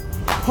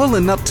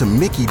Pulling up to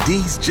Mickey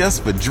D's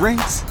just for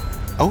drinks?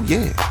 Oh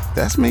yeah,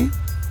 that's me.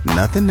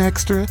 Nothing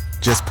extra,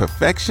 just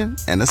perfection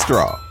and a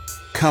straw.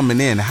 Coming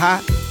in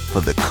hot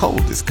for the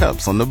coldest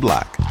cups on the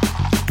block.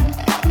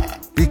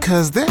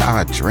 Because there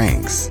are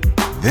drinks.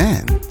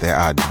 Then there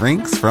are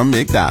drinks from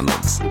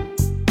McDonald's.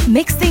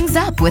 Mix things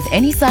up with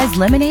any size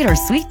lemonade or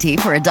sweet tea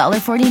for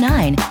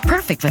 $1.49.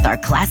 Perfect with our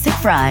classic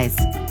fries.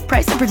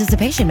 Price and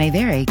participation may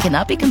vary.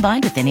 Cannot be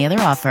combined with any other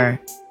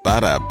offer.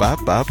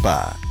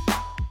 Ba-da-ba-ba-ba.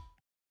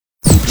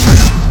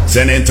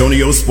 San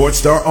Antonio Sports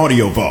Star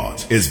Audio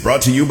Vault is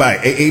brought to you by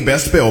AA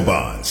Best Bail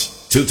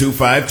Bonds.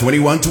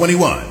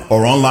 225-2121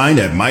 or online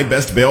at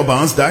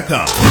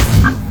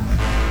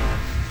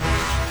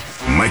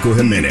mybestbailbonds.com. Michael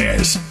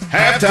Jimenez.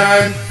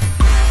 Halftime.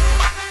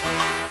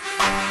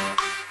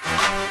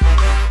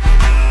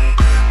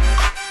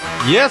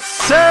 Yes,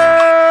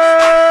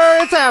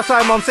 sir! It's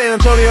halftime on San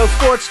Antonio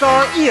Sports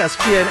Star,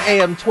 ESPN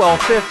AM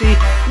 1250,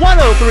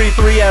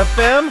 103.3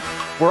 FM.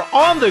 We're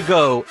on the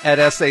go at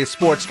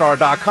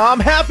sasportstar.com.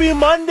 Happy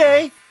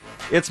Monday!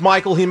 It's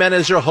Michael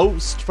Jimenez, your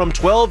host, from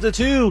 12 to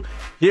 2.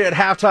 Here at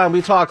halftime,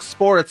 we talk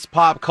sports,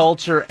 pop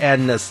culture,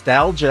 and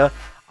nostalgia.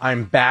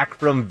 I'm back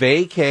from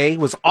vacay.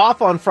 Was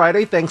off on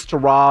Friday, thanks to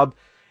Rob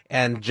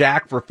and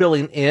Jack for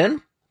filling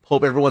in.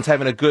 Hope everyone's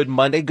having a good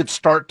Monday, good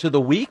start to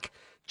the week.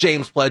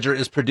 James Pledger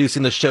is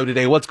producing the show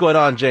today. What's going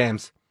on,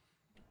 James?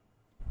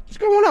 What's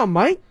going on,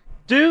 Mike?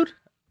 Dude,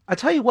 I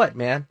tell you what,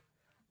 man.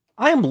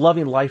 I am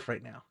loving life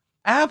right now.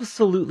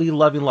 Absolutely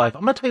loving life.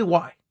 I'm going to tell you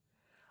why.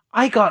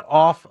 I got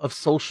off of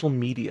social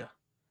media.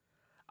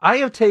 I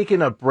have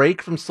taken a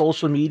break from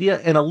social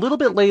media, and a little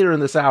bit later in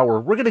this hour,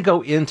 we're going to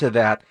go into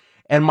that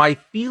and my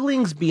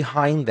feelings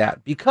behind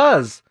that,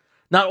 because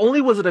not only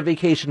was it a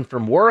vacation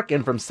from work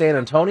and from San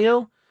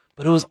Antonio,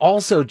 but it was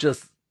also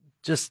just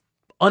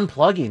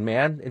unplugging,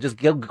 man, and just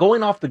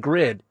going off the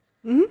grid.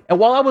 Mm-hmm. And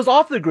while I was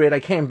off the grid, I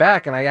came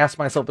back and I asked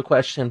myself the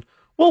question,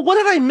 well, what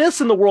did I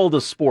miss in the world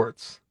of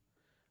sports?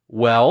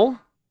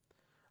 Well,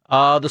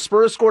 the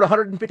Spurs scored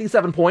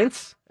 157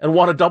 points and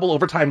won a double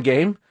overtime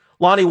game.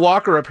 Lonnie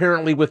Walker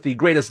apparently with the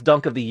greatest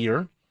dunk of the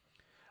year.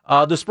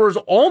 The Spurs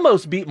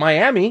almost beat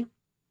Miami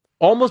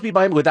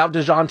without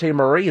DeJounte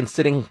Murray and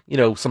sitting,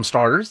 some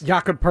starters.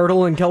 Jakob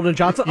Poeltl and Keldon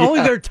Johnson. Yeah.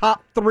 Only their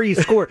top three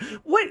scored.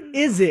 What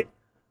is it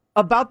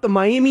about the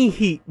Miami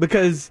Heat?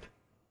 Because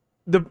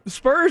the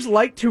Spurs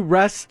like to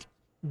rest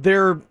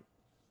their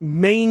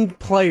main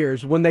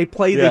players when they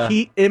play the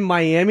Heat in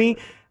Miami.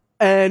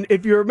 And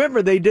if you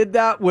remember, they did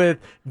that with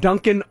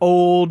Duncan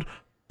Old,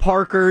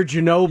 Parker,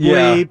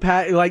 Ginobili,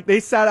 Pat. Like, they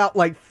sat out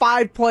like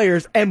 5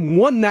 players and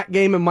won that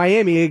game in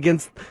Miami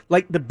against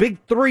like the Big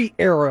Three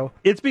era.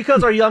 It's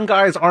because our young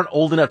guys aren't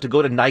old enough to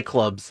go to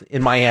nightclubs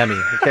in Miami.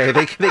 Okay,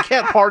 they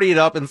can't party it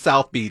up in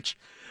South Beach.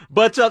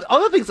 But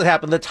other things that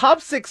happened, the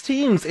top 6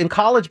 teams in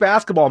college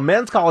basketball,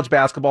 men's college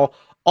basketball,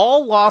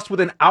 all lost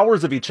within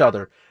hours of each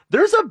other.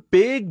 There's a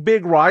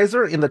big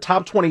riser in the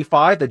top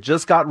 25 that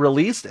just got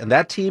released, and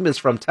that team is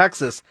from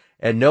Texas.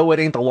 And no, it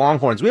ain't the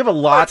Longhorns. We have a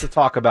lot to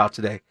talk about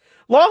today.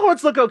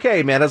 Longhorns look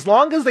okay, man. As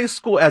long as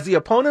as the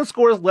opponent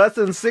scores less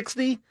than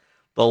 60,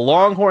 the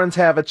Longhorns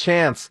have a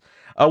chance.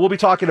 We'll be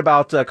talking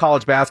about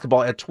college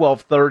basketball at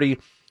 12:30.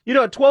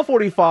 At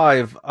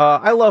 12:45,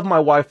 I love my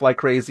wife like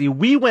crazy.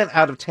 We went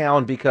out of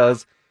town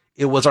because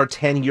it was our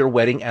 10-year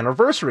wedding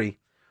anniversary.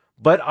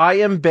 But I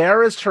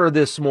embarrassed her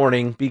this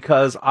morning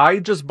because I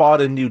just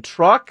bought a new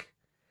truck,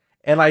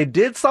 and I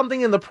did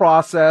something in the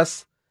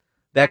process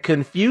that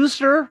confused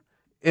her,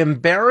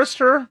 embarrassed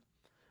her,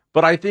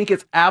 but I think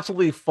it's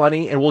absolutely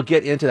funny, and we'll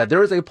get into that.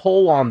 There is a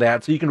poll on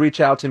that, so you can reach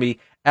out to me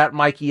at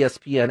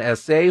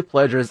MikeESPNSA.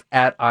 Pledger is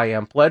at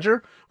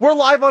IamPledger. We're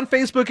live on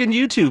Facebook and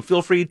YouTube.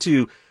 Feel free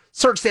to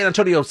search San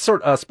Antonio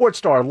Sports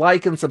Star,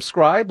 like and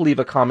subscribe, leave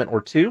a comment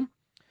or two.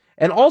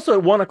 And also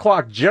at 1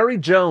 o'clock, Jerry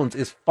Jones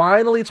is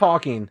finally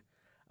talking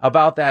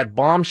about that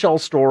bombshell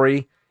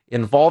story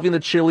involving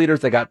the cheerleaders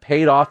that got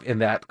paid off in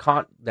that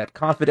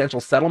confidential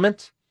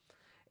settlement.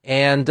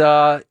 And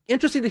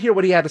interesting to hear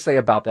what he had to say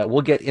about that.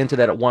 We'll get into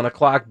that at 1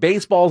 o'clock.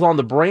 Baseball's on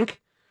the brink.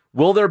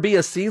 Will there be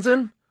a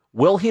season?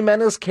 Will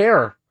Jimenez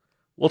care?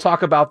 We'll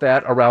talk about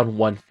that around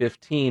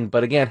 1:15.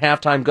 But again,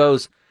 halftime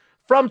goes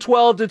from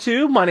 12 to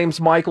 2. My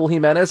name's Michael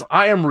Jimenez.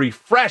 I am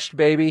refreshed,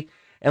 baby.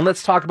 And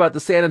let's talk about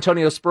the San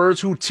Antonio Spurs,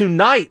 who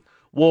tonight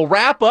will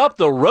wrap up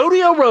the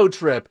rodeo road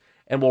trip.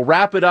 And we'll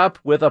wrap it up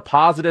with a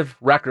positive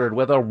record,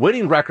 with a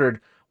winning record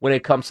when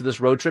it comes to this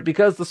road trip,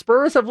 because the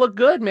Spurs have looked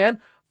good,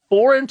 man.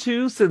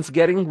 4-2 since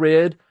getting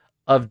rid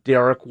of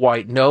Derek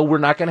White. No, we're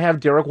not going to have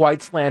Derek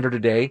White slander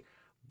today,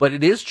 but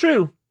it is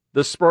true.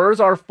 The Spurs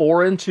are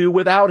 4-2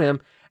 without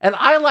him. And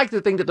I like to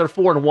think that they're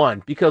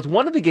 4-1 because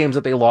one of the games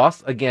that they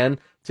lost, again,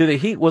 to the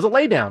Heat was a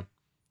laydown.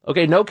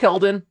 Okay, no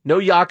Keldon, no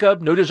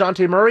Jakob, no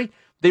DeJounte Murray.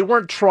 They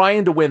weren't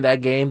trying to win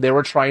that game. They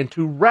were trying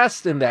to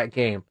rest in that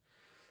game.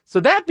 So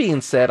that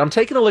being said, I'm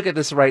taking a look at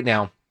this right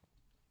now.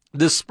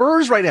 The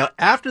Spurs right now,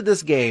 after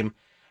this game,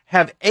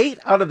 have 8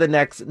 out of the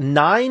next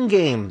 9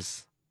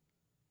 games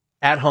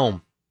at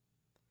home.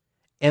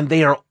 And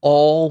they are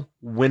all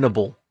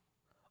winnable.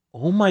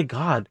 Oh my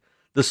God.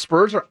 the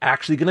Spurs are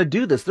actually going to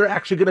do this. They're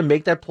actually going to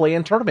make that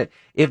play-in tournament.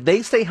 If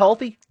they stay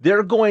healthy,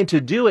 they're going to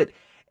do it.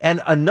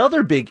 And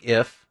another big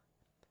if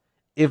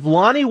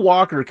Lonnie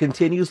Walker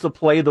continues to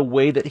play the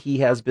way that he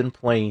has been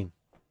playing,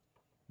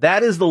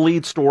 that is the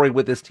lead story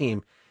with this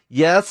team.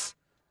 Yes,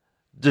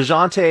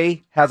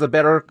 DeJounte has a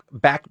better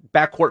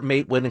backcourt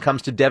mate when it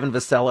comes to Devin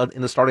Vassell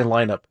in the starting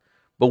lineup.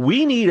 But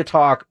we need to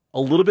talk a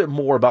little bit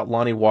more about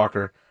Lonnie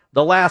Walker.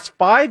 The last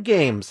 5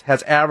 games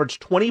has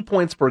averaged 20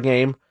 points per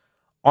game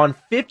on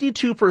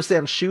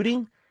 52%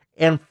 shooting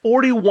and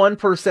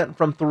 41%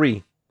 from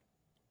 3.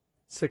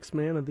 Sixth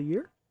man of the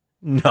year?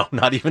 No,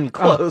 not even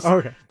close. Oh,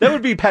 okay. That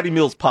would be Patty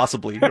Mills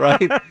possibly,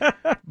 right?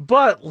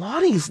 But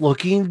Lonnie's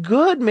looking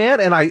good, man.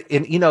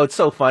 And you know, it's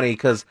so funny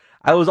because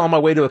I was on my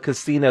way to a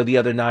casino the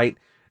other night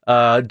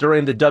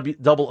during the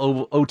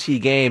double OT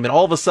game, and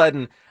all of a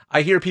sudden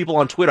I hear people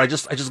on Twitter. I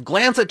just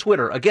glance at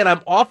Twitter. Again,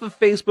 I'm off of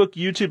Facebook,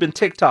 YouTube, and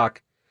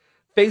TikTok.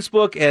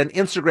 Facebook and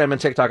Instagram and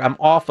TikTok I'm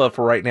off of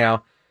for right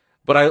now.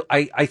 But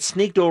I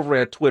sneaked over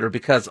at Twitter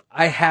because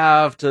I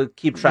have to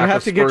keep track of You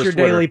have to get your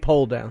Twitter. daily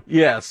poll down.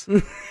 Yes.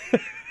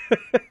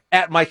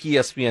 At Mike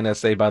ESPN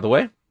SA, by the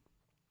way.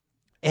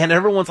 And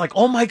everyone's like,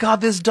 oh my God,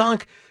 this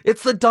dunk.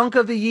 It's the dunk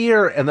of the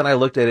year. And then I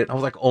looked at it and I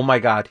was like, oh my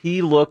God,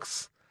 he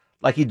looks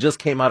like he just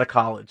came out of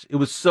college. It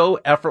was so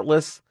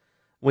effortless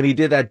when he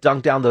did that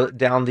dunk down the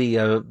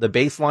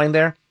baseline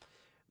there.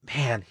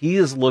 Man, he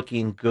is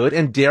looking good.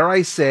 And dare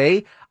I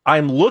say,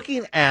 I'm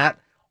looking at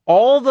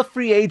all the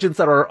free agents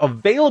that are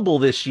available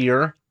this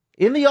year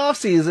in the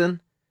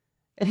offseason,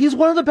 and he's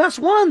one of the best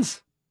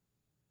ones.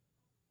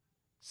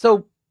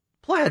 So,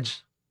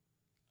 Pledge.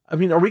 I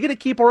mean, are we going to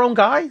keep our own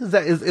guy? Is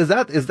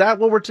that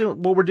what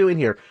we're doing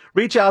here?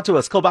 Reach out to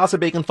us. Kielbasa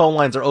Bacon phone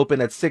lines are open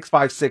at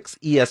 656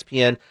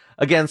 ESPN.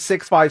 Again,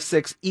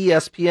 656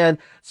 ESPN.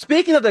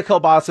 Speaking of the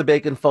Kielbasa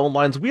Bacon phone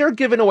lines, we are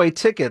giving away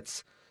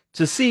tickets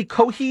to see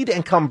Coheed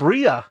and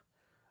Cambria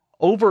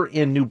over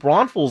in New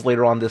Braunfels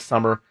later on this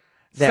summer.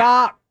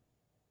 Stop.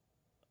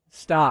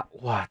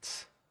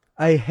 What?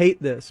 I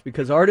hate this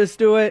because artists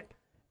do it.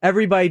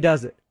 Everybody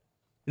does it.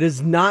 It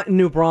is not in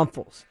New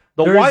Braunfels.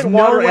 There is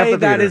no way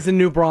that is in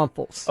New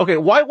Braunfels. Okay,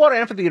 Whitewater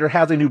Amphitheater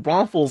has a New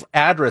Braunfels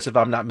address, if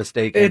I'm not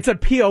mistaken. It's a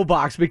P.O.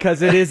 box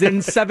because it is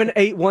in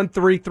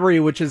 78133,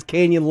 which is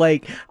Canyon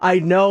Lake. I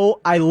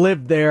know. I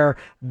lived there.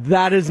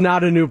 That is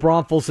not a New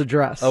Braunfels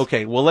address.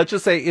 Okay, well, let's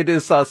just say it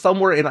is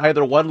somewhere in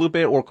either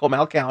Guadalupe or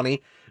Comal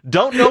County.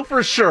 Don't know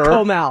for sure.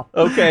 Comal.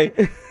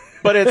 Okay,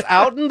 but it's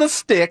out in the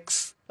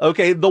sticks.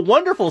 Okay, the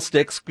wonderful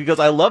sticks, because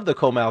I love the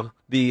Comal,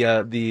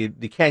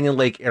 the Canyon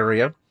Lake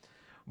area.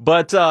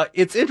 But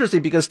it's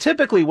interesting because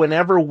typically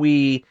whenever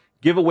we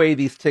give away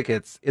these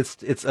tickets,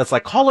 it's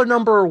like call a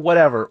number or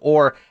whatever,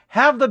 or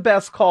have the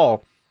best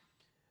call.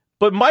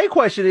 But my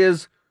question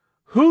is,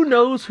 who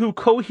knows who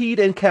Coheed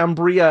and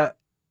Cambria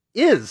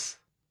is?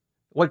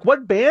 Like,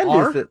 what band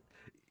is it?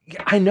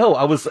 I know.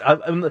 I'm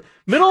in the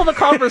middle of the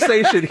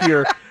conversation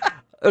here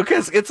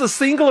because it's a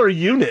singular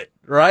unit,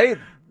 right?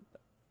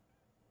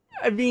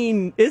 I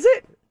mean, is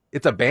it?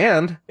 It's a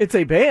band. It's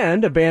a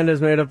band. A band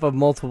is made up of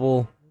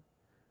multiple.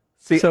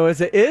 See, so is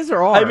it is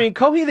or are? I mean,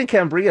 Coheed and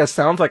Cambria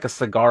sounds like a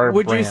cigar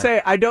Would brand. you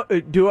say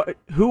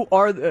who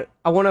are the?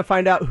 I want to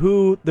find out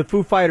who the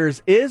Foo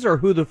Fighters is or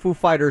who the Foo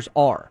Fighters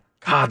are.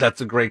 God, that's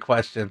a great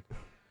question.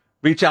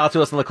 Reach out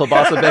to us on the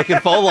Kielbasa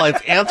Bacon phone lines.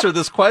 Answer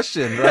this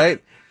question,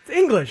 right? It's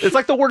English. It's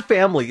like the word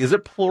family. Is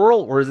it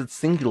plural or is it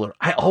singular?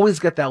 I always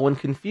get that one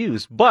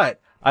confused. But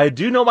I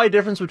do know my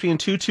difference between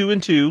two,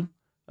 and two.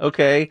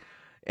 Okay.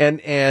 And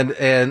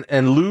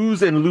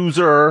lose and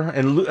loser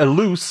and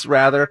loose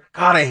rather.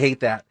 God, I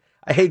hate that.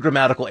 I hate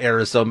grammatical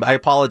errors, so I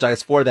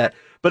apologize for that.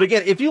 But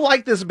again, if you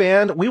like this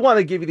band, we want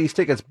to give you these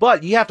tickets,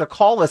 but you have to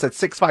call us at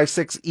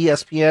 656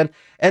 ESPN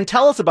and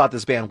tell us about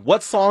this band.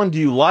 What song do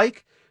you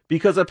like?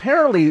 Because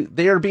apparently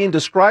they are being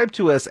described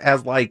to us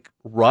as like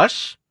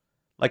Rush,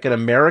 like an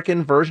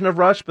American version of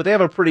Rush, but they have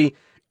a pretty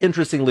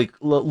interesting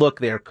look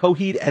there.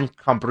 Coheed and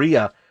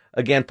Cambria,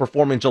 again,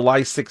 performing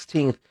July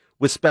 16th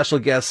with special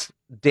guest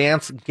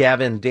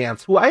Gavin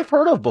Dance, who I've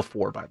heard of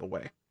before, by the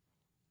way.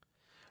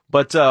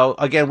 But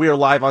again, we are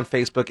live on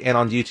Facebook and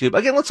on YouTube.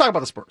 Again, let's talk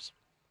about the Spurs.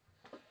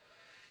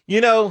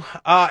 You know,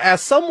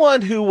 as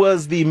someone who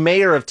was the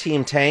mayor of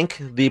Team Tank,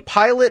 the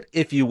pilot,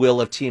 if you will,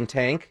 of Team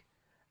Tank,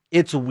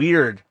 it's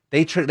weird.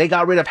 They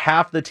got rid of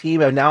half the team,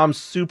 and now I'm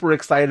super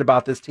excited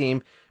about this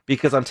team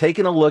because I'm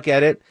taking a look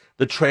at it.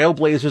 The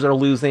Trailblazers are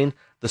losing.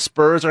 The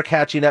Spurs are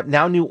catching up.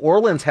 Now New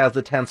Orleans has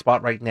the 10th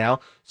spot right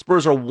now.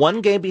 Spurs are 1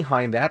 game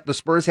behind that. The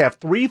Spurs have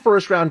 3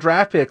 first-round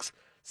draft picks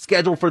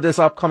scheduled for this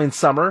upcoming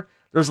summer.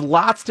 There's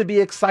lots to be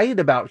excited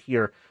about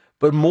here.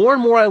 But more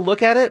and more I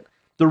look at it,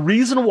 the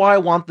reason why I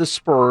want the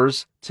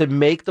Spurs to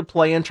make the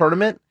play-in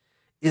tournament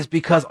is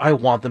because I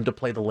want them to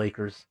play the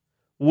Lakers.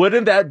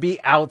 Wouldn't that be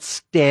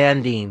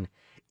outstanding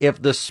if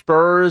the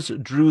Spurs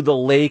drew the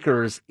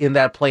Lakers in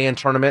that play-in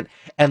tournament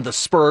and the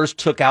Spurs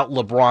took out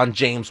LeBron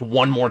James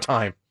one more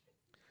time?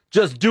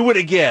 Just do it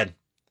again.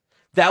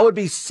 That would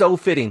be so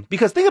fitting.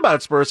 Because think about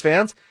it, Spurs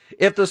fans.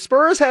 If the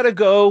Spurs had to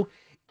go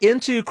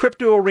into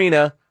Crypto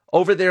Arena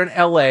over there in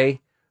LA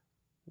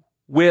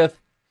with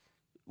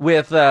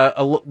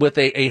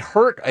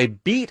a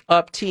beat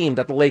up team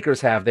that the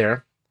Lakers have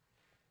there.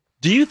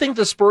 Do you think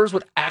the Spurs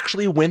would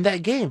actually win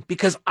that game?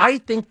 Because I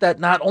think that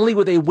not only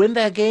would they win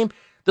that game,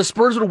 the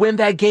Spurs would win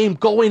that game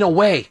going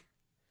away.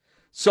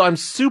 So I'm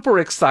super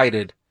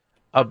excited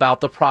about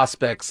the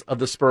prospects of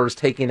the Spurs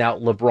taking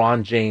out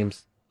LeBron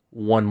James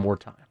one more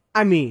time.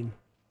 I mean,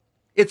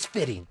 it's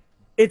fitting.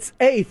 It's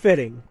A,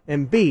 fitting,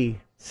 and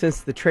B,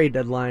 since the trade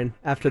deadline,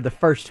 after the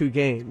first 2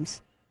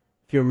 games,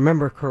 if you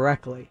remember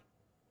correctly,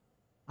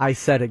 I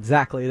said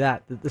exactly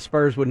that the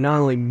Spurs would not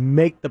only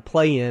make the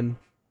play-in,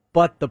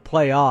 but the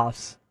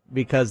playoffs,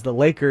 because the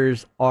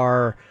Lakers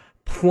are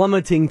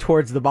plummeting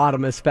towards the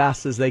bottom as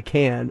fast as they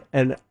can,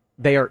 and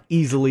they are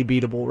easily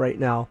beatable right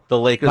now. The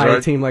Lakers by are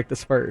a team like the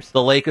Spurs.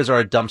 The Lakers are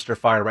a dumpster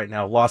fire right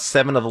now. Lost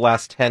 7 of the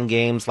last 10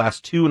 games,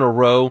 last 2 in a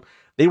row.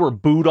 They were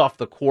booed off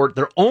the court,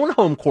 their own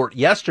home court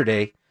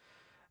yesterday.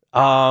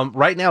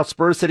 Right now,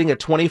 Spurs sitting at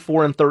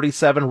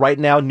 24-37. Right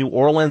now, New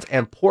Orleans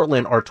and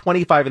Portland are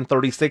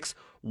 25-36,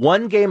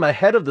 1 game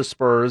ahead of the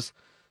Spurs.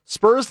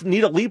 Spurs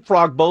need to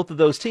leapfrog both of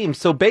those teams.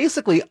 So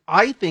basically,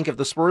 I think if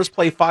the Spurs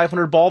play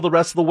 500 ball the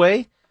rest of the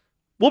way,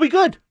 we'll be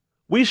good.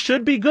 We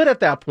should be good at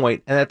that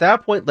point. And at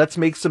that point, let's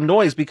make some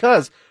noise,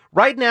 because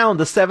right now in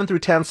the 7 through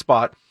 10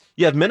 spot,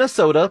 you have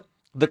Minnesota,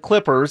 the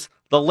Clippers,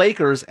 the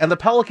Lakers, and the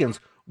Pelicans.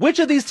 Which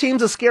of these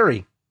teams is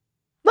scary?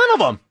 None of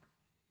them.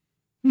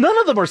 None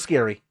of them are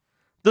scary.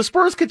 The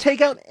Spurs could take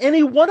out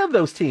any one of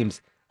those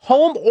teams,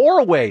 home or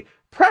away,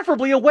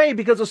 preferably away,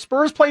 because the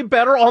Spurs play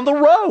better on the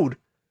road,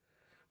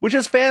 which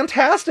is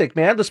fantastic,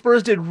 man. The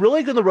Spurs did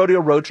really good in the rodeo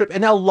road trip,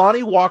 and now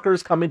Lonnie Walker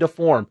is coming to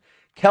form.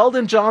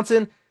 Keldon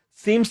Johnson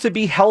seems to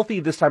be healthy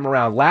this time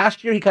around.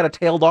 Last year, he kind of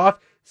tailed off,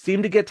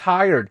 seemed to get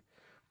tired.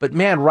 But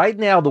man, right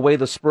now, the way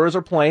the Spurs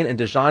are playing, and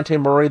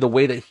DeJounte Murray, the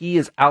way that he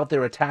is out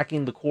there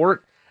attacking the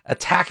court,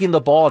 attacking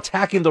the ball,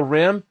 attacking the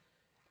rim,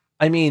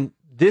 I mean,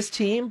 this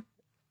team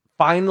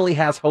finally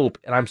has hope,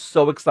 and I'm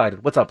so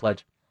excited. What's up,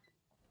 Pledge?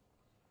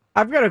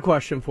 I've got a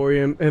question for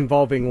you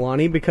involving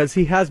Lonnie, because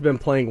he has been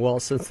playing well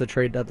since the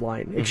trade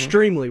deadline,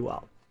 extremely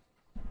well.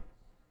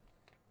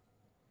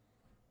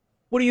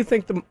 What do you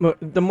think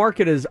the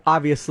market is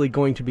obviously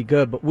going to be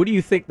good, but what do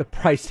you think the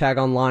price tag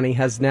on Lonnie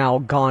has now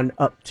gone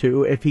up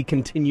to if he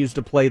continues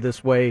to play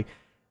this way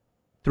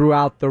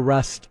throughout the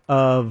rest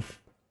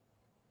of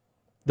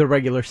the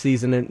regular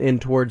season and in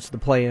towards the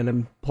play-in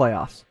and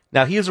playoffs?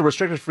 Now, he is a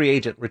restricted free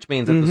agent, which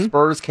means that the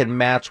Spurs can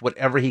match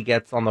whatever he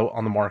gets on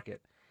the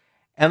market.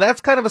 And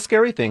that's kind of a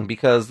scary thing,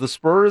 because the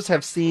Spurs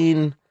have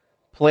seen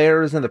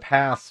players in the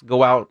past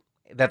go out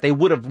that they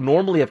would have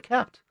normally have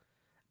kept.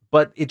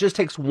 But it just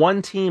takes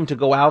one team to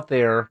go out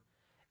there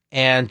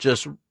and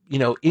just,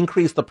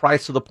 increase the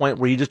price to the point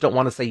where you just don't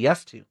want to say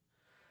yes to.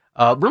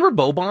 Remember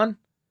Boban?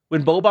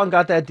 When Boban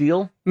got that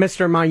deal?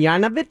 Mr.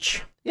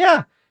 Marjanovic?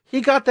 Yeah,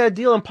 he got that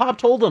deal, and Pop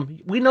told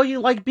him, we know you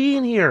like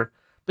being here,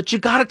 but you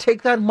got to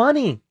take that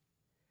money.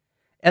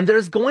 And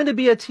there's going to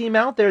be a team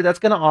out there that's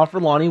going to offer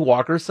Lonnie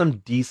Walker some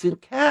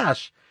decent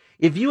cash.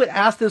 If you had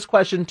asked this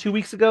question 2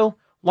 weeks ago,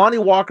 Lonnie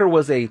Walker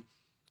was a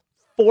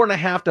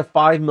 $4.5 to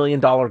 $5 million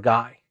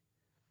guy.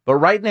 But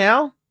right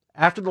now,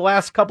 after the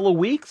last couple of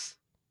weeks,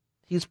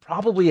 he's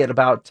probably at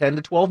about 10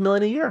 to 12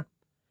 million a year.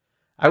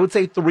 I would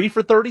say 3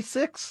 for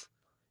 36.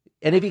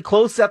 And if he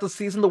closes out the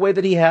season the way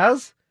that he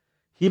has,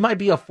 he might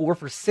be a 4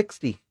 for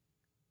 60.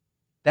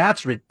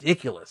 That's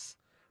ridiculous.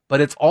 But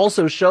it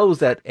also shows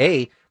that,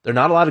 A, there are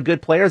not a lot of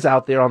good players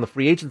out there on the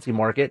free agency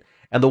market,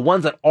 and the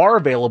ones that are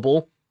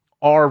available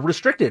are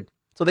restricted,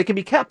 so they can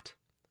be kept.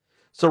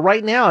 So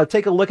right now, I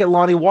take a look at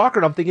Lonnie Walker,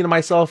 and I'm thinking to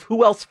myself,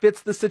 who else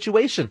fits this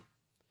situation?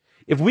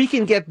 If we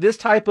can get this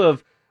type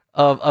of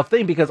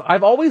thing, because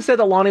I've always said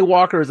that Lonnie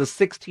Walker is a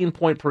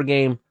 16-point per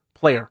game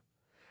player.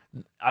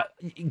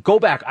 Go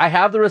back. I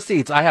have the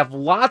receipts. I have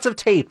lots of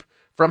tape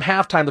from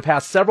halftime the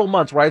past several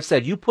months where I've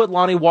said, you put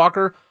Lonnie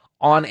Walker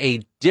on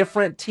a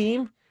different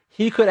team,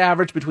 he could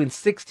average between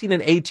 16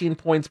 and 18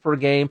 points per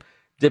game,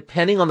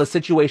 depending on the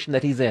situation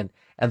that he's in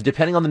and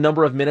depending on the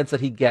number of minutes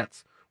that he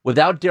gets.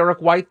 Without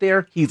Derek White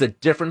there, he's a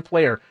different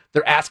player.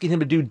 They're asking him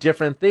to do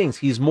different things.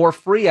 He's more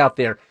free out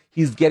there.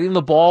 He's getting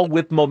the ball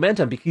with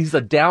momentum because he's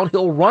a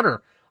downhill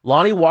runner.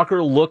 Lonnie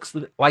Walker looks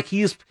like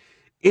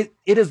it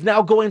is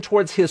now going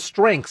towards his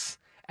strengths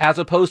as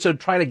opposed to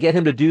trying to get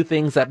him to do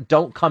things that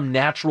don't come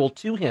natural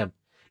to him.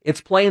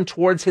 It's playing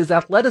towards his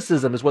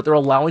athleticism is what they're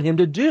allowing him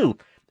to do.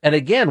 And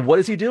again, what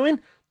is he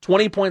doing?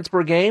 20 points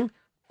per game,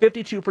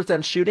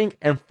 52% shooting,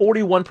 and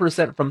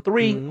 41% from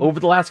three over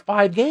the last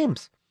 5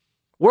 games.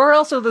 Where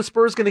else are the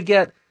Spurs going to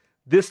get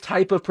this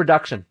type of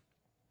production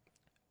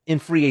in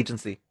free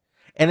agency?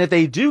 And if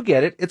they do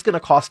get it, it's going to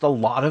cost a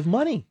lot of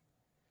money.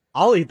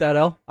 I'll eat that,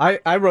 L.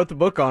 I wrote the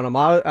book on him.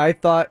 I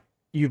thought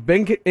you've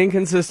been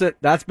inconsistent.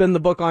 That's been the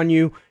book on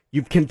you.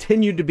 You've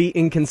continued to be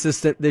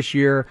inconsistent this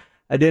year.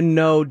 I didn't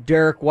know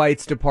Derek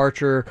White's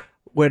departure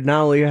would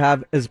not only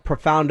have as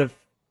profound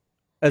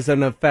as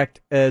an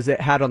effect as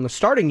it had on the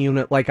starting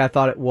unit like I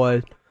thought it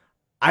would,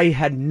 I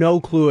had no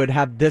clue it'd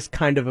have this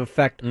kind of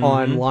effect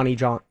on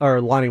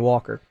Lonnie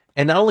Walker.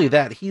 And not only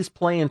that, he's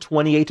playing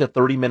 28 to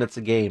 30 minutes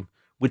a game,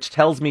 which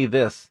tells me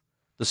this: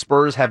 the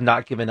Spurs have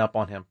not given up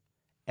on him,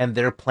 and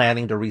they're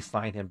planning to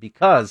re-sign him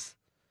because,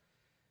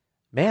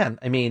 man,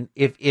 I mean,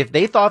 if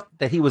they thought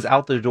that he was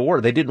out the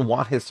door, they didn't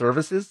want his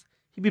services,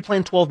 he'd be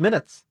playing 12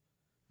 minutes.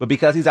 But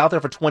because he's out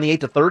there for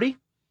 28 to 30,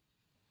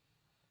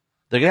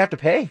 they're going to have to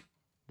pay.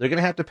 They're going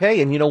to have to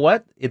pay. And you know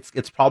what? It's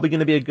probably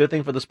going to be a good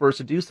thing for the Spurs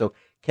to do so.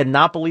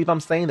 Cannot believe I'm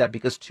saying that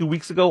because 2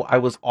 weeks ago, I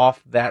was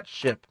off that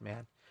ship,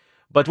 man.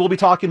 But we'll be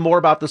talking more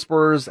about the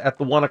Spurs at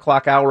the 1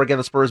 o'clock hour. Again,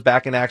 the Spurs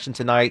back in action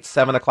tonight.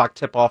 7 o'clock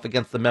tip-off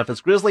against the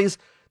Memphis Grizzlies.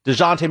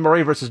 DeJounte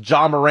Murray versus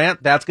Ja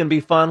Morant. That's going to be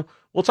fun.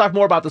 We'll talk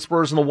more about the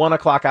Spurs in the 1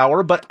 o'clock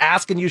hour, but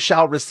ask and you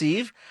shall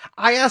receive.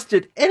 I asked,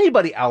 did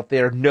anybody out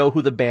there know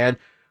who the band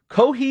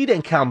Coheed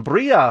and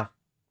Cambria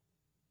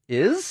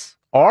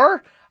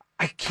are?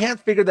 I can't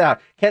figure that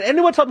out. Can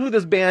anyone tell me who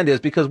this band is?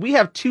 Because we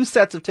have 2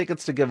 sets of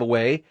tickets to give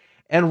away,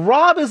 and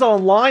Rob is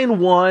on line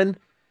 1.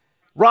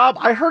 Rob,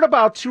 I heard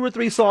about 2 or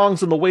 3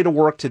 songs on the way to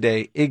work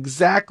today.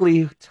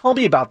 Exactly. Tell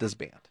me about this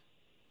band.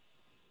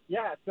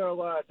 Yeah,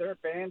 so they're a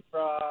band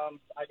from,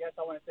 I guess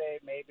I want to say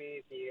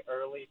maybe the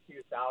early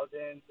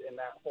 2000s in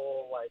that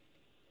whole, like,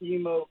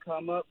 emo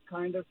come-up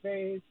kind of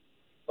phase.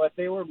 But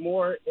they were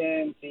more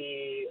in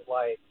the,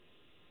 like,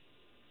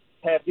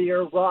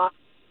 heavier rock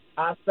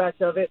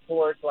aspect of it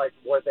towards, like,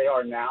 where they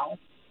are now.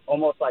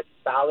 Almost, like,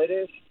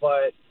 balladish.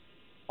 But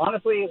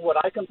honestly, what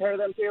I compare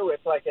them to,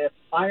 it's like if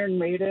Iron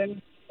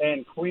Maiden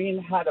and Queen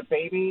had a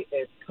baby,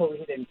 it's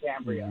Coheed and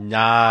Cambria.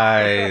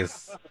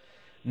 Nice.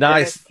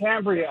 Nice. It's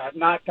Cambria,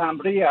 not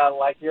Cambria,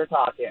 like you're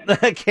talking.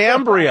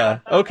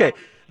 Cambria. Okay.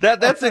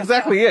 That's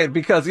exactly it.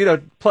 Because, you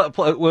know,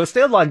 well,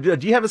 stay on line. Do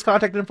you have his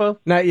contact info?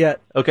 Not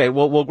yet. Okay.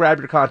 Well, we'll grab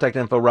your contact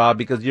info, Rob,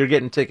 because you're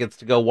getting tickets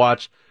to go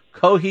watch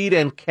Coheed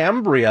and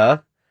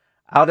Cambria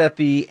out at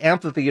the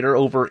amphitheater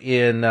over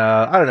in,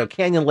 I don't know,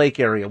 Canyon Lake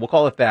area. We'll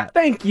call it that.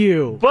 Thank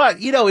you. But,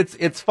 you know,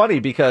 it's funny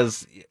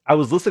because I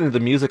was listening to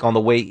the music on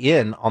the way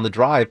in on the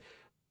drive.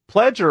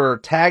 Pledger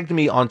tagged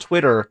me on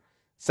Twitter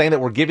saying that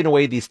we're giving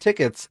away these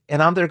tickets,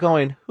 and I'm there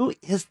going, who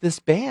is this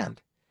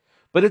band?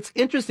 But it's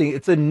interesting.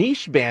 It's a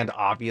niche band,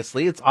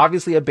 obviously. It's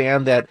obviously a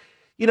band that,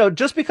 you know,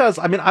 just because,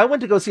 I mean, I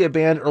went to go see a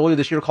band earlier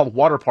this year called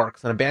Water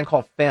Parks and a band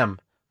called Femme,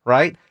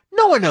 right?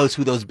 No one knows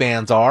who those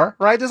bands are,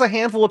 right? There's a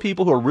handful of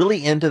people who are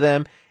really into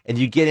them, and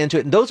you get into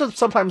it, and those are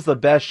sometimes the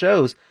best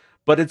shows.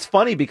 But it's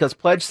funny because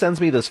Pledge sends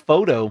me this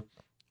photo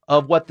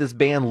of what this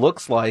band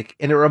looks like,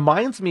 and it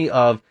reminds me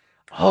of,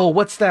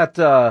 what's that,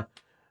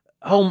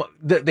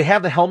 they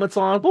have the helmets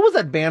on. What was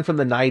that band from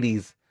the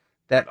 90s?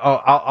 That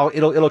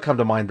it'll come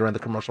to mind during the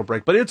commercial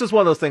break. But it's just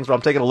one of those things where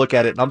I'm taking a look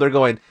at it and I'm there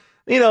going,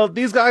 you know,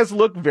 these guys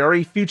look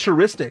very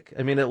futuristic.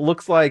 I mean, it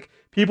looks like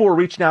people were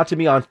reaching out to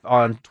me on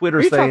Twitter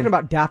Are you saying, talking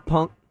about Daft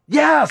Punk?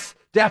 Yes,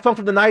 Daft Punk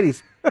from the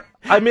 90s.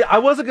 I mean, I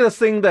wasn't gonna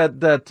sing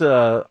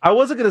I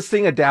wasn't gonna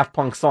sing a Daft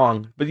Punk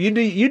song, but you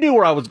knew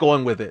where I was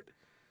going with it.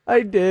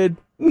 I did.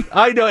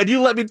 I know, and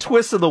you let me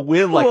twist in the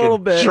wind like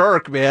a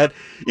jerk, man.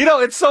 You know,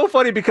 it's so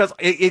funny because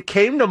it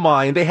came to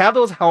mind. They have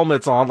those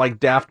helmets on like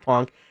Daft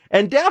Punk.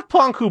 And Daft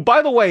Punk, who,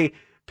 by the way,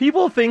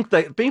 people think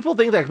that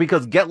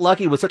because Get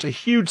Lucky was such a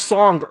huge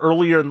song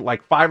earlier,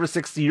 like 5 or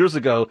 6 years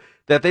ago,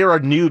 that they are a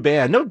new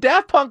band. No,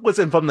 Daft Punk was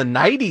from the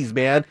 90s,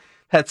 man.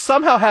 Had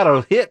somehow had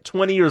a hit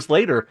 20 years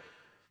later.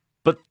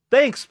 But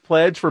thanks,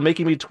 Pledge, for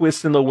making me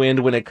twist in the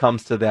wind when it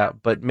comes to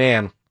that. But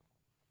man,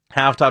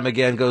 halftime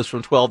again goes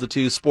from 12 to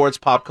 2, sports,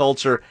 pop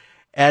culture,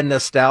 and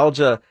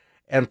nostalgia.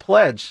 And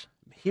Pledge,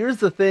 here's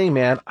the thing,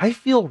 man. I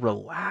feel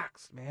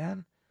relaxed,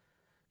 man.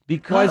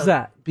 Why is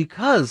that?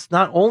 Because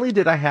not only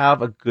did I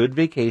have a good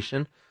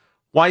vacation,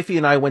 wifey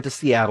and I went to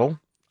Seattle.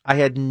 I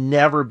had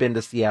never been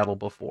to Seattle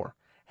before.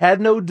 Had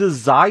no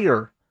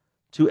desire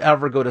to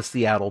ever go to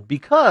Seattle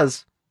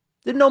because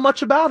didn't know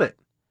much about it.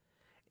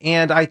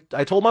 And I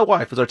told my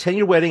wife, it was our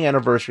 10-year wedding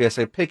anniversary, I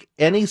said, pick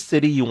any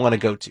city you want to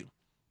go to,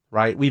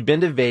 right? We've been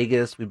to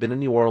Vegas, we've been to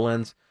New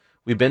Orleans,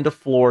 we've been to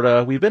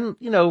Florida, we've been,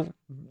 you know,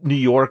 New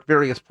York,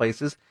 various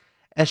places.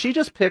 And she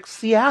just picked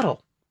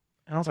Seattle.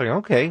 And I was like,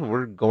 okay,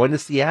 we're going to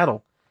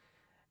Seattle.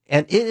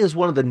 And it is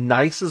one of the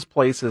nicest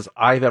places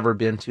I've ever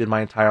been to in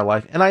my entire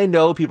life. And I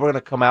know people are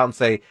going to come out and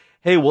say,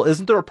 hey, well,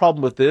 isn't there a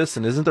problem with this?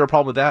 And isn't there a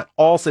problem with that?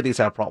 All cities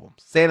have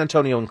problems, San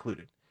Antonio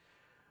included.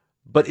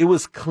 But it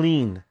was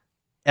clean.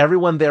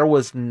 Everyone there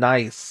was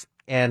nice.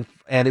 And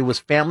it was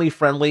family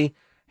friendly.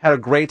 Had a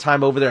great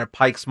time over there at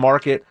Pike's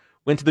Market.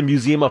 Went to the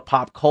Museum of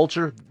Pop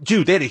Culture.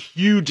 Dude, they had a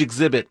huge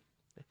exhibit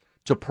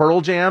to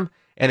Pearl Jam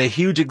and a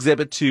huge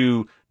exhibit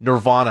to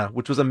Nirvana,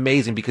 which was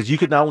amazing because you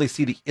could not only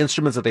see the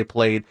instruments that they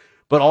played,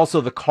 but also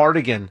the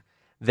cardigan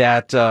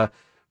that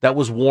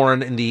was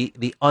worn in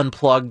the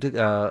Unplugged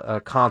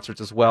concerts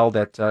as well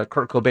that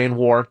Kurt Cobain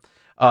wore.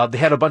 They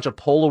had a bunch of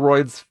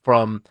Polaroids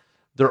from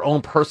their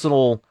own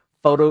personal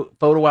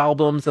photo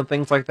albums and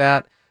things like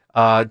that.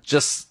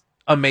 Just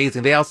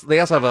amazing. They also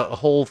have a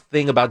whole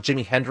thing about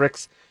Jimi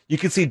Hendrix. You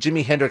can see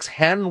Jimi Hendrix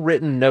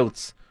handwritten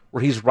notes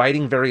where he's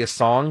writing various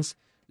songs.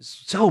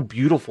 so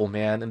beautiful,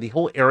 man. And the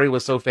whole area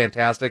was so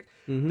fantastic.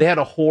 Mm-hmm. They had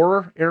a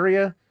horror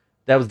area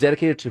that was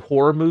dedicated to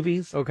horror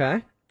movies.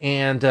 Okay.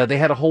 And they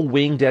had a whole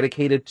wing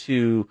dedicated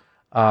to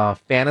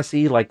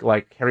fantasy,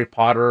 like Harry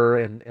Potter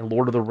and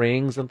Lord of the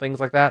Rings and things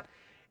like that.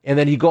 And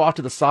then you go off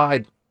to the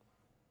side,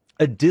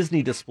 a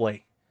Disney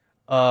display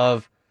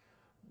of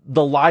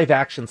the live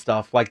action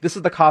stuff. Like, this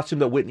is the costume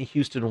that Whitney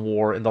Houston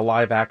wore in the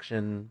live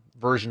action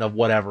version of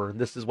whatever. And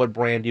this is what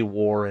Brandy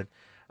wore. And,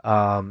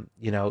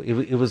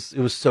 it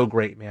was so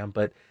great, man.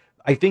 But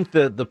I think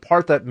the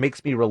part that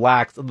makes me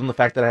relax, other than the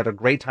fact that I had a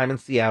great time in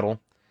Seattle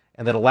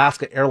and that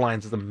Alaska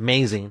Airlines is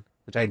amazing,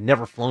 which I had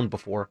never flown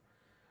before,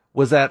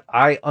 was that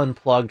I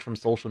unplugged from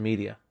social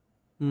media.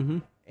 Mm-hmm.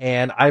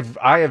 And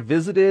I have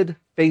visited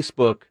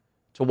Facebook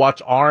to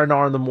watch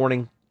R&R in the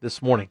morning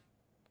this morning.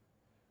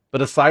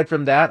 But aside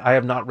from that, I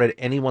have not read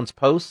anyone's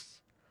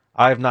posts.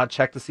 I have not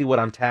checked to see what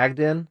I'm tagged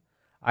in.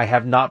 I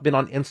have not been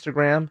on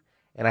Instagram,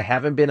 and I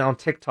haven't been on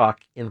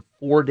TikTok in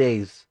 4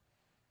 days.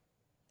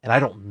 And I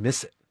don't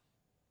miss it.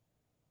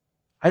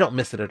 I don't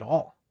miss it at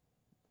all.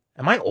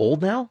 Am I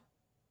old now?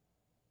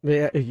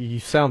 Yeah, you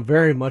sound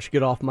very much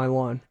get off my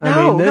lawn.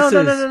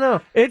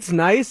 No. It's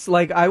nice.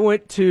 Like, I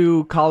went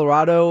to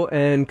Colorado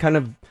and kind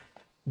of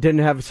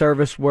didn't have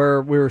service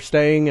where we were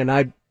staying, and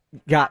I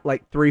got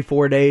like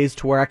 3-4 days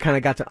to where I kind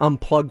of got to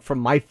unplug from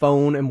my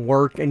phone and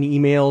work and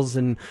emails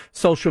and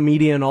social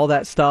media and all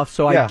that stuff.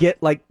 So I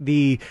get like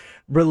the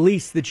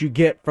release that you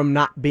get from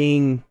not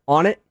being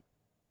on it.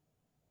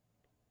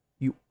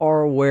 You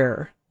are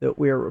aware that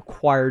we are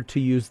required to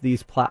use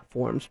these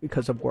platforms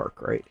because of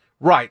work, right?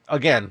 Right.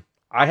 Again,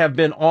 I have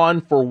been on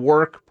for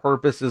work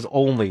purposes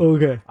only.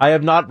 Okay. I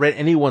have not read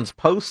anyone's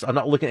posts. I'm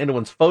not looking at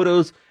anyone's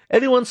photos,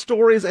 anyone's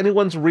stories,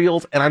 anyone's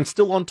reels, and I'm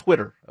still on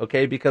Twitter,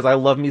 okay, because I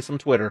love me some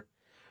Twitter.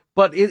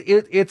 But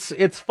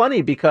it's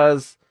funny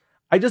because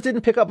I just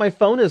didn't pick up my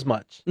phone as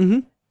much. Mm-hmm.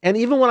 And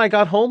even when I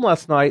got home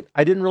last night,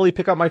 I didn't really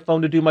pick up my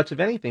phone to do much of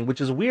anything,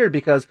 which is weird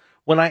because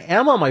when I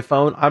am on my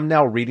phone, I'm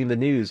now reading the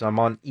news. I'm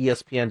on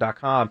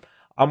ESPN.com.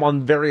 I'm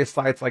on various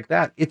sites like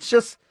that. It's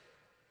just,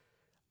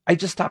 I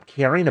just stopped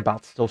caring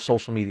about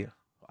social media.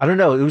 I don't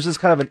know. It was just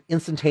kind of an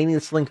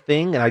instantaneous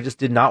thing, and I just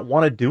did not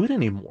want to do it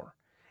anymore.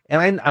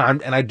 And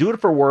I do it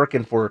for work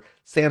and for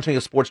San Antonio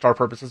Sports Star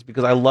purposes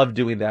because I love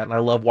doing that, and I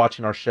love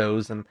watching our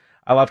shows, and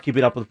I love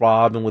keeping up with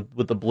Rob and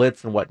with the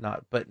Blitz and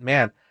whatnot. But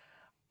man,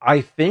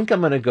 I think I'm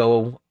going to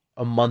go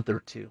a month or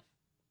two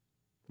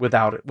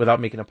without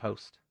making a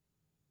post,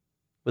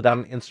 without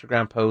an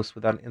Instagram post,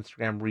 without an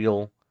Instagram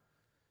reel,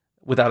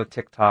 without a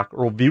TikTok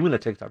or viewing a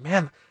TikTok.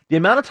 Man, the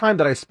amount of time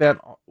that I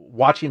spent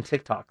watching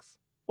TikToks,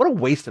 what a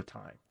waste of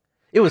time.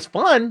 It was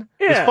fun.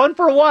 Yeah. It was fun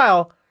for a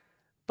while,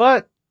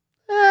 but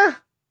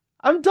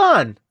I'm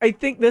done. I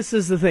think this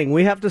is the thing.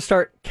 We have to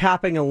start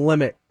capping a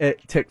limit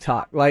at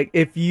TikTok. Like,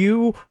 if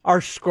you are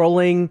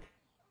scrolling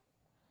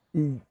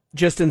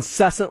just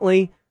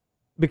incessantly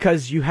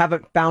because you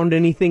haven't found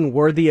anything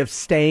worthy of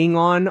staying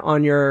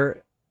on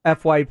your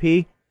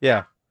FYP,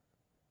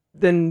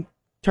 then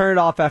turn it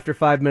off after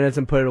 5 minutes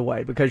and put it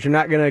away because you're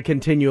not going to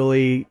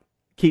continually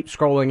keep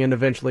scrolling and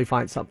eventually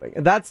find something.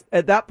 And that's,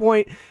 at that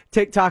point,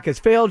 TikTok has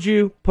failed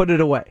you. Put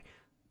it away.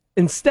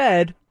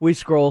 Instead, we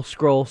scroll.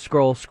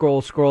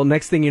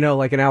 Next thing you know,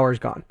 like an hour is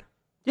gone.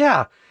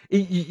 Yeah.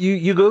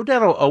 You go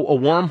down a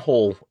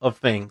wormhole of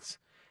things.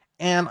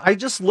 And I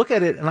just look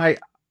at it and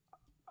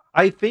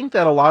I think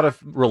that a lot of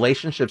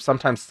relationships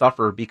sometimes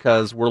suffer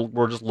because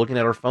we're just looking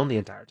at our phone the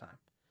entire time.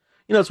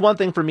 You know, it's one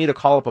thing for me to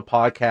call up a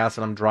podcast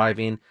and I'm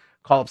driving,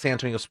 call up San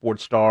Antonio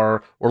Sports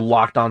Star or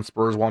Locked On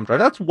Spurs while I'm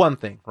driving. That's one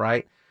thing,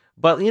 right?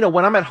 But, you know,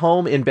 when I'm at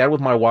home in bed with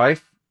my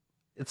wife,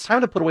 it's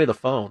time to put away the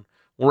phone.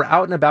 We're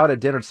out and about at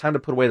dinner, it's time to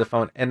put away the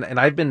phone. And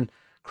I've been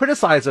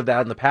criticized of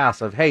that in the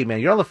past of, hey, man,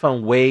 you're on the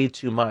phone way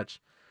too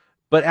much.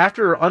 But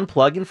after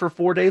unplugging for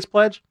 4 days,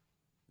 Pledge,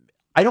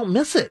 I don't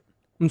miss it.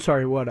 I'm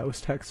sorry, what? I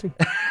was texting.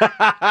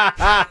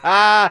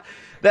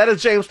 That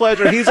is James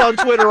Pledger. He's on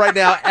Twitter right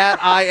now,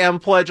 at I am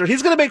Pledger.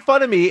 He's going to make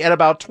fun of me at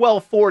about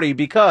 12:40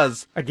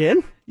 because...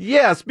 Again?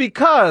 Yes,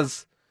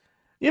 because...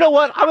 You know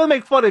what? I'm going to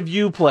make fun of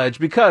you, Pledge,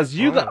 because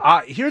you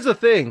got... here's the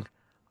thing.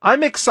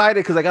 I'm excited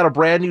because I got a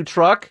brand new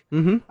truck.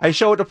 Mm-hmm. I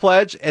show it to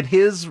Pledge, and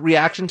his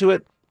reaction to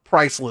it,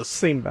 priceless.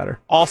 Seen better.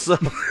 Also,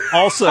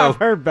 I've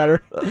heard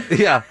better.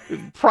 Yeah,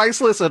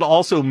 priceless and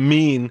also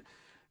mean,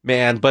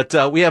 man. But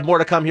we have more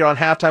to come here on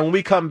halftime. When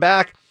we come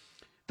back,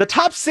 the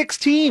top 6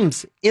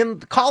 teams in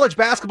college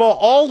basketball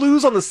all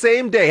lose on the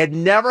same day. Had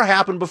never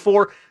happened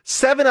before.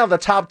 7 out of the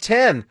top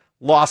 10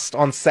 lost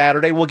on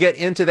Saturday. We'll get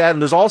into that. And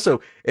there's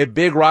also a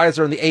big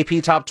riser in the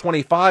AP top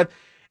 25.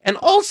 And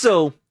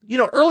also, you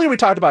know, earlier we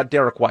talked about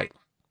Derek White.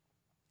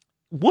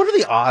 What are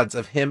the odds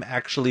of him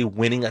actually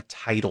winning a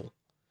title?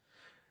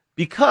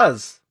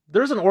 Because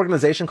there's an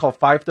organization called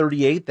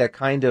 538 that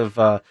kind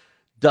of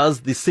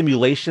does the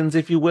simulations,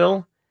 if you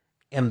will,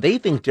 and they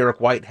think Derek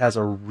White has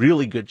a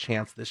really good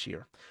chance this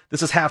year.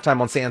 This is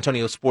halftime on San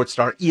Antonio Sports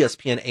Star,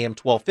 ESPN AM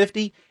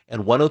 1250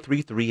 and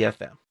 103.3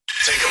 FM.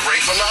 Take a break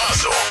from the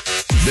hustle.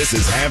 This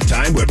is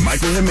Halftime with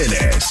Michael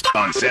Jimenez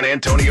on San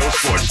Antonio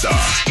Sports Star,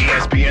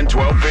 ESPN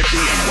 1250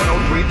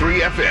 and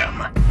 103.3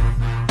 FM.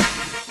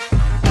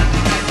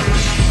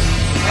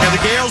 And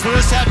the Gales will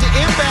just have to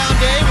inbound,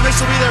 Dave, and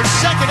this will be their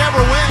second ever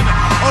win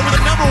over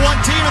the number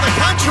one team in the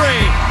country.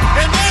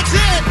 And that's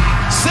it.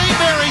 St.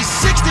 Mary's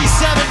 67,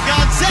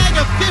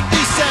 Gonzaga 57.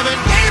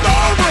 Game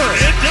over.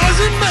 It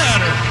doesn't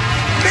matter.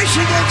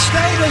 Michigan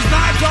State has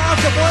knocked off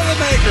the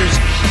Boilermakers,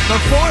 the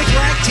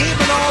fourth-ranked team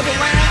in all the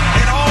land.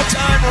 An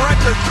all-time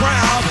record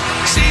crowd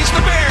sees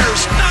the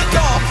Bears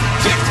knock off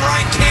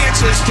fifth-ranked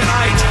Kansas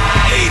tonight.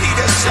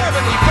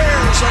 80-70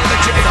 Bears on the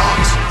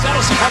Jayhawks.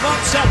 Tennessee have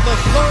upset the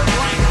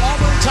third-ranked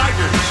Auburn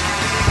Tigers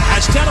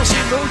as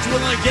Tennessee moves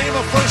within a game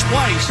of first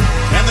place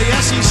and the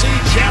SEC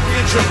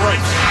championship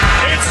race.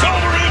 It's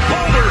over in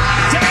Boulder.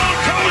 Down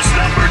goes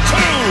number 2.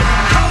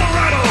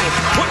 Colorado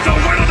with the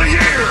win of the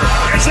year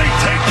as they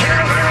take care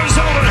of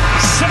Arizona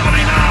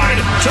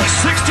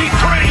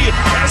 79-63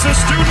 as the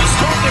students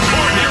storm the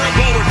court here in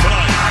Boulder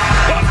tonight.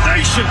 Buck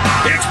Nation,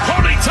 it's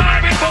party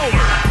time in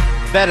Boulder.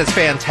 That is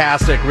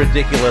fantastic,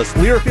 ridiculous.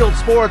 Learfield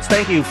Sports,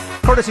 thank you.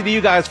 Courtesy to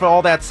you guys for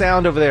all that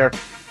sound over there.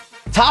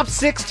 Top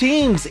 6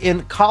 teams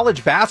in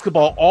college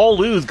basketball all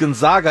lose.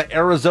 Gonzaga,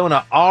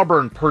 Arizona,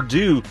 Auburn,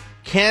 Purdue,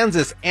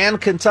 Kansas, and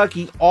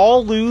Kentucky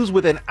all lose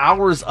within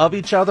hours of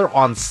each other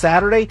on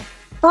Saturday.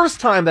 First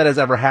time that has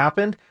ever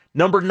happened.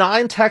 Number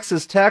 9,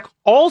 Texas Tech,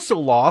 also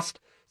lost.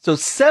 So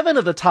 7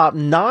 of the top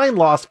 9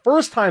 lost.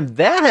 First time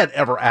that had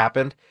ever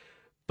happened.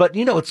 But,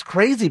 you know, it's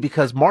crazy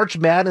because March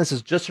Madness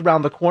is just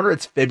around the corner.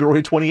 It's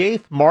February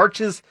 28th. March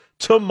is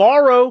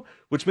tomorrow,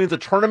 which means the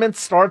tournament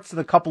starts in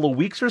a couple of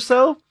weeks or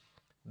so.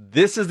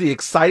 This is the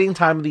exciting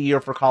time of the year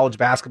for college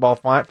basketball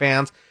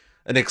fans.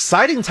 An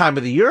exciting time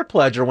of the year,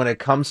 Pledger, when it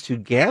comes to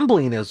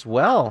gambling as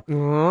well.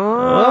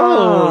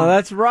 Oh,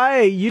 that's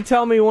right. You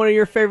tell me one of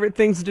your favorite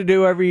things to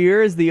do every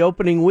year is the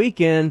opening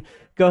weekend.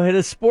 Go hit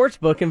a sports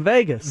book in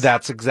Vegas.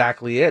 That's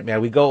exactly it,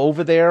 man. We go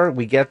over there.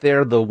 We get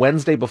there the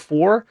Wednesday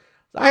before.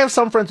 I have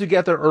some friends who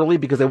get there early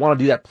because they want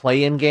to do that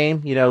play-in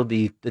game, you know,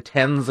 the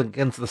 10s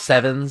against the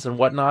 7s and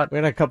whatnot. We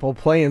had a couple of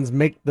play-ins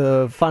make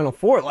the Final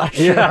Four last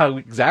year. Yeah,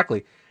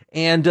 exactly.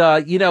 And,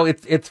 you know,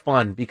 it's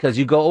fun because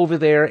you go over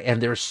there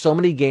and there's so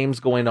many games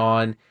going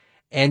on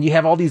and you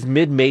have all these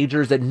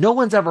mid-majors that no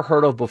one's ever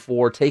heard of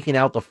before, taking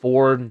out the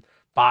 4 and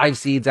 5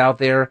 seeds out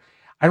there.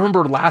 I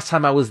remember last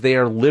time I was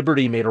there,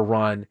 Liberty made a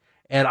run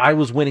and I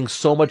was winning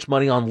so much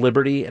money on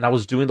Liberty and I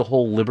was doing the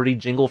whole Liberty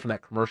jingle from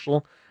that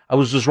commercial. I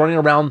was just running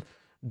around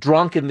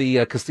drunk in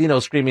the casino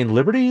screaming,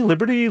 Liberty,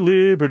 Liberty,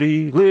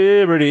 Liberty,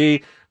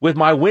 Liberty, with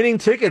my winning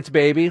tickets,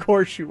 baby. Of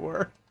course you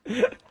were.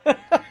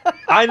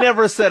 I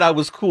never said I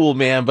was cool,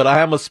 man, but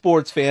I am a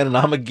sports fan and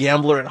I'm a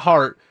gambler at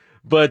heart.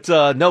 But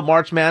no,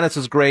 March Madness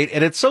is great.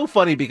 And it's so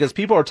funny because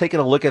people are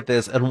taking a look at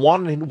this and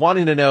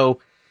wanting to know,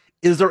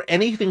 is there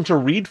anything to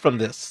read from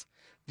this?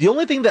 The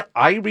only thing that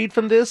I read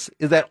from this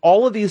is that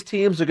all of these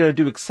teams are going to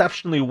do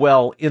exceptionally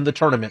well in the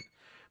tournament.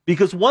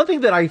 Because one thing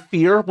that I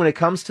fear when it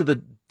comes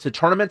to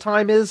tournament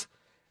time is,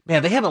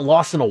 man, they haven't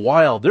lost in a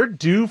while. They're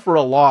due for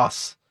a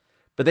loss,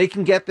 but they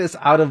can get this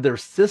out of their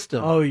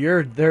system. Oh,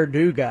 you're their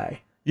due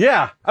guy.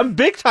 Yeah, I'm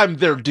big time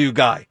their due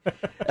guy.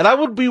 And I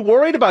would be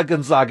worried about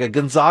Gonzaga.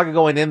 Gonzaga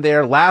going in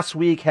there last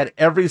week had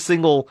every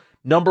single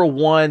number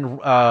 1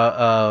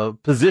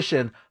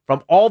 position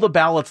from all the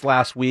ballots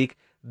last week.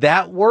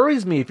 That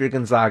worries me if you're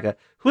Gonzaga.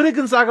 Who did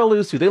Gonzaga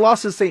lose to? They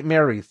lost to St.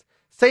 Mary's.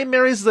 St.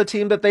 Mary's is a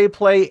team that they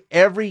play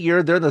every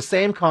year. They're in the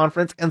same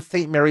conference, and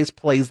St. Mary's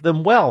plays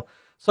them well.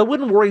 So I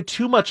wouldn't worry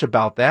too much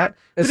about that.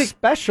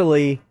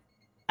 Especially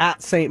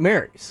at St.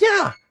 Mary's.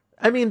 Yeah.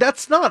 I mean,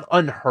 that's not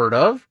unheard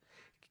of.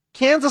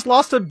 Kansas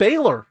lost to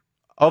Baylor.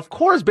 Of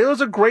course,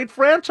 Baylor's a great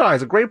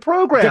franchise, a great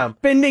program.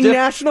 Defending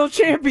national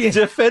champion.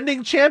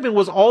 Defending champion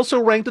was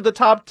also ranked in the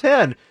top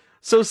 10.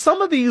 So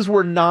some of these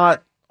were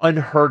not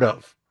unheard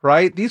of,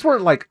 right? These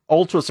weren't like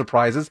ultra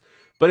surprises,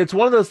 but it's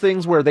one of those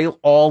things where they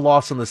all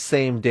lost on the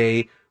same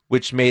day,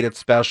 which made it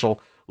special.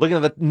 Looking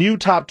at the new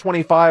top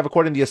 25,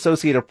 according to the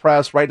Associated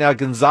Press, right now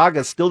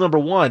Gonzaga is still number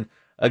 1.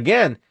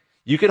 Again,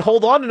 you can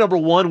hold on to number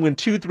 1 when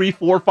 2, 3,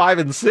 4, 5,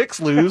 and 6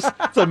 lose.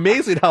 It's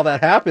amazing how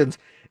that happens.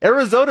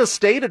 Arizona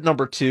stayed at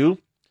number 2,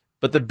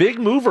 but the big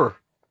mover,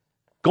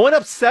 going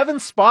up 7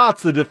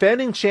 spots, the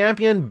defending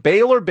champion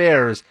Baylor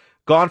Bears,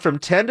 gone from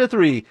 10 to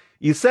 3.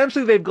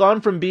 Essentially, they've gone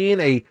from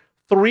being a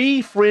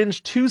 3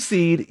 fringe 2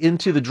 seed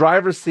into the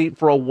driver's seat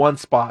for a 1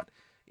 spot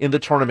in the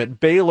tournament.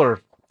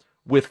 Baylor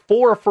with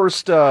 4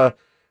 first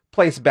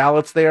place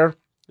ballots there.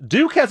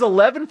 Duke has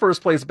 11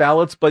 first place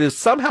ballots, but is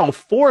somehow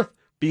 4th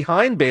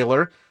behind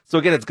Baylor. So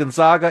again, it's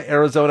Gonzaga,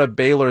 Arizona,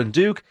 Baylor, and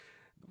Duke.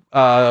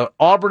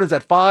 Auburn is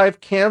at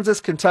 5. Kansas,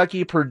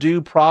 Kentucky,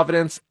 Purdue,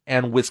 Providence,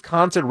 and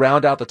Wisconsin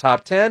round out the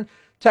top 10.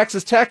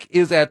 Texas Tech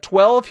is at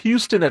 12.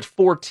 Houston at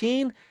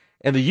 14.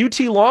 And the UT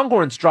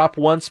Longhorns drop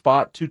 1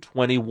 spot to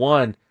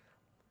 21.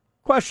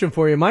 Question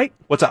for you, Mike.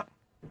 What's up?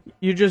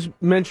 You just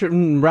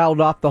mentioned,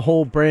 rattled off the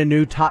whole brand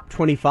new top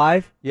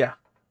 25. Yeah.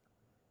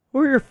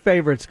 Who are your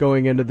favorites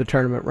going into the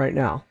tournament right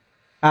now?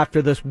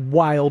 After this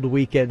wild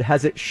weekend,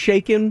 has it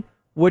shaken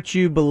what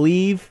you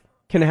believe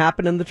can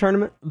happen in the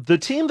tournament? The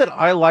team that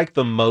I like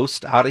the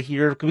most out of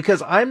here,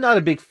 because I'm not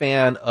a big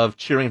fan of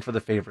cheering for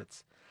the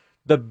favorites.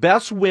 The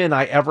best win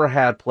I ever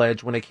had,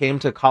 Pledge, when it came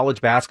to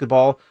college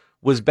basketball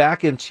was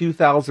back in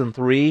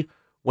 2003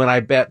 when I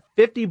bet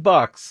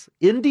 $50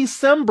 in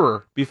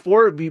December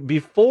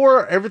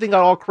before everything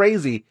got all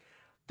crazy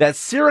that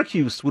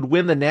Syracuse would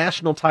win the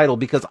national title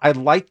because I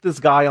liked this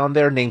guy on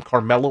there named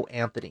Carmelo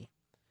Anthony.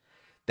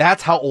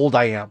 That's how old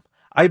I am.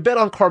 I bet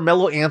on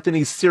Carmelo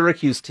Anthony's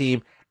Syracuse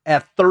team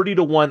at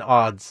 30-1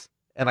 odds,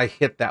 and I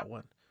hit that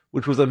one,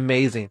 which was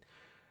amazing.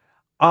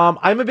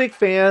 I'm a big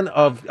fan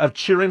of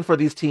cheering for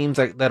these teams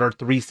that are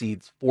 3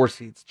 seeds, 4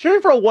 seeds.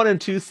 Cheering for a 1 and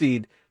 2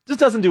 seed just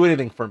doesn't do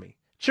anything for me.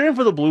 Cheering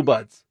for the Blue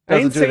Buds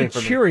doesn't do anything for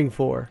me. Cheering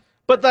for.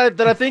 But that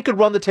I think could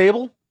run the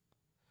table.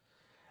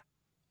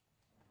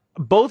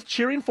 Both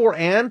cheering for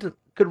and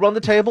could run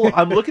the table.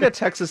 I'm looking at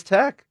Texas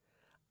Tech.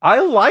 I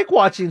like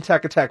watching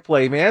Tech Attack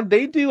play, man.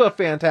 They do a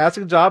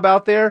fantastic job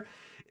out there.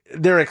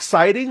 They're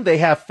exciting. They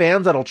have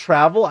fans that'll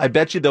travel. I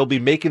bet you they'll be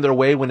making their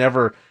way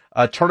whenever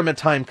tournament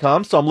time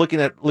comes. So I'm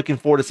looking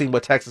forward to seeing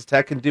what Texas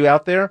Tech can do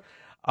out there.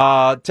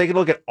 Taking a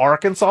look at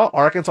Arkansas.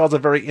 Arkansas is a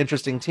very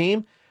interesting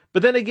team.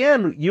 But then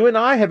again, you and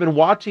I have been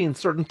watching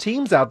certain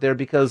teams out there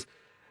because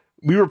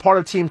we were part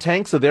of Team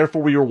Tank, so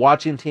therefore we were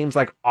watching teams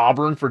like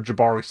Auburn for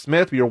Jabari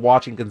Smith. We were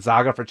watching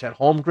Gonzaga for Chet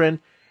Holmgren.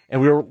 And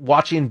we were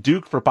watching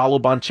Duke for Paolo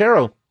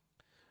Banchero.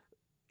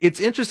 It's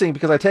interesting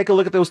because I take a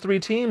look at those 3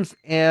 teams,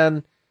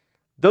 and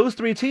those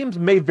 3 teams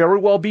may very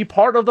well be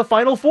part of the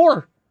Final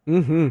Four.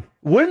 Mm-hmm.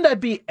 Wouldn't that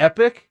be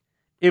epic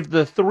if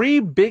the 3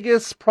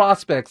 biggest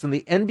prospects in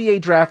the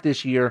NBA draft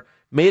this year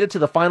made it to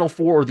the Final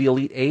Four or the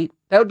Elite 8?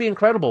 That would be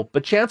incredible.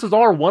 But chances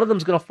are one of them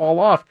is going to fall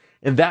off,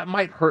 and that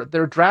might hurt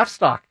their draft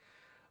stock.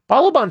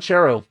 Paolo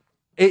Banchero,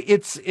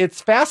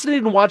 it's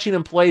fascinating watching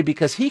him play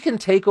because he can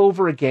take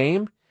over a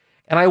game.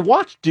 And I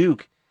watched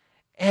Duke,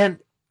 and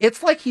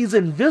it's like he's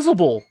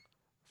invisible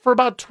for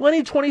about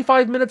 20,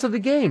 25 minutes of the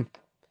game.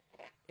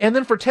 And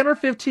then for 10 or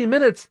 15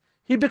 minutes,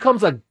 he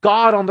becomes a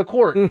god on the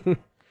court.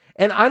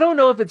 And I don't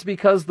know if it's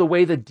because the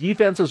way the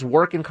defenses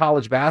work in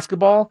college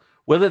basketball,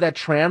 whether that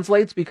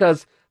translates,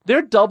 because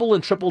they're double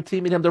and triple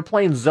teaming him. They're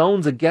playing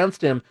zones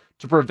against him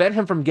to prevent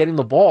him from getting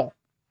the ball.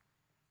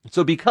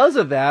 So because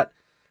of that,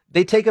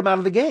 they take him out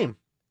of the game,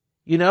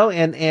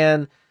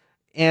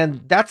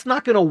 and that's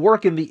not going to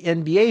work in the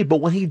NBA.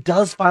 But when he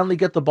does finally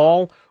get the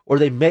ball, or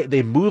they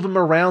move him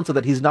around so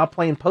that he's not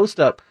playing post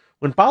up,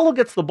 when Paolo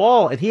gets the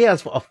ball and he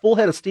has a full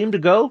head of steam to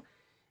go,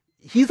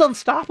 he's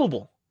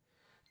unstoppable.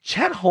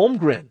 Chet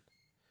Holmgren,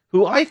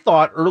 who I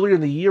thought earlier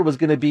in the year was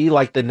going to be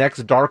like the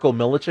next Darko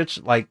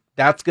Milicic, like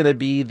that's going to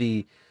be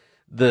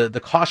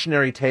the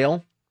cautionary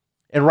tale.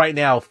 And right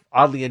now,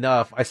 oddly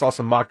enough, I saw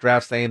some mock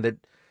drafts saying that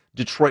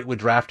Detroit would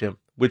draft him,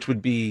 which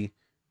would be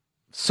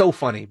so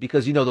funny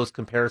because those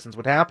comparisons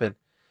would happen.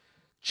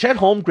 Chet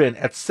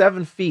Holmgren at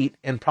 7 feet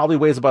and probably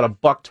weighs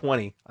about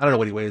 $120. I don't know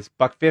what he weighs,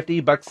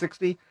 $150,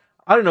 $160.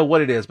 I don't know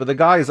what it is, but the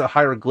guy is a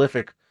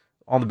hieroglyphic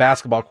on the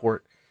basketball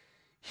court.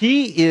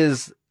 He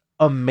is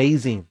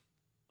amazing,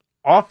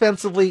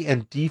 offensively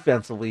and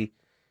defensively.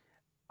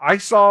 I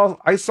saw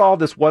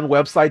this one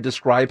website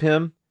describe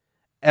him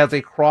as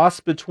a cross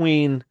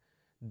between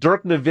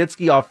Dirk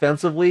Nowitzki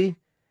offensively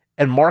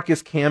and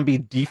Marcus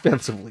Camby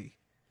defensively.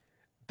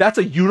 That's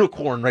a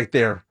unicorn right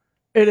there.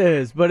 It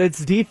is, but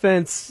it's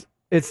defense.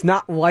 It's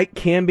not like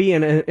Camby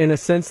in a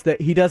sense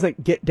that he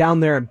doesn't get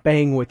down there and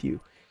bang with you.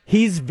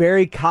 He's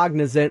very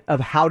cognizant of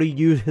how to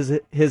use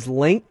his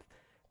length,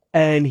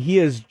 and he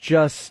is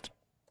just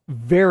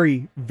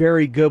very,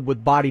 very good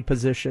with body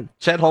position.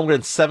 Chet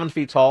Holmgren's 7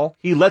 feet tall.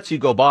 He lets you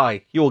go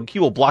by. He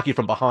will block you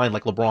from behind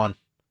like LeBron.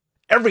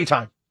 Every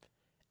time.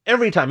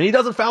 And he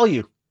doesn't foul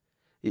you.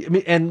 I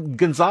mean, and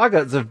Gonzaga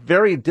is a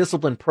very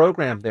disciplined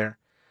program there.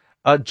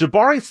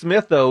 Jabari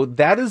Smith, though,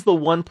 that is the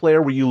one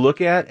player where you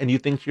look at and you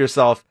think to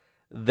yourself,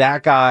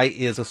 that guy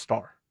is a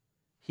star.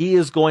 He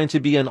is going to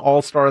be an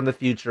all-star in the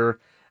future.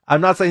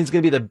 I'm not saying he's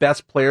going to be the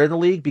best player in the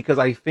league because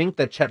I think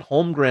that Chet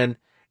Holmgren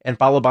and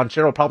Paolo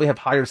Banchero probably have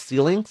higher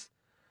ceilings.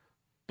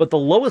 But the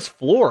highest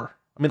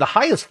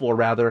floor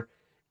rather,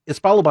 is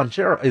Paolo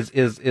Banchero, is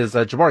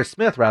Jabari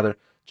Smith rather.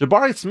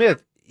 Jabari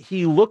Smith,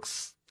 he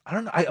looks, I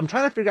don't know, I'm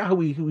trying to figure out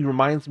who he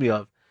reminds me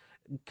of.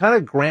 Kind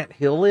of Grant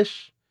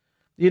Hill-ish.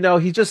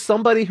 He's just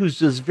somebody who's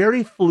just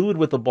very fluid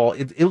with the ball.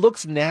 It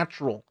looks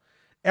natural.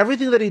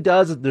 Everything that he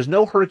does, there's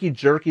no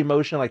herky-jerky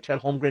motion like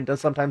Chet Holmgren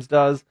sometimes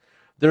does.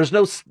 There's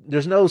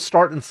no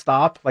start and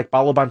stop like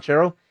Paolo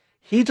Banchero.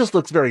 He just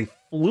looks very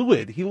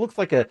fluid. He looks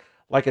like a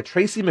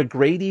Tracy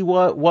McGrady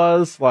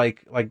was,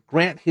 like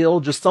Grant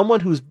Hill, just someone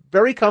who's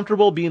very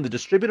comfortable being the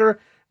distributor,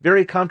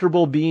 very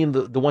comfortable being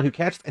the one who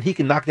catches, and he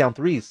can knock down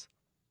threes.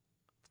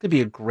 It's going to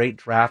be a great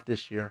draft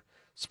this year.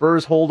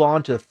 Spurs hold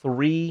on to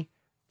 3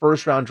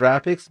 first-round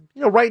draft picks.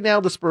 Right now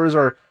the Spurs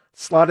are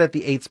slotted at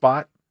the 8th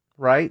spot,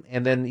 right?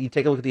 And then you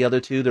take a look at the other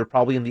 2, they're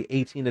probably in the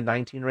 18 to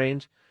 19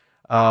 range.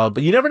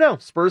 But you never know.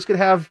 Spurs could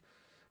have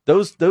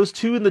those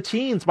 2 in the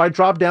teens might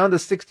drop down to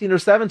 16 or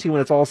 17 when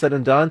it's all said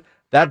and done.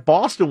 That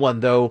Boston one,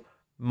 though,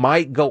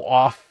 might go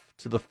off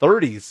to the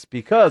 30s,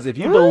 because if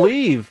you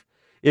believe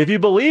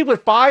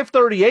what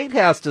 538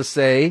 has to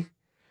say.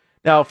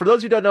 Now, for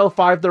those who don't know,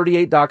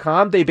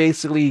 538.com, they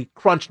basically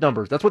crunch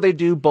numbers. That's what they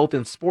do both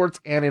in sports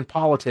and in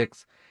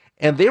politics.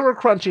 And they were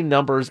crunching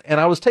numbers, and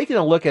I was taking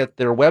a look at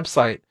their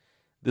website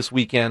this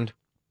weekend.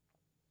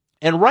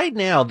 And right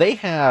now, they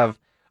have,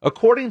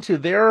 according to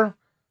their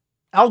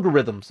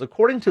algorithms,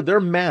 according to their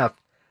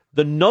math,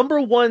 the number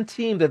one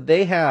team that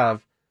they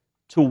have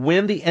to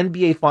win the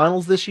NBA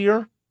Finals this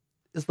year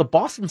is the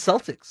Boston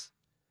Celtics,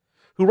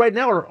 who right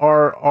now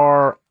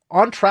are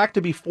on track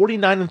to be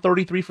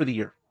 49-33 for the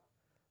year.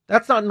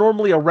 That's not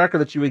normally a record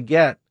that you would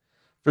get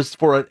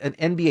for an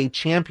NBA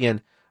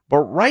champion. But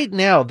right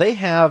now, they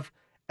have,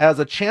 as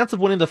a chance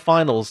of winning the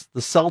finals, the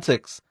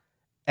Celtics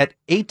at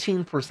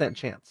 18%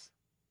 chance.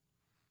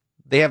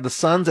 They have the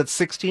Suns at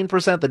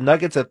 16%, the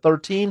Nuggets at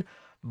 13%,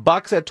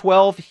 Bucks at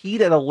 12%,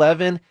 Heat at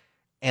 11%,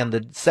 and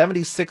the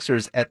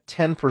 76ers at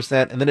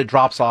 10%, and then it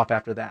drops off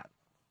after that.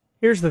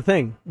 Here's the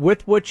thing.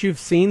 With what you've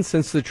seen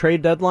since the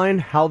trade deadline,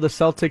 how the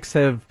Celtics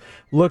have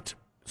looked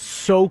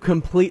so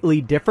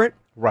completely different.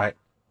 Right.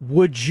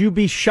 Would you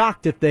be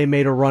shocked if they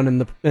made a run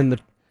in the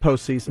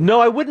postseason? No,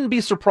 I wouldn't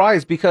be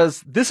surprised,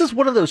 because this is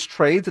one of those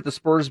trades that the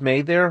Spurs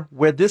made there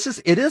where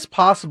it is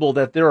possible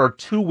that there are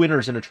two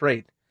winners in a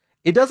trade.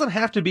 It doesn't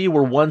have to be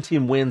where one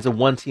team wins and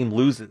one team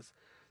loses.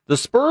 The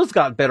Spurs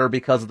got better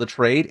because of the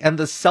trade, and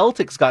the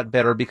Celtics got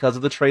better because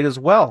of the trade as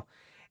well.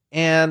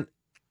 And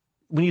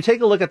when you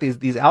take a look at these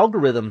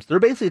algorithms, they're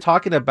basically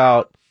talking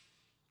about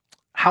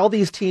how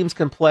these teams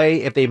can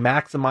play if they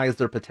maximize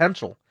their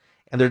potential.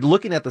 And they're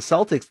looking at the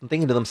Celtics and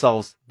thinking to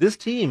themselves, this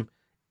team,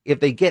 if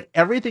they get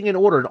everything in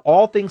order and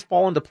all things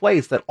fall into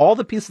place, that all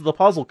the pieces of the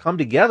puzzle come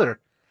together,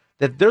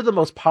 that they're the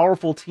most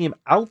powerful team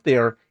out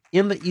there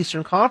in the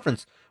Eastern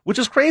Conference, which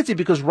is crazy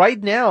because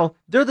right now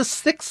they're the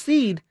 6th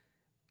seed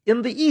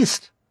in the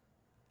East.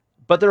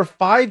 But they're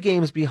 5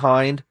 games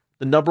behind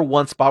the number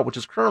 1 spot, which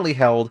is currently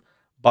held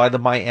by the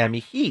Miami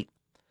Heat.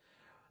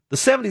 The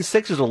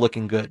 76ers are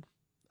looking good.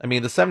 I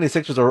mean, the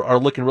 76ers are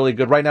looking really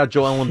good. Right now,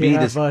 Joel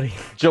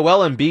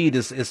Embiid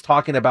is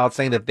talking about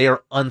saying that they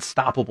are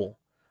unstoppable.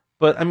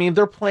 But, I mean,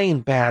 they're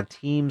playing bad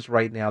teams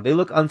right now. They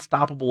look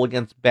unstoppable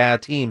against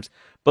bad teams.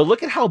 But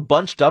look at how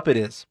bunched up it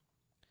is.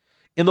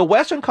 In the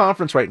Western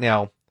Conference right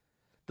now,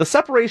 the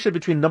separation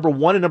between number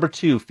 1 and number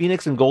 2,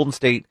 Phoenix and Golden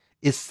State,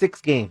 is 6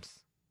 games.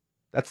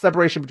 That's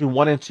separation between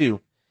 1 and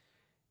 2.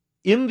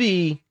 In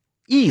the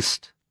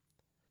East,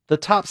 the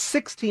top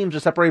 6 teams are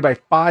separated by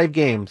 5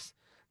 games.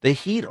 The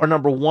Heat are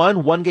number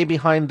 1. 1 game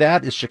behind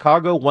that is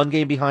Chicago. 1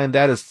 game behind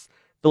that is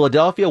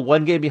Philadelphia.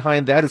 1 game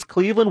behind that is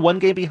Cleveland. 1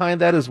 game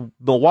behind that is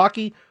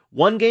Milwaukee.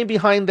 1 game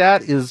behind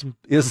that is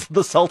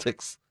the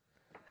Celtics.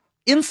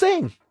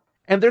 Insane.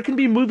 And there can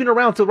be moving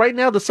around. So right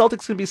now, the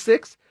Celtics can be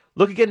 6.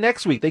 Look again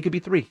next week. They could be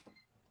 3.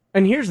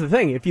 And here's the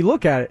thing. If you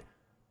look at it,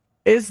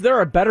 is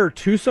there a better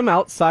twosome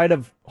outside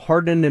of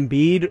Harden and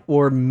Embiid,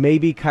 or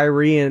maybe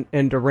Kyrie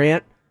and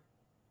Durant,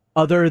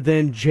 other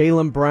than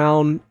Jaylen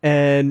Brown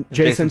and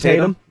Jason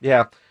Tatum?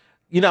 Yeah.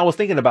 You know, I was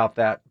thinking about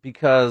that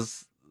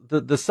because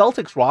the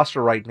Celtics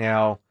roster right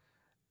now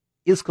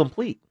is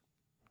complete.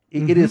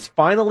 It is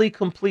finally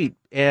complete.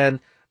 And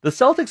the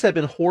Celtics have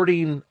been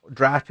hoarding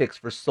draft picks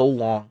for so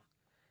long.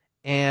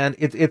 And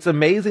it's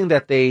amazing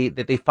that they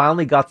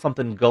finally got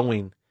something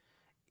going,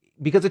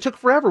 because it took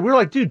forever. We were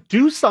like, dude,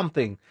 do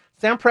something.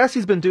 Sam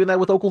Presti's been doing that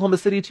with Oklahoma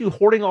City too,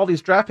 hoarding all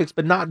these draft picks,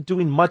 but not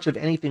doing much of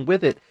anything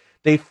with it.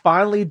 They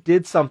finally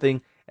did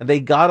something, and they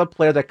got a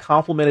player that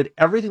complemented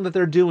everything that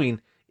they're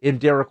doing in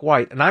Derek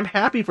White. And I'm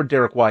happy for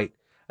Derek White.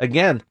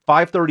 Again,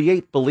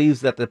 538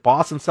 believes that the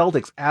Boston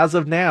Celtics, as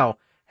of now,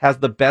 has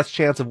the best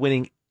chance of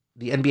winning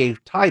the NBA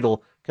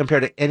title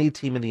compared to any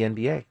team in the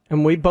NBA.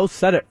 And we both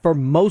said it for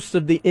most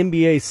of the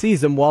NBA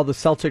season while the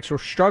Celtics were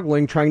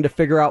struggling, trying to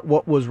figure out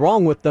what was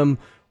wrong with them.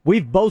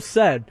 We've both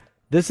said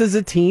this is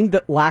a team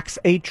that lacks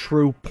a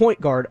true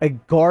point guard, a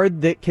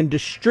guard that can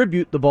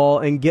distribute the ball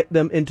and get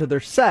them into their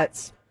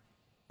sets.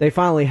 They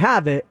finally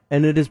have it,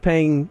 and it is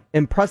paying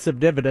impressive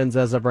dividends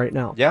as of right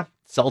now. Yeah,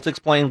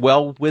 Celtics playing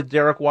well with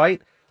Derek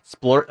White,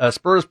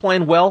 Spurs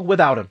playing well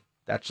without him.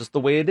 That's just the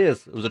way it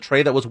is. It was a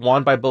trade that was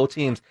won by both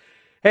teams.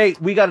 Hey,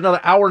 we got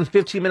another hour and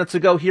 15 minutes to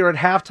go here at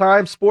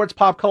halftime. Sports,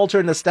 pop culture,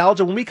 and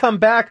nostalgia. When we come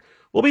back,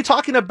 we'll be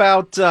talking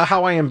about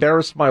how I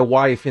embarrassed my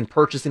wife in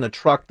purchasing a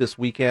truck this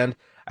weekend.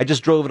 I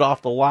just drove it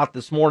off the lot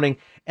this morning.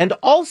 And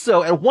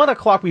also, at 1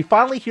 o'clock, we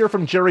finally hear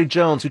from Jerry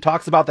Jones, who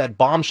talks about that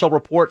bombshell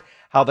report,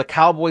 how the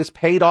Cowboys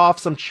paid off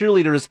some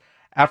cheerleaders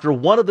after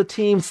one of the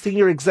team's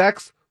senior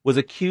execs was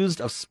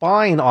accused of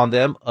spying on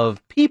them,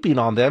 of peeping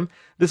on them.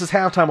 This is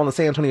halftime on the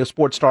San Antonio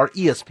Sports Star,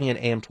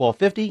 ESPN AM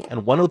 1250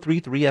 and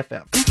 103.3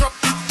 FM.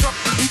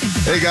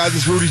 Hey guys,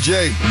 it's Rudy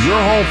J. Your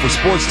home for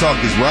sports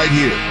talk is right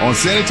here on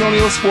San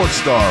Antonio Sports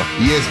Star,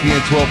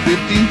 ESPN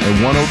 1250 and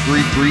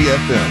 103.3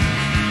 FM.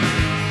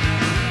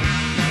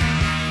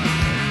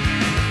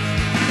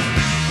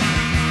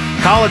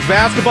 College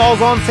basketball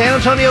is on San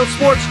Antonio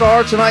Sports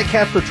Star. Tonight,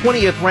 catch the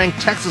 20th ranked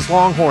Texas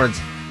Longhorns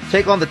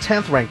take on the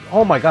 10th ranked.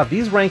 Oh my God,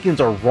 these rankings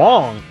are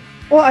wrong.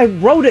 Well, I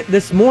wrote it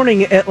this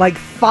morning at like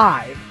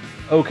 5.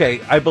 Okay,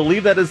 I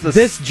believe that is the...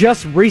 This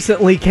just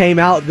recently came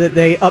out that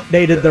they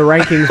updated the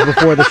rankings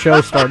before the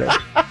show started.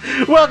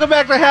 Welcome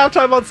back to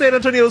Halftime on San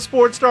Antonio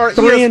Sports Star.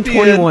 3 and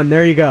 21,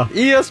 there you go.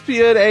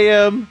 ESPN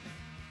AM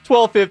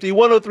 1250,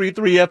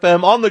 103.3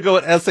 FM, on the go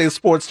at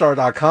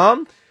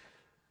sasportstar.com.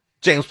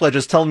 James Pledge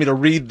is telling me to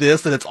read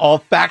this, and it's all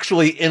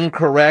factually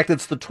incorrect.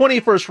 It's the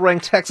 21st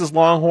ranked Texas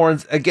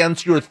Longhorns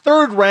against your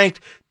 3rd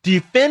ranked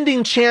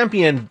defending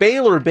champion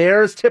Baylor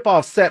Bears.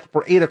 Tip-off set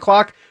for 8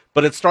 o'clock,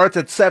 but it starts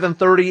at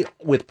 7:30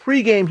 with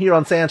pregame here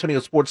on San Antonio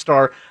Sports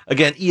Star.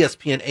 Again,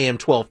 ESPN AM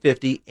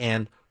 1250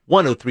 and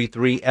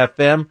 103.3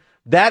 FM.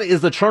 That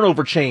is the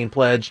turnover chain,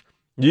 Pledge.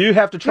 You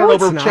have to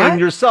turnover chain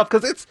yourself,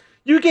 because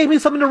you gave me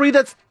something to read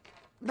that's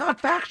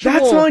not factual.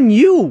 That's on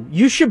you.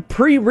 You should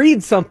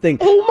pre-read something.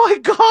 Oh my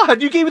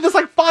God, you gave me this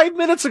like 5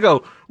 minutes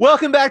ago.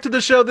 Welcome back to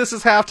the show. This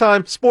is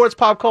Halftime, sports,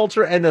 pop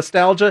culture, and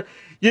nostalgia.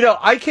 You know,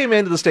 I came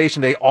into the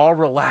station today all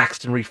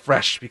relaxed and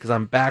refreshed because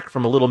I'm back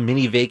from a little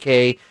mini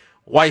vacay.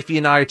 Wifey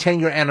and I,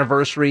 10-year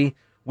anniversary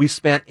we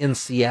spent in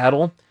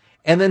Seattle.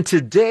 And then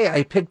today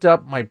I picked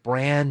up my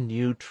brand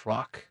new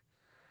truck.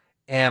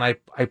 And I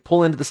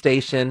pull into the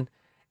station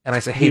and I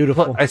say,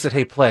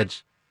 hey,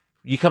 Pledge,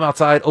 you come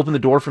outside, open the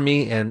door for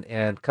me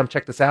and come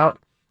check this out.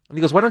 And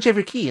he goes, why don't you have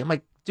your key? I'm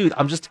like, dude,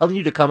 I'm just telling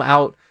you to come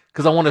out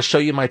because I want to show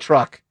you my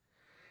truck.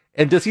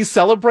 And does he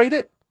celebrate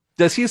it?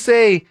 Does he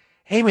say,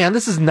 hey man,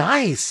 this is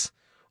nice?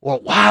 Or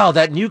wow,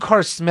 that new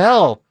car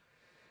smell?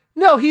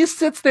 No, he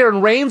sits there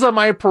and rains on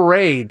my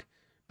parade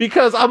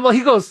because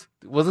he goes,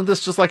 wasn't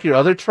this just like your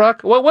other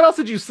truck? What else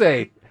did you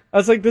say? I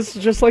was like, this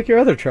is just like your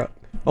other truck,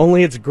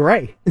 only it's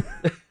gray.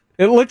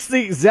 It looks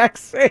the exact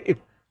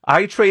same.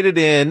 I traded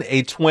in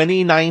a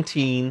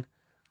 2019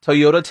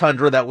 Toyota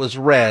Tundra that was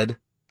red.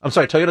 I'm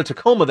sorry, Toyota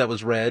Tacoma that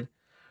was red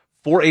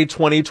for a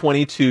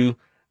 2022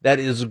 that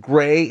is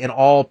gray and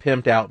all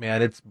pimped out,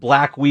 man. It's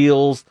black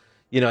wheels.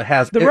 You know, it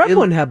has... The red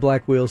one had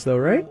black wheels, though,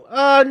 right?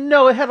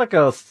 No, it had like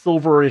a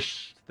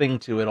silverish thing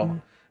to it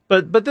all.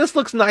 But this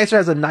looks nicer. It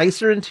has a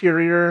nicer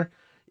interior.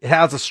 It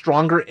has a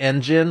stronger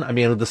engine. I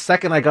mean, the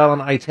second I got on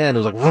I-10, it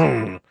was like...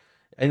 vroom,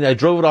 and I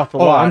drove it off the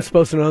lot. I'm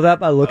supposed to know that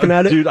by looking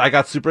at it? Dude, I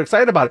got super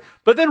excited about it.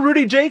 But then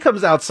Rudy J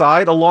comes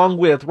outside along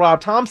with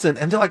Rob Thompson,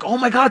 and they're like, oh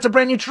my God, it's a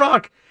brand new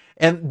truck.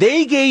 And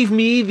they gave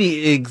me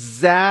the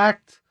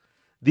exact,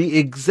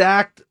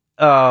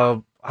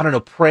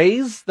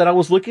 praise that I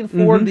was looking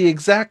for, the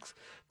exact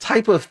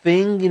type of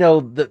thing, you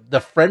know, the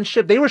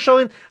friendship. They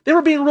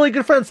were being really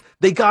good friends.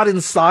 They got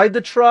inside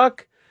the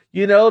truck,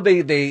 you know,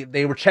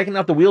 they were checking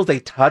out the wheels. They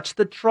touched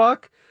the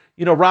truck.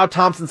 You know, Rob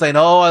Thompson saying,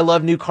 oh, I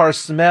love new car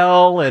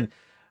smell, and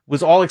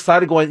was all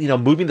excited going, you know,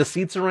 moving the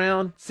seats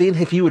around, seeing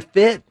if he would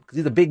fit, because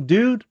he's a big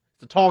dude,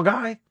 he's a tall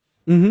guy.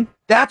 Mm-hmm.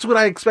 That's what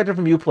I expected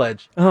from you,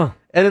 Pledge. Uh-huh.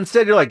 And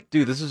instead you're like,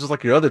 dude, this is just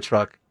like your other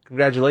truck.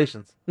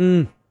 Congratulations.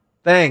 Mm.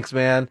 Thanks,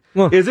 man.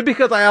 Well, is it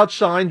because I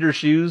outshined your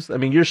shoes? I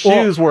mean, your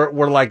shoes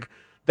were like,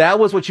 that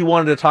was what you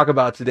wanted to talk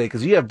about today,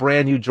 because you have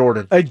brand new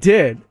Jordan. I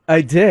did.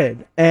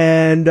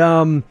 And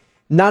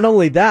not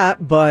only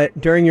that, but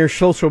during your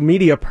social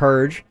media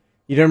purge,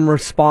 you didn't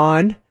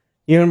respond.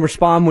 You didn't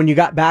respond when you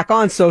got back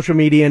on social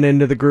media and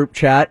into the group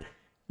chat.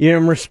 You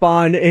didn't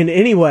respond in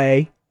any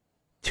way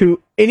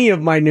to any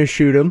of my new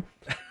shoot 'em.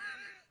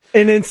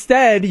 And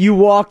instead, you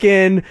walk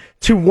in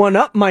to one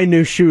up my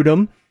new shoot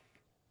 'em.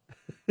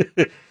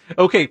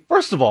 Okay,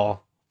 first of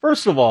all,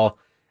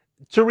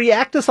 to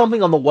react to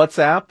something on the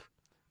WhatsApp,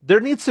 there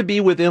needs to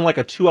be within like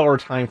a 2-hour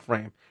time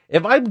frame.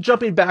 If I'm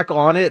jumping back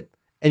on it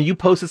and you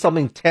posted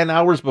something 10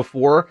 hours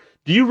before,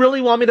 do you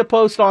really want me to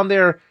post on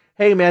there,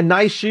 hey man,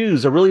 nice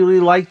shoes, I really, really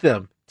like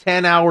them,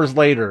 10 hours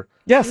later?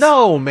 Yes.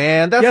 No,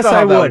 man, that's not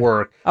how that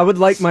works. I would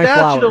like my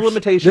flowers. Statute of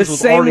limitations the was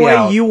same already way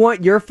out. you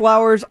want your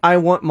flowers, I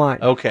want mine.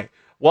 Okay.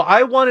 Well,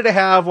 I wanted to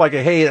have like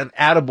an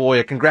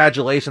attaboy, a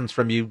congratulations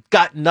from you.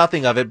 Got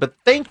nothing of it, but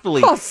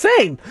thankfully... Oh,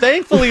 same.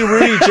 Thankfully,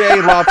 Rudy J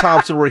and Rob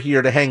Thompson were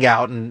here to hang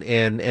out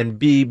and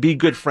be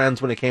good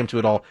friends when it came to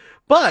it all.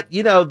 But,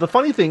 you know, the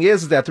funny thing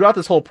is that throughout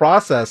this whole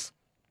process,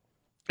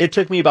 it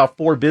took me about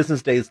 4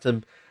 business days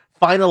to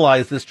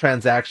finalize this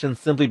transaction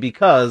simply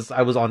because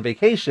I was on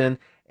vacation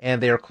and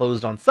they are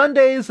closed on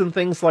Sundays and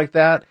things like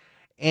that.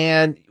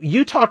 And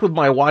you talked with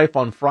my wife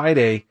on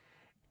Friday,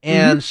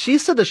 and she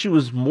said that she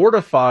was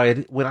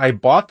mortified when I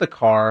bought the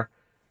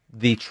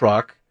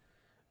truck,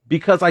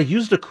 because I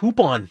used a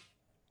coupon.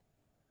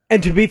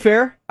 And to be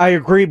fair, I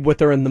agreed with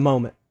her in the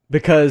moment,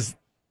 because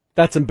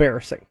that's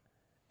embarrassing.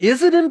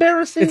 Is it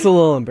embarrassing? It's a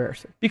little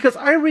embarrassing. Because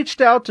I reached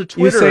out to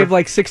Twitter. You saved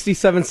like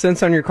 67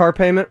 cents on your car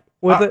payment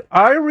with it?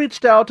 I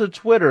reached out to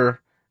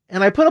Twitter,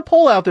 and I put a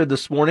poll out there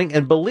this morning,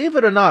 and believe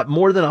it or not,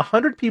 more than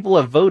 100 people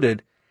have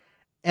voted,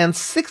 and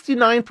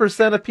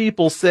 69% of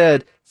people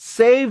said,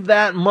 save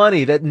that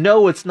money, that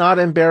no, it's not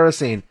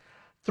embarrassing.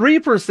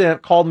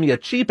 3% called me a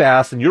cheap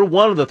ass, and you're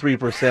one of the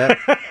 3%.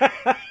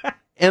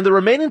 And the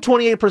remaining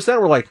 28%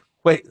 were like,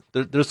 wait,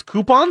 there's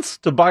coupons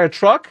to buy a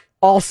truck?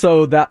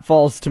 Also, that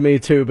falls to me,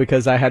 too,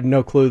 because I had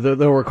no clue that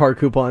there were car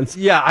coupons.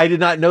 Yeah, I did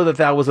not know that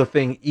that was a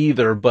thing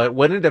either. But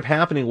what ended up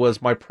happening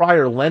was my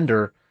prior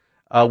lender,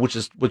 which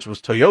was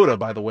Toyota,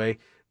 by the way,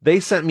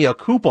 they sent me a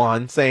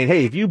coupon saying,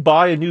 hey, if you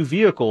buy a new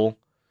vehicle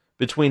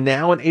between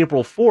now and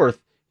April 4th,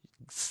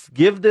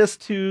 give this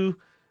to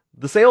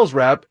the sales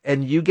rep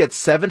and you get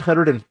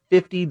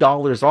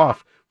 $750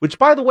 off, which,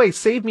 by the way,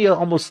 saved me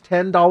almost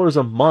 $10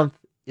 a month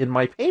in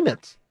my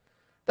payments.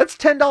 That's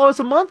 $10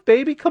 a month,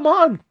 baby. Come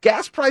on.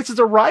 Gas prices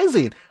are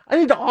rising. I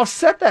need to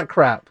offset that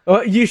crap.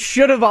 You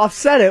should have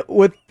offset it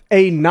with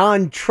a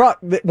non-truck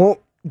that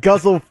won't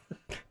guzzle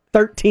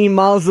 13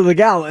 miles to the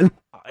gallon.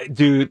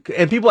 Dude,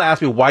 and people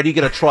ask me, why do you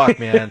get a truck,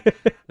 man?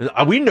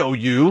 We know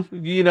you.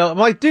 You know, I'm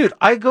like, dude,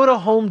 I go to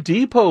Home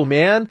Depot,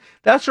 man.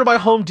 That's for my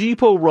Home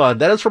Depot run.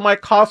 That is for my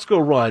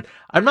Costco run.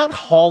 I'm not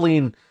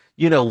hauling,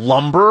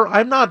 lumber.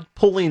 I'm not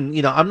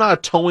pulling, I'm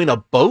not towing a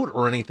boat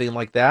or anything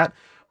like that.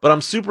 But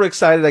I'm super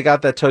excited I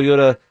got that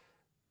Toyota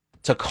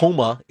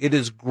Tacoma. It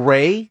is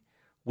gray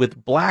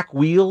with black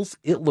wheels.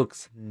 It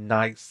looks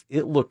nice.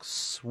 It looks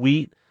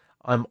sweet.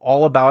 I'm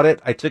all about it.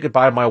 I took it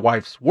by my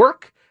wife's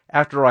work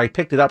after I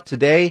picked it up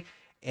today,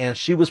 and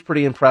she was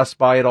pretty impressed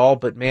by it all.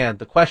 But, man,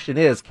 the question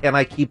is, can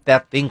I keep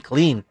that thing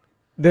clean?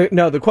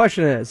 The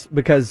question is,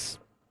 because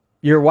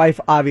your wife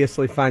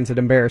obviously finds it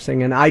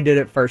embarrassing, and I did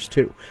it first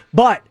too.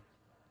 But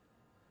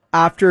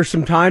after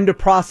some time to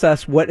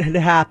process what had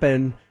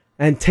happened,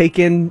 and take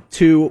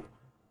into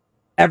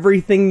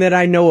everything that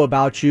I know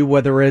about you,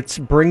 whether it's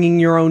bringing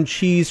your own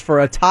cheese for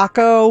a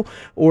taco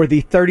or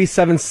the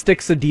 37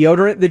 sticks of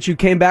deodorant that you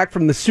came back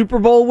from the Super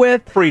Bowl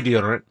with. Free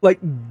deodorant. Like,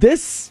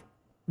 this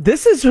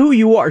is who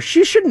you are.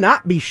 She should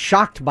not be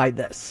shocked by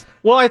this.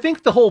 Well, I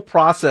think the whole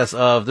process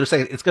of, they're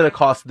saying, it's going to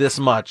cost this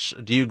much.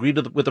 Do you agree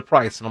with the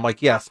price? And I'm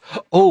like, yes.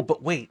 Oh,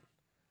 but wait.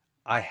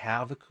 I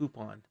have a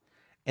coupon.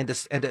 And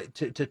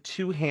to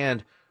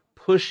two-hand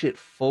push it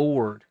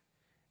forward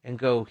and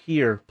go,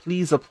 here,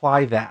 please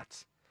apply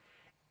that.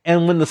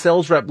 And when the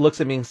sales rep looks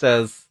at me and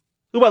says,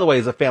 who, by the way,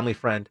 is a family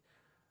friend,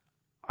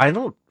 I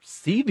don't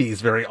see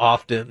these very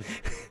often.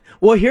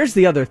 Well, here's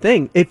the other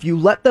thing. If you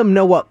let them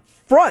know up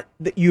front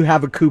that you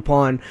have a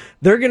coupon,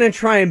 they're going to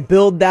try and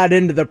build that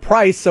into the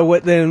price so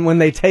then when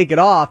they take it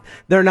off,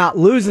 they're not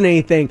losing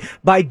anything.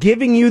 By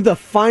giving you the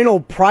final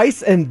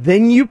price and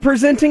then you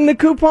presenting the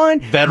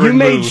coupon, you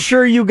made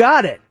sure you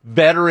got it.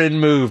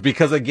 Veteran move,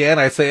 because again,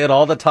 I say it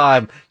all the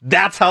time,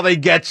 that's how they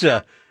get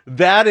you.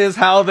 That is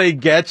how they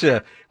get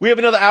you. We have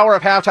another hour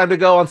of halftime to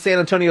go on San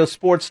Antonio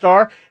Sports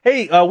Star.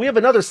 Hey, we have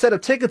another set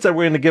of tickets that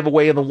we're going to give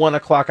away in the 1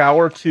 o'clock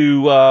hour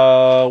to,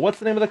 what's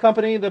the name of the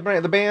company, the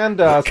band?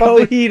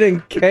 Coheed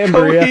and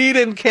Cambria.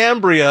 Coheed and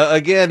Cambria.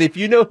 Again, if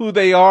you know who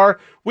they are,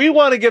 we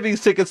want to give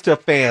these tickets to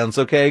fans,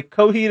 okay?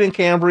 Coheed and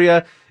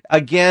Cambria.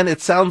 Again,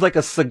 it sounds like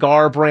a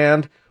cigar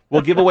brand.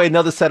 We'll give away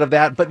another set of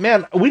that. But,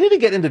 man, we need to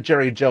get into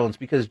Jerry Jones,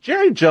 because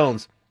Jerry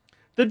Jones,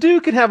 the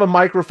dude can have a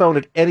microphone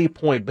at any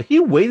point, but he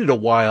waited a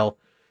while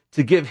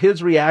to give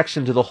his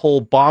reaction to the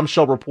whole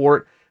bombshell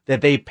report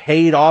that they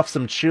paid off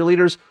some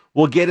cheerleaders.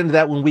 We'll get into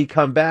that when we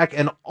come back.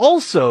 And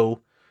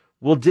also,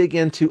 we'll dig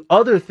into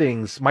other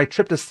things. My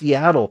trip to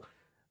Seattle,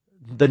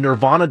 the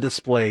Nirvana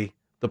display,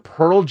 the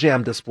Pearl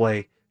Jam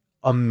display.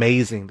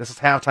 Amazing. This is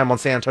halftime on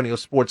San Antonio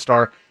Sports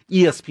Star,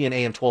 ESPN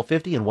AM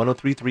 1250 and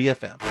 103.3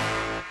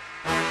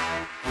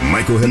 FM.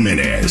 Michael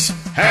Jimenez.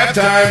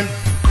 Halftime.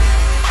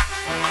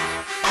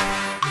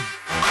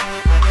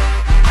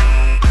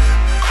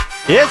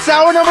 It's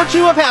hour number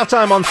 2 of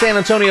halftime on San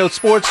Antonio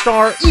Sports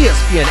Star,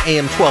 ESPN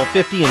AM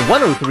 1250 and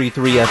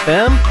 103.3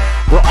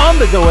 FM. We're on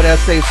the go at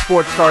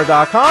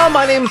sasportstar.com.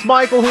 My name's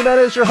Michael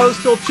Jimenez, your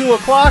host till 2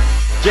 o'clock.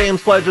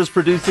 James Pledger's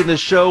producing this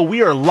show.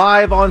 We are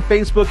live on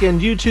Facebook and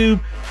YouTube.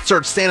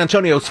 Search San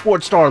Antonio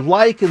Sports Star,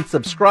 like and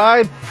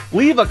subscribe.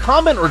 Leave a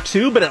comment or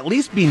two, but at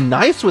least be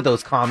nice with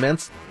those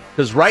comments,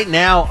 because right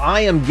now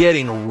I am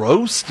getting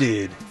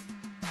roasted.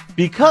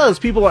 Because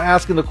people are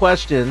asking the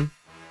question,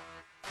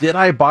 did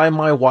I buy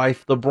my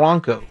wife the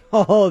Bronco?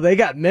 Oh, they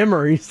got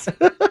memories.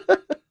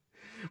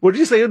 What did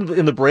you say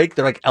in the break?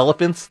 They're like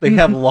elephants. They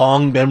have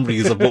long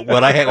memories of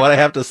what I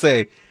have to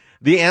say.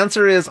 The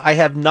answer is I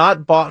have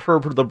not bought her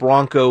the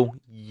Bronco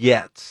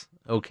yet.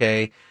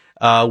 Okay.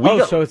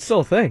 So it's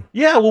still a thing.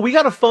 Yeah. Well, we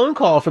got a phone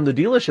call from the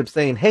dealership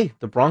saying, "Hey,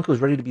 the Bronco is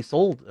ready to be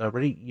sold.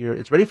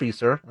 It's ready for you,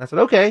 sir." And I said,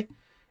 "Okay."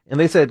 And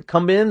they said,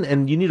 "Come in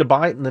and you need to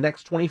buy it in the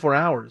next 24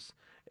 hours."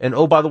 And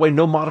oh, by the way,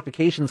 no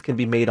modifications can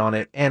be made on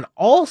it. And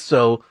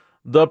also,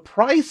 the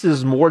price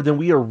is more than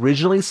we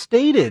originally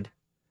stated.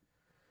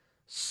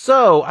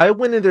 So I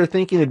went in there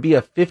thinking it'd be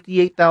a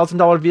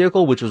 $58,000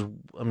 vehicle, which was,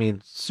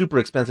 super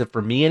expensive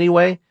for me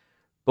anyway.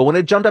 But when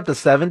it jumped up to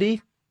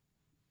 70,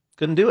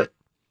 couldn't do it.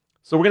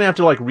 So we're going to have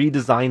to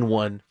redesign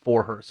one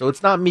for her. So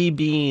it's not me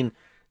being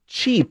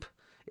cheap.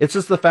 It's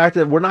just the fact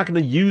that we're not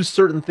going to use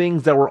certain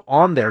things that were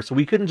on there. So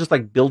we couldn't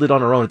just build it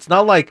on our own. It's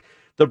not like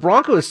the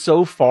Bronco is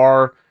so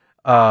far,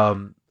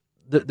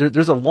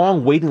 there's a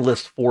long waiting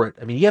list for it.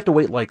 You have to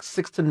wait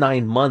 6 to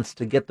 9 months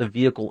to get the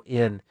vehicle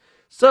in.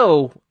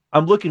 So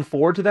I'm looking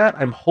forward to that.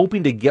 I'm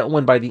hoping to get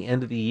one by the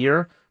end of the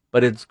year,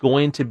 but it's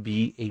going to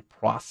be a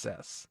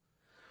process.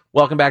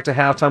 Welcome back to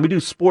Halftime. We do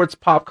sports,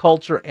 pop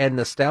culture, and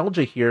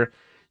nostalgia here.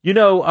 You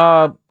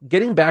know,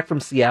 getting back from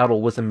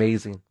Seattle was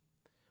amazing.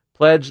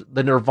 Pledge,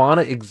 the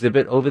Nirvana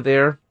exhibit over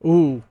there.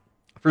 Ooh.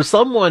 For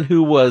someone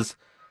who was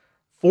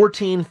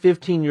 14,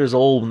 15 years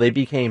old when they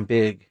became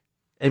big,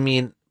 I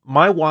mean,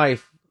 my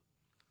wife,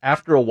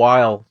 after a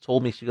while,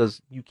 told me, she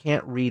goes, you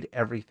can't read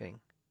everything.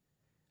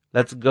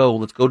 Let's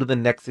go to the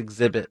next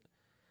exhibit.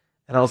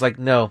 And I was like,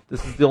 no,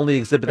 this is the only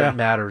exhibit that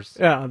matters.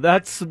 Yeah,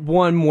 that's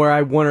one where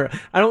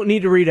I don't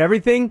need to read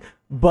everything,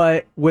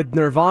 but with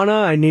Nirvana,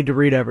 I need to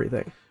read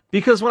everything.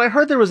 Because when I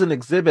heard there was an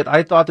exhibit,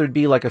 I thought there'd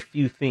be like a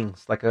few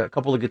things, like a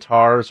couple of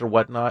guitars or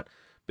whatnot.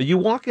 But you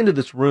walk into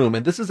this room,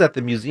 and this is at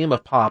the Museum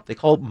of Pop. They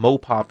call it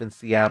Mopop in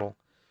Seattle.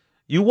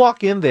 You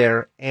walk in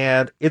there,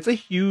 and it's a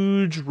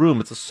huge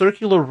room. It's a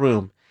circular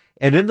room.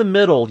 And in the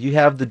middle, you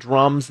have the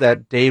drums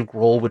that Dave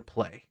Grohl would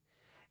play.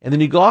 And then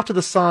you go off to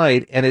the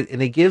side, and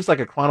it gives like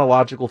a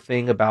chronological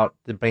thing about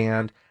the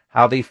band,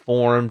 how they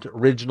formed,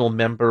 original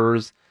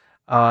members.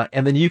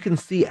 And then you can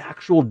see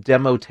actual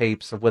demo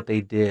tapes of what they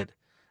did,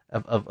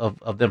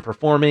 of them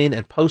performing,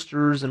 and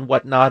posters and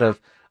whatnot of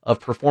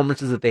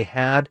performances that they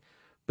had.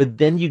 But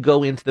then you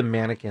go into the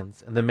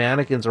mannequins, and the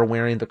mannequins are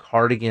wearing the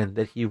cardigan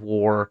that he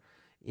wore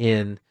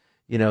in,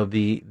 you know,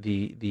 the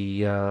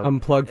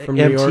Unplugged from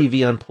New York.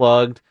 MTV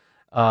Unplugged.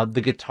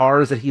 The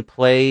guitars that he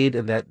played,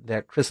 and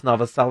that Chris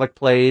Novoselic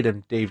played,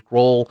 and Dave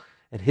Grohl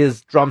and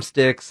his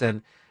drumsticks,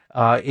 and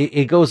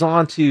it goes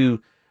on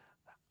to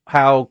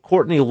how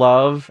Courtney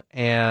Love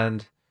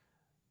and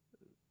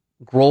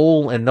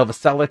Grohl and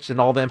Novoselic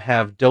and all them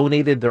have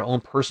donated their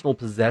own personal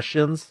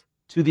possessions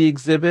to the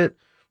exhibit,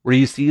 where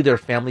you see their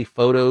family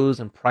photos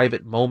and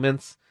private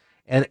moments,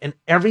 and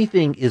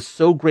everything is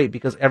so great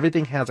because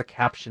everything has a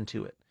caption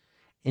to it.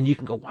 And you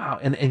can go, wow.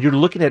 And you're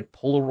looking at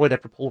Polaroid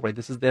after Polaroid.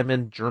 This is them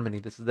in Germany.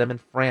 This is them in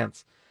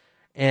France.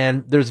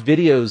 And there's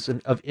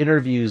videos of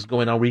interviews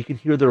going on where you can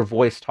hear their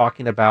voice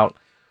talking about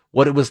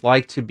what it was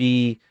like to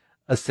be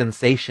a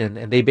sensation.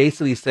 And they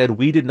basically said,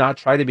 we did not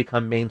try to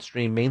become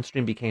mainstream.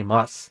 Mainstream became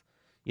us.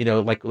 You know,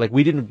 like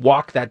we didn't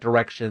walk that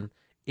direction.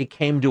 It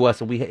came to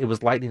us, and it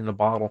was lightning in a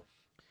bottle.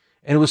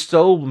 And it was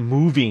so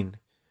moving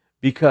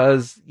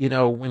because, you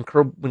know, when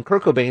Kurt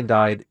Cobain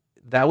died,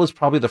 that was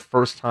probably the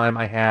first time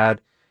I had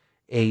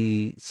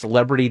a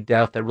celebrity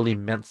death that really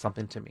meant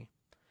something to me.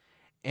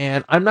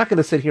 And I'm not going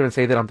to sit here and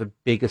say that I'm the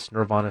biggest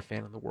Nirvana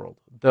fan in the world,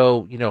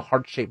 though, you know,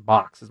 Heart-Shaped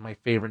Box is my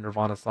favorite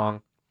Nirvana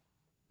song.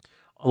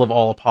 I love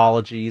All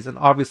Apologies, and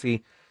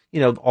obviously, you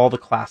know, all the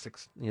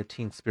classics, you know,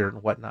 Teen Spirit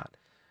and whatnot.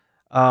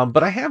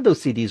 But I had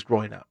those CDs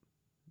growing up.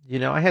 You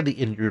know, I had the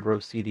In Utero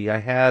CD. I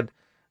had,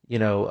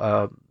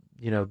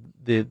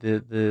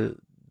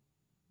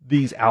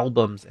 these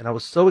albums, and I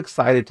was so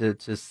excited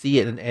to see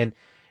it.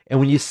 And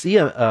when you see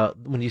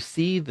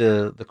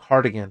the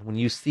cardigan, when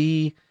you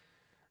see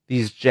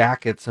these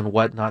jackets and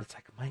whatnot, it's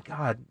like, my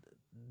God,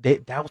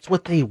 that's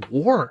what they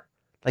wore.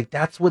 Like,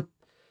 that's what,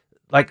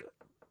 like,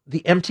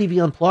 the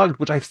MTV Unplugged,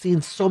 which I've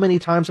seen so many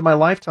times in my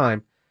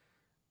lifetime,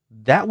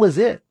 that was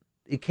it.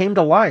 It came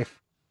to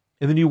life.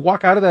 And then you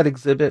walk out of that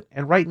exhibit,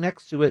 and right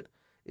next to it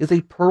is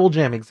a Pearl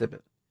Jam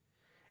exhibit.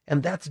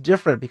 And that's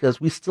different because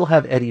we still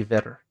have Eddie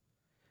Vedder.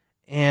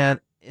 And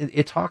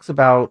it talks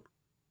about,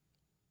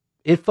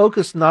 it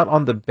focused not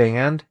on the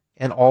band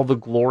and all the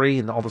glory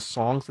and all the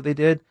songs that they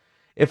did.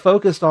 It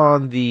focused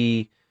on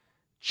the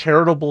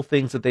charitable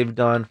things that they've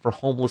done for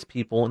homeless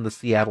people in the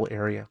Seattle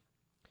area.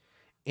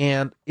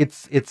 And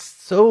it's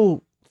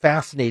so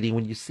fascinating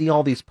when you see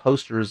all these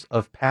posters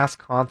of past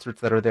concerts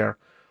that are there.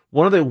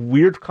 One of the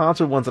weird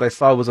concert ones that I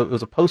saw was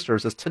a poster.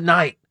 It says,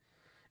 tonight,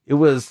 it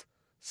was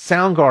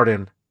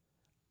Soundgarden,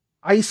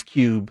 Ice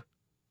Cube,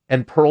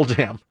 and Pearl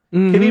Jam.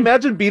 Mm-hmm. Can you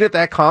imagine being at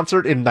that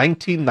concert in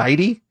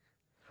 1990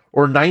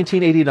 or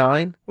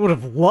 1989? I would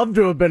have loved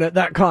to have been at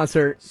that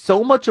concert.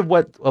 So much of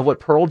what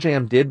Pearl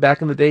Jam did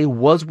back in the day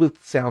was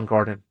with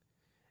Soundgarden.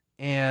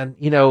 And,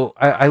 you know,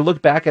 I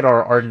look back at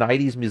our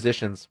 90s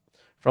musicians,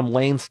 from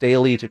Lane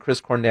Staley to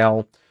Chris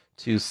Cornell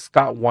to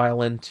Scott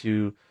Weiland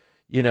to,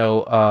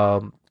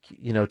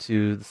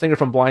 to the singer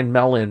from Blind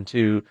Melon,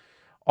 to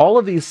all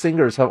of these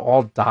singers have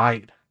all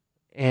died.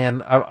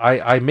 And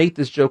I make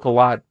this joke a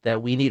lot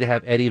that we need to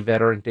have Eddie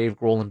Vedder and Dave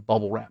Grohl in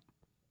bubble wrap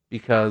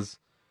because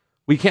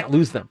we can't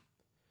lose them.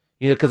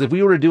 You know, because if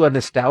we were to do a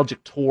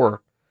nostalgic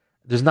tour,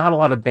 there's not a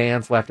lot of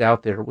bands left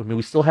out there. I mean,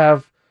 we still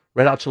have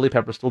Red Hot Chili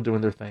Peppers still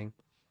doing their thing.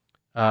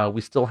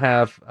 We still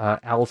have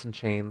Alice in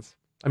Chains.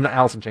 I'm not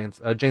Alice in Chains.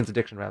 Jane's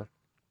Addiction, rather.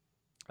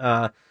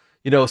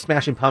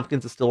 Smashing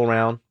Pumpkins is still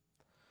around.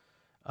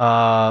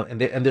 And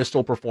they're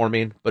still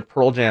performing, but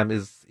Pearl Jam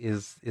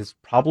is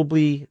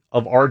probably,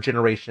 of our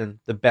generation,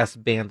 the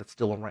best band that's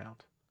still around.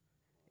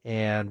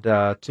 And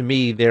to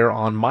me, they're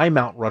on my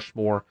Mount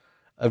Rushmore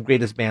of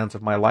greatest bands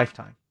of my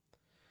lifetime.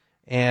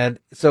 And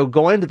so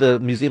going to the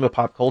Museum of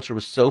Pop Culture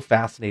was so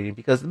fascinating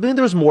because there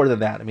was more than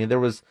that. I mean, there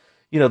was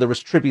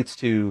tributes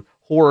to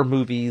horror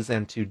movies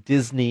and to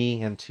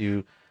Disney and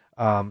to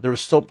There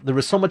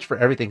was so much for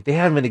everything. They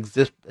have an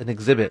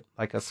exhibit,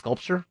 like a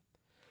sculpture,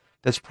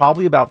 that's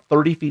probably about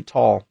 30 feet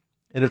tall,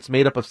 and it's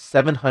made up of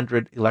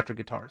 700 electric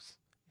guitars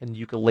and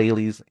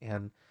ukuleles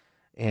and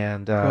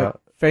like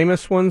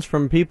famous ones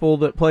from people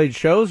that played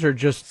shows, or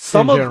just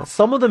some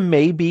of them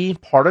may be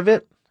part of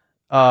it.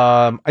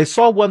 I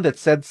saw one that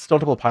said Stone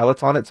Temple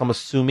Pilots on it, so I'm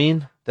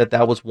assuming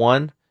that was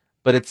one.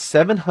 But it's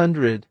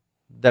 700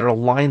 that are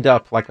lined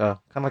up like kind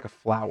of like a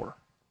flower,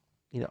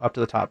 up to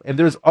the top. And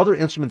there's other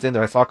instruments in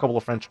there. I saw a couple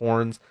of French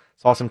horns,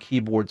 saw some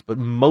keyboards, but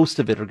most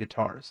of it are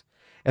guitars.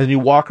 And then you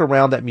walk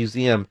around that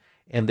museum,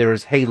 and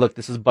there's, hey, look,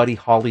 this is Buddy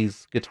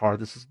Holly's guitar.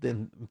 This is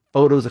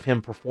photos of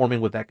him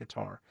performing with that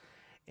guitar.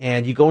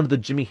 And you go into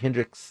the Jimi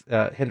Hendrix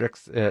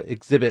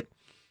exhibit,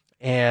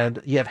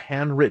 and you have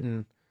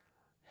handwritten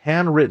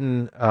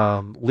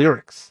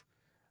lyrics.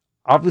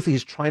 Obviously,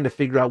 he's trying to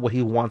figure out what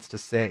he wants to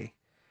say.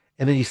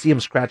 And then you see him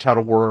scratch out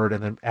a word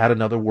and then add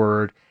another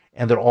word,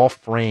 and they're all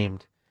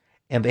framed.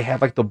 And they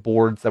have like the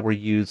boards that were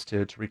used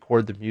to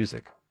record the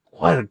music.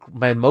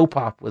 My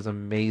Mopop was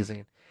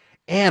amazing.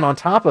 And on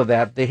top of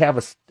that, they have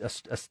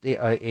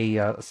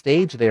a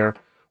stage there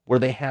where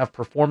they have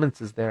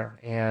performances there,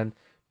 and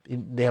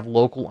they have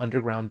local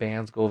underground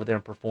bands go over there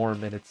and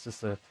perform, and it's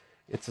just a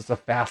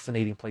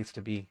fascinating place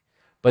to be.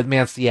 But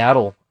man,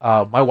 Seattle,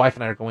 my wife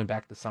and I are going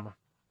back this summer.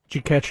 Did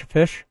you catch a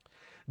fish?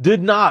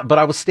 Did not, but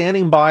I was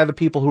standing by the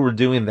people who were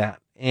doing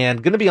that.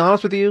 And going to be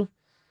honest with you,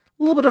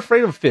 a little bit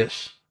afraid of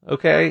fish,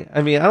 okay?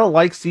 I mean, I don't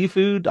like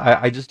seafood.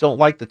 I just don't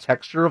like the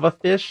texture of a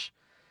fish.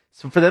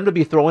 So for them to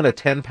be throwing a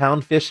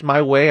 10-pound fish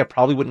my way, I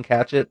probably wouldn't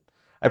catch it.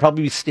 I'd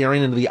probably be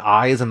staring into the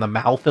eyes and the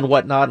mouth and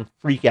whatnot and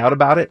freak out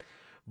about it.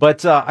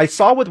 But I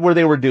saw where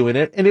they were doing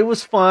it, and it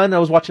was fun. I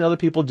was watching other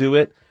people do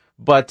it.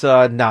 But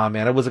nah,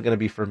 man, it wasn't going to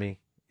be for me.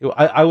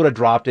 I would have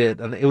dropped it,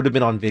 and it would have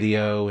been on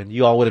video, and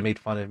you all would have made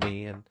fun of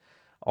me and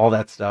all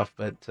that stuff.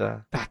 But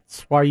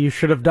that's why you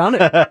should have done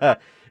it.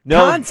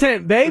 No,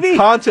 content, baby.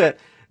 Content.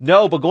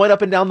 No, but going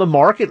up and down the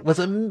market was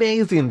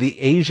amazing. The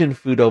Asian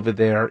food over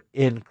there,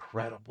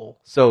 incredible.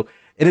 So,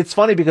 and it's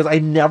funny because I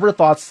never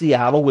thought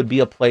Seattle would be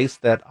a place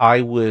that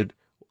I would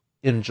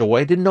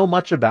enjoy. I didn't know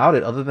much about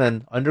it other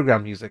than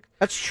underground music.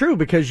 That's true,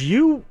 because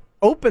you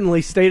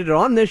openly stated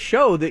on this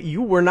show that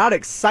you were not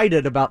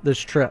excited about this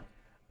trip.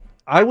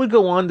 I would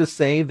go on to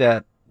say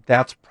that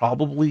that's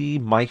probably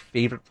my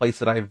favorite place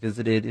that I've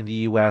visited in the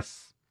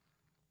U.S.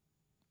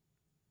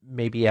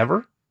 maybe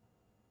ever.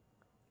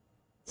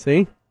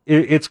 See?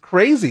 It's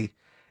crazy.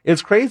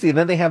 It's crazy. And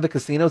then they have the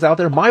casinos out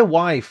there. My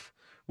wife,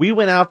 we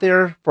went out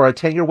there for our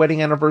 10-year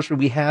wedding anniversary.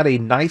 We had a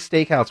nice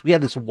steakhouse. We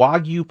had this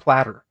Wagyu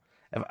platter.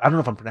 I don't know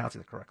if I'm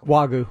pronouncing it correctly.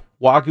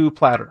 Wagyu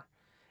platter.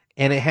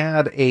 And it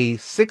had a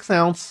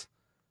 6-ounce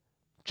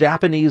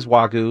Japanese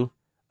Wagyu,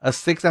 a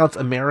 6-ounce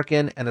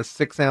American, and a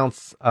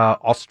 6-ounce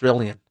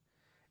Australian.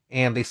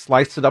 And they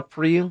sliced it up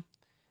for you.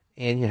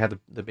 And you had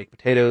the baked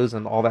potatoes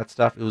and all that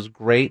stuff. It was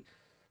great.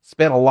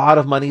 Spent a lot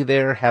of money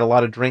there. Had a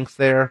lot of drinks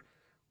there.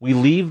 We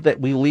leave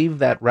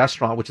that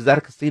restaurant, which is at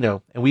a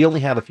casino, and we only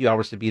had a few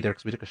hours to be there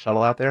because we took a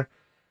shuttle out there.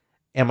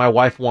 And my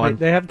wife won. Wait,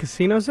 they have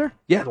casinos there?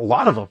 Yeah, a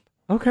lot of them.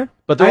 Okay,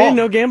 but I didn't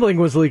know gambling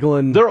was legal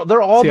in.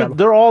 They're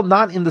all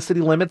not in the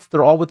city limits.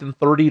 They're all within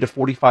 30 to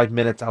 45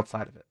 minutes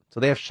outside of it. So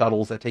they have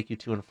shuttles that take you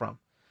to and from.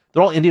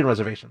 They're all Indian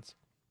reservations.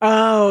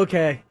 Oh,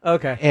 okay.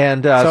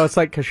 And so it's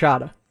like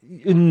Coshada.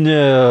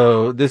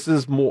 No, this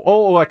is more.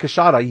 Oh, like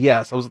Coshada.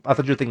 Yes, I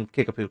thought you were thinking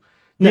Kickapoo.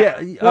 No.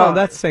 Yeah, well,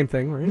 that's the same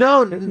thing, right?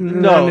 No,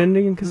 an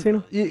Indian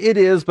casino. It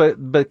is,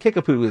 but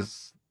Kickapoo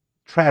is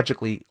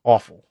tragically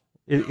awful.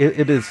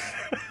 It is.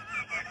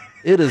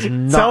 It is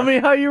not. Tell me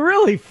how you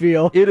really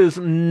feel. It is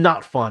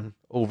not fun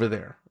over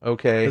there.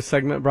 Okay. This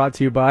segment brought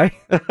to you by.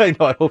 I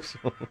know. I hope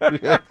so.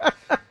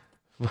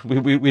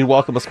 We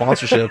welcome a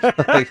sponsorship.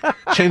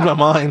 Change my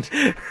mind.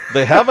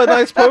 They have a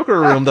nice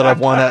poker room that I've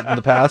won at in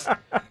the past.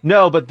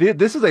 No, but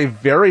this is a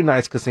very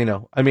nice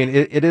casino. I mean,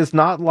 it is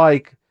not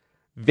like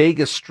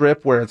Vegas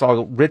Strip where it's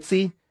all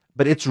ritzy,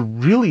 but it's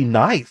really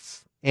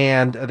nice.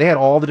 And they had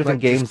all the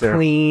different games there.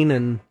 Clean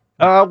and.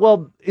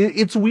 Well,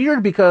 it's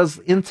weird because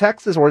in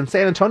Texas, or in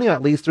San Antonio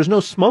at least, there's no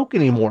smoke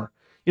anymore.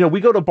 You know,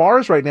 we go to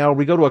bars right now, or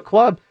we go to a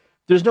club,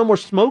 there's no more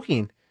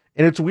smoking.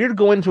 And it's weird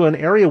going to an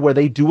area where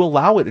they do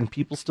allow it and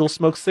people still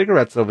smoke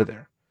cigarettes over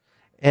there.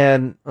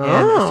 And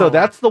so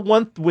that's the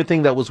one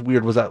thing that was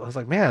weird, was that I was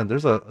like, man,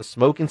 there's a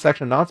smoking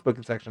section,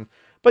 non-smoking section.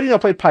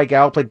 But, played Pike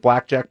Out, played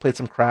blackjack, played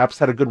some craps,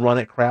 had a good run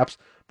at craps.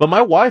 But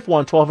my wife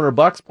won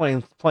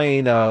 $1,200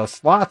 playing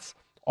slots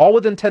all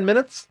within 10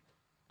 minutes.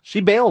 She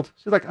bailed.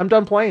 She's like, I'm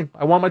done playing.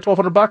 I won my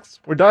 $1,200.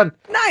 We're done.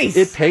 Nice.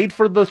 It paid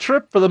for the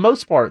trip for the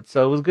most part,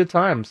 so it was good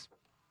times.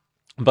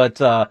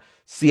 But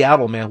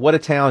Seattle, man, what a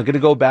town. Going to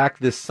go back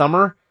this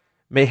summer.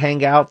 May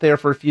hang out there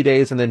for a few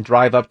days and then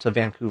drive up to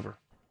Vancouver.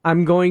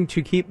 I'm going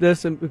to keep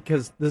this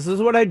because this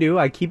is what I do.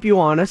 I keep you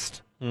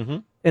honest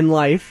in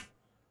life.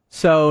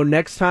 So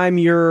next time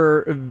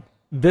you're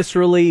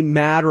viscerally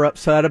mad or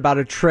upset about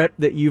a trip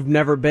that you've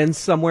never been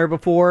somewhere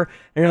before,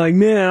 and you're like,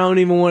 man, I don't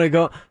even want to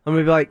go, I'm going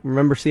to be like,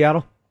 remember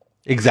Seattle?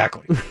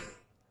 Exactly.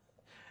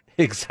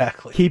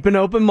 Exactly. Keep an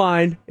open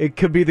mind. It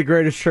could be the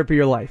greatest trip of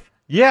your life.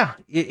 Yeah,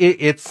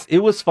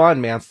 it was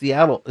fun, man.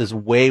 Seattle is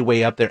way,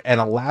 way up there.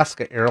 And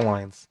Alaska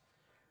Airlines,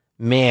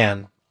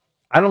 man,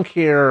 I don't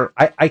care.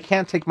 I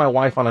can't take my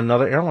wife on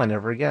another airline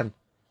ever again.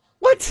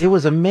 What? It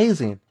was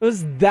amazing. It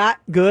was that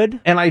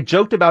good? And I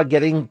joked about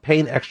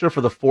paying extra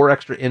for the 4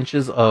 extra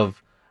inches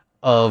of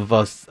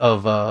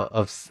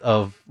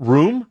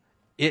room.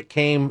 It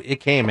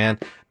came, man.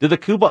 Did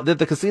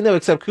the casino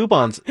accept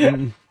coupons?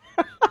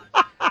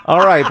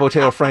 All right,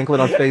 Boteo Franklin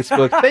on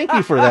Facebook. Thank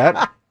you for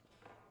that.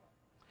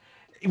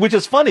 Which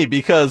is funny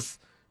because,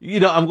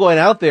 I'm going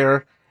out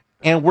there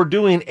and we're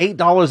doing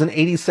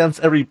 $8.80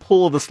 every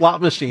pull of the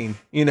slot machine,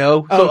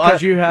 Oh,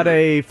 because you had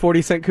a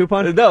 40-cent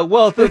coupon? No,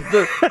 well,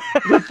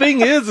 the thing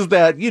is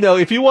that,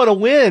 if you want to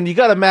win, you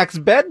got to max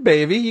bet,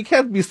 baby. You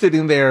can't be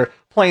sitting there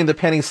playing the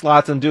penny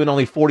slots and doing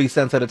only 40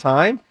 cents at a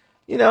time.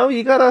 You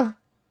got to,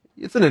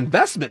 it's an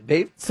investment,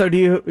 babe. So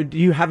do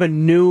you have a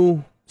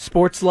new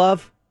sports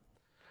love?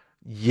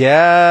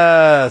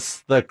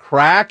 Yes, the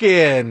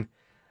Kraken.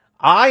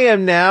 I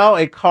am now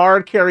a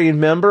card-carrying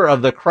member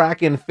of the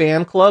Kraken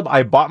fan club.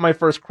 I bought my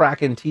first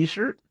Kraken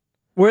t-shirt.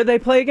 Where do they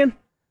play again?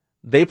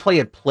 They play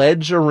at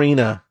Pledge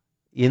Arena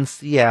in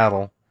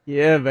Seattle.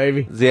 Yeah,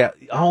 baby. Yeah.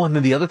 Oh, and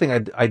then the other thing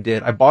I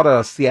did, I bought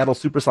a Seattle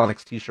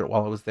Supersonics t-shirt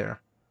while I was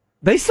there.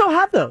 They still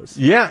have those.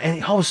 Yeah,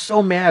 and I was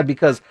so mad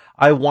because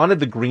I wanted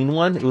the green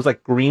one. It was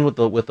like green with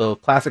the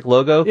classic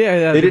logo.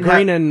 Yeah, they didn't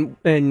green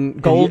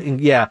and gold.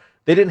 Yeah.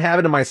 They didn't have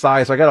it in my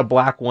size, so I got a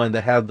black one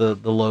that had the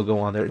logo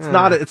on there.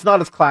 It's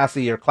not as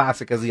classy or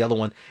classic as the other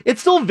one.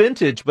 It's still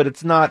vintage, but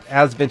it's not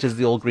as vintage as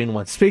the old green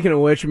one. Speaking of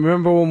which,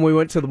 remember when we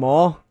went to the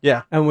mall?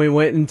 Yeah. And we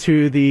went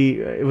into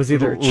it was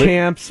either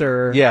Champs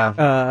or... Yeah,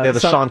 they had the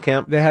Sean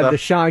Kemp They had stuff. the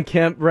Sean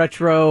Kemp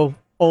retro,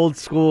 old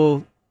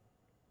school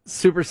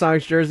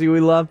Supersonics jersey we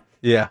love.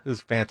 Yeah, it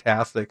was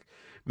fantastic.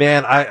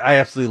 Man, I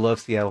absolutely love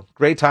Seattle.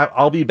 Great time.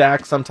 I'll be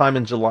back sometime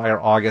in July or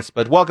August.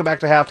 But welcome back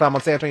to Halftime on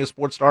San Antonio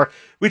Sports Star.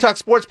 We talk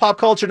sports, pop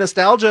culture,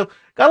 nostalgia.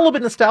 Got a little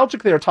bit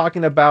nostalgic there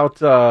talking about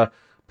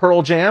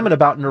Pearl Jam and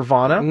about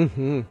Nirvana.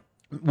 Mm-hmm.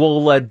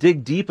 We'll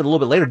dig deep a little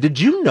bit later. Did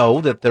you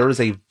know that there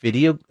is a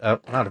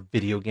not a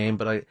video game,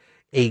 but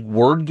a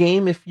word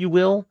game, if you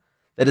will,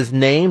 that is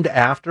named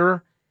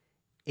after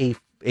a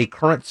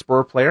current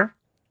Spur player?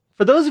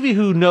 For those of you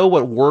who know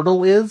what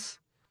Wordle is,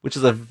 which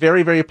is a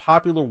very, very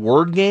popular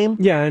word game.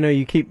 Yeah, I know.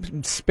 You keep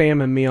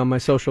spamming me on my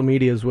social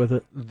medias with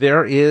it.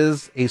 There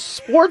is a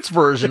sports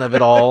version of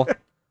it all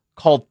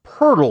called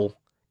Purtle,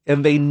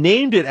 and they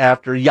named it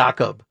after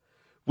Jakob,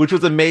 which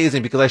was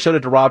amazing because I showed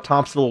it to Rob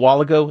Thompson a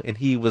while ago, and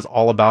he was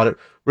all about it.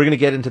 We're going to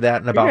get into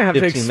that in about 15 minutes.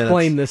 You're going to have to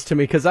explain this to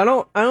me because I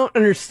don't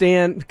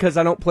understand because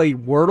I don't play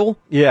Wordle.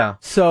 Yeah.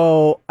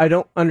 So I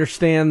don't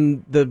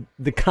understand the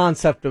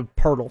concept of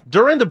Purtle.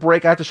 During the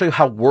break, I have to show you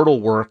how Wordle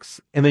works,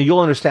 and then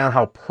you'll understand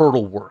how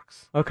Purtle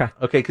works. Okay.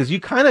 Okay, because you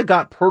kind of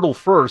got Purtle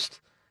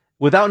first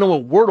without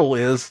knowing what Wordle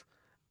is,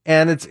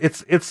 and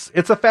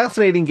it's a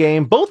fascinating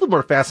game. Both of them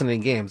are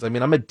fascinating games. I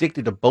mean, I'm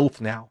addicted to both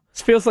now.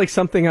 This feels like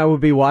something I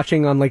would be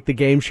watching on like the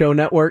Game Show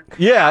Network.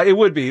 Yeah, it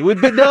would be. It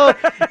would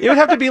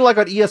have to be like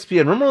on ESPN.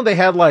 Remember when they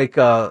had like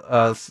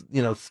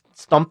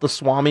Stump the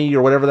Swami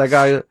or whatever that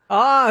guy.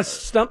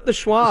 Stump the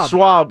Schwab.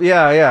 Schwab,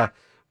 yeah.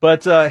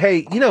 But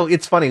hey,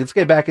 it's funny. Let's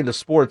get back into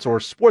sports or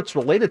sports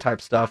related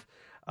type stuff.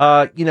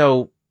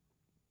 Jerry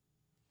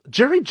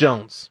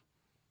Jones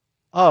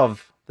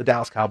of the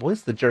Dallas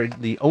Cowboys,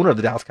 the owner of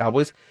the Dallas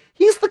Cowboys,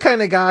 he's the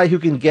kind of guy who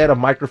can get a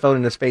microphone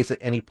in his face at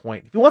any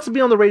point. If he wants to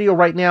be on the radio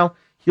right now,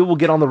 he will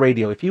get on the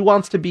radio. If he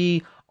wants to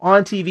be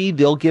on TV,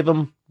 they'll give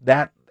him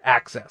that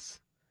access.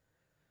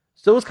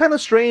 So it was kind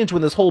of strange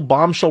when this whole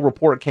bombshell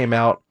report came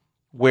out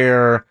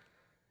where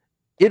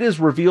it is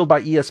revealed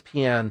by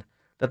ESPN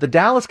that the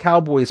Dallas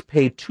Cowboys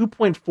paid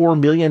 $2.4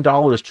 million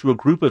to a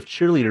group of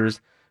cheerleaders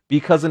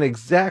because an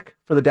exec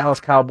for the Dallas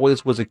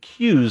Cowboys was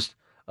accused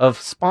of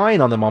spying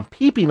on them, on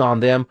peeping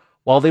on them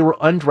while they were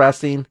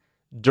undressing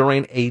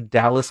during a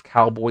Dallas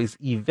Cowboys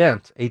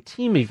event, a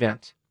team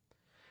event.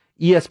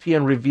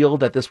 ESPN revealed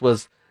that this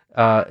was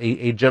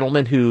a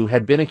gentleman who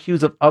had been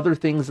accused of other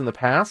things in the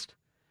past.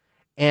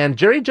 And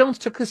Jerry Jones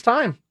took his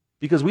time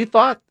because we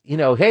thought,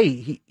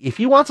 hey, if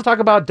he wants to talk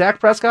about Dak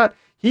Prescott,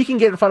 he can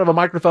get in front of a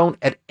microphone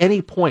at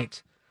any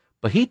point.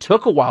 But he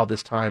took a while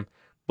this time.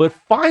 But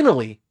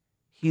finally,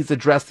 he's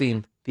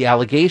addressing the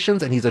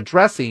allegations and he's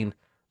addressing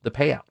the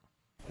payout.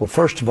 Well,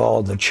 first of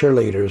all, the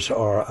cheerleaders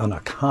are an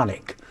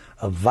iconic,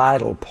 a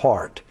vital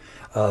part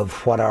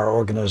of what our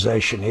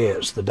organization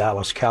is, the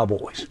Dallas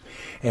Cowboys.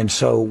 And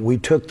so we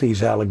took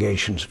these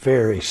allegations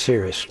very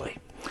seriously.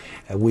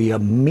 We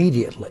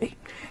immediately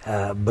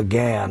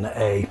began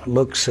a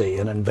look-see,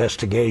 an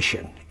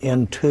investigation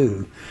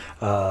into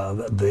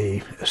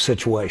the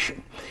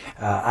situation.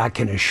 I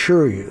can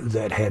assure you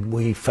that had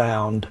we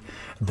found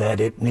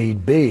that it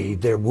need be,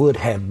 there would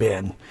have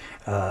been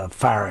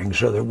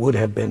firings or there would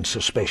have been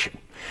suspicion.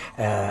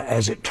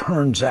 As it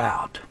turns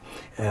out,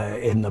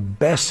 in the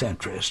best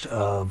interest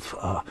of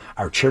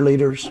our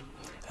cheerleaders,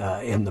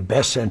 in the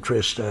best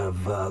interest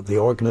of the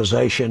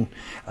organization,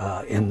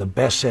 in the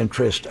best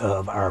interest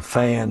of our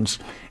fans.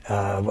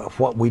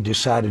 What we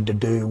decided to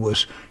do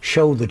was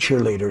show the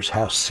cheerleaders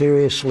how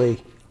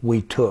seriously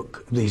we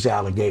took these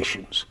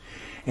allegations.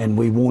 And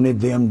we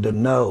wanted them to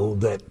know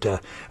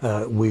that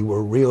we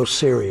were real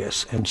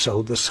serious, and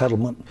so the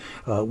settlement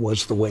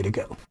was the way to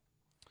go.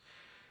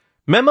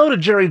 Memo to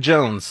Jerry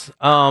Jones.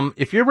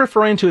 If you're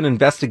referring to an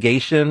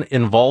investigation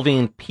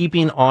involving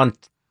peeping on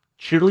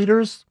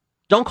cheerleaders,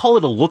 don't call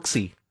it a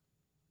look-see.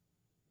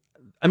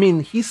 I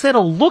mean, he said a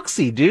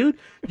look-see, dude.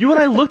 You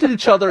and I looked at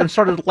each other and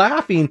started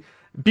laughing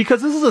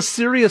because this is a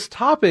serious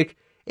topic,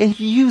 and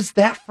he used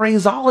that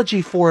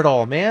phraseology for it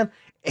all, man.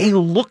 A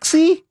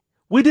look-see?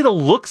 We did a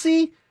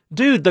look-see?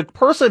 Dude, the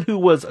person who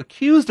was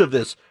accused of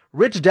this,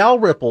 Rich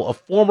Dalrymple, a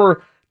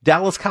former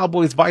Dallas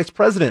Cowboys vice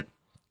president,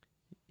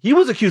 he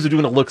was accused of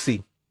doing a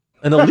look-see,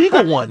 an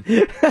illegal one.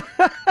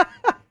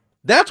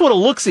 That's what a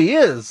look-see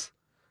is.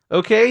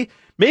 Okay?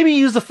 Maybe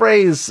use the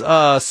phrase,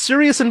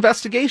 serious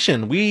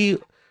investigation. We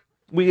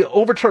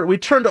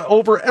turned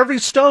over every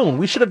stone.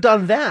 We should have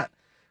done that.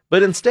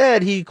 But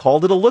instead, he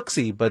called it a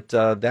look-see. But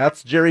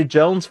that's Jerry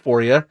Jones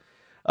for you.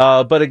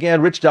 But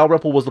again, Rich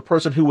Dalrymple was the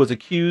person who was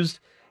accused,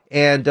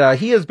 and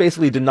he has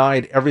basically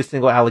denied every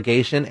single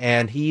allegation,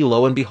 and he,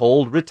 lo and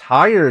behold,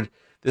 retired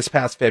this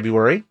past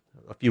February,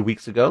 a few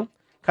weeks ago.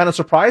 Kind of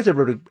surprised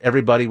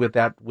everybody with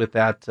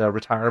that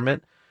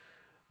retirement.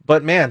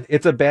 But man,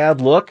 it's a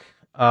bad look.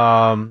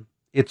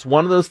 It's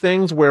one of those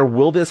things where,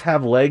 will this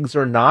have legs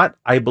or not?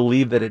 I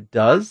believe that it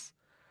does.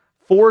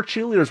 4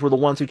 cheerleaders were the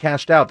ones who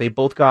cashed out. They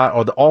both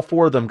got, all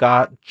 4 of them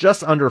got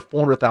just under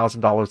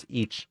 $400,000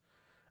 each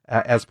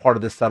as part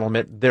of this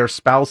settlement. Their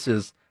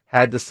spouses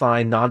had to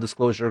sign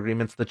non-disclosure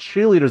agreements. The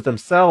cheerleaders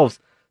themselves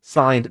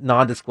signed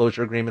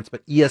non-disclosure agreements,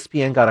 but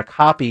ESPN got a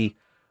copy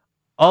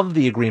of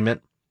the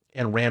agreement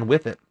and ran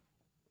with it.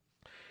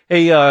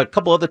 Hey, a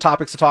couple other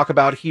topics to talk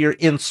about here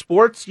in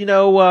sports.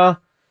 Derek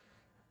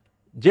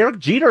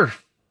Jeter,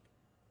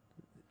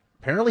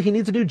 apparently he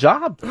needs a new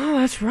job. Oh,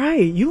 that's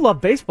right. You love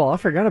baseball. I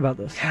forgot about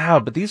this. Yeah,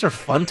 but these are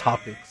fun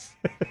topics.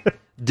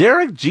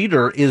 Derek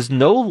Jeter is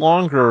no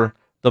longer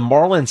the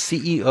Marlins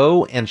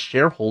CEO and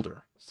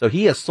shareholder. So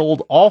he has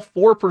sold all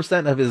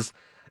 4% of his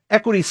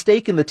equity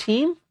stake in the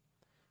team,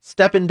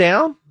 stepping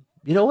down.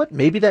 You know what?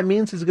 Maybe that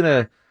means he's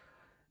going to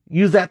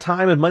use that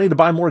time and money to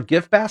buy more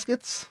gift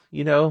baskets,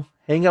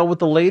 hang out with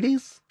the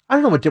ladies. I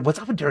don't know what's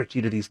up with Derek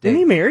Jeter these days. Isn't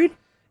he married?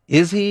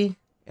 Is he?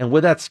 And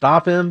would that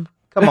stop him?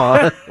 Come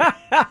on.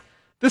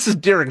 This is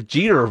Derek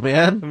Jeter,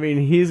 man. I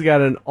mean, he's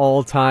got an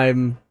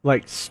all-time,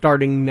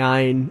 starting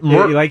 9.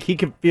 He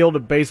could field a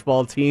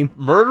baseball team.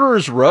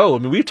 Murderer's Row. I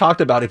mean, we've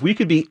talked about if we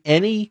could be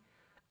any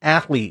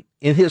athlete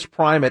in his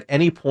prime at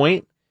any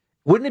point,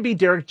 wouldn't it be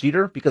Derek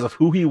Jeter because of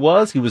who he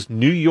was? He was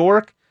New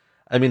York.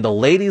 I mean, the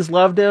ladies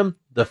loved him.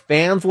 The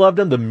fans loved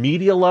him. The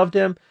media loved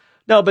him.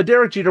 No, but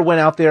Derek Jeter went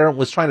out there and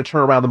was trying to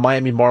turn around the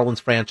Miami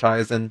Marlins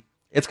franchise, and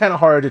it's kind of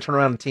hard to turn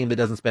around a team that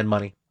doesn't spend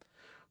money.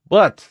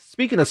 But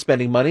speaking of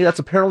spending money, that's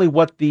apparently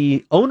what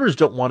the owners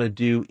don't want to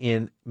do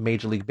in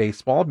Major League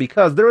Baseball,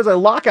 because there is a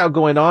lockout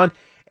going on,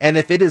 and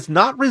if it is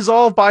not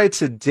resolved by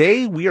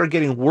today, we are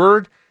getting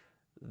word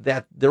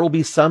that there will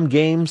be some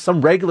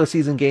regular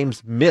season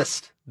games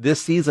missed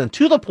this season,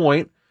 to the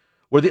point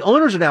where the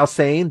owners are now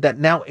saying that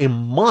now a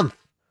month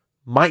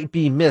might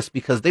be missed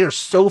because they are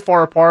so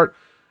far apart.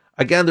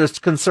 Again, there's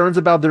concerns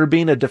about there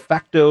being a de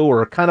facto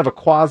or kind of a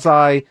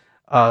quasi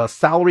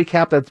salary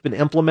cap that's been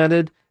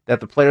implemented that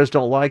the players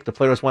don't like. The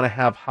players want to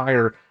have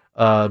higher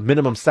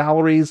minimum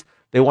salaries.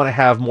 They want to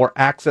have more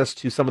access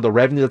to some of the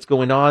revenue that's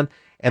going on.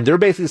 And they're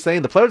basically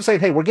saying, the players are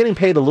saying, hey, we're getting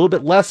paid a little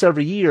bit less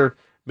every year.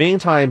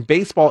 Meantime,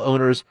 baseball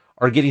owners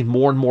are getting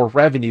more and more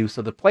revenue.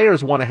 So the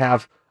players want to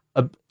have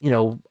an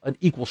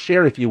equal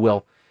share, if you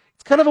will.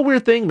 It's kind of a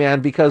weird thing,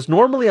 man, because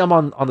normally I'm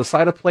on the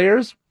side of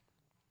players,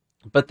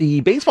 but the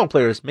baseball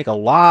players make a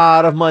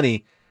lot of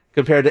money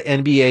compared to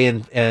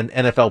NBA and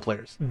NFL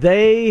players.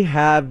 They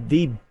have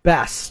the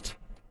best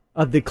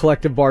of the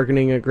collective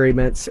bargaining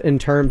agreements in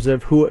terms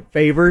of who it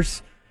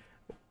favors.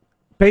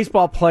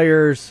 Baseball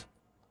players,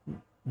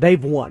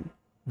 they've won.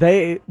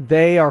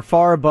 They are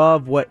far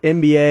above what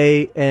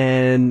NBA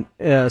and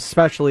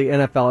especially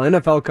NFL.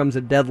 NFL comes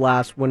at dead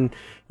last when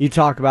you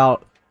talk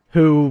about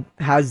who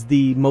has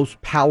the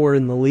most power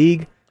in the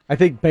league. I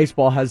think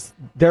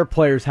their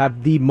players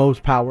have the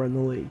most power in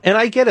the league. And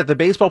I get it. The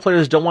baseball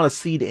players don't want to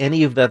cede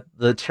any of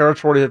the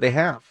territory that they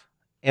have.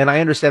 And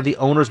I understand the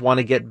owners want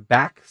to get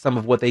back some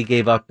of what they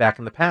gave up back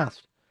in the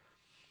past.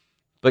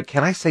 But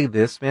can I say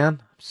this,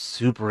 man? I'm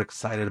super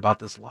excited about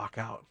this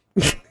lockout.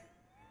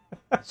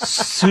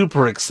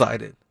 Super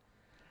excited.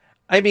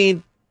 I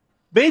mean,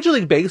 Major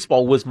League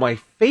Baseball was my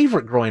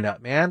favorite growing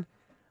up, man.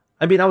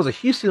 I mean, I was a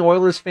Houston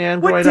Oilers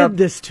fan growing up. What did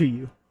this to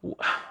you?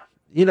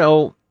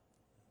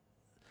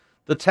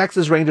 The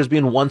Texas Rangers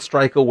being one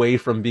strike away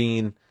from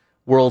being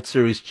World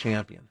Series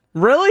champion.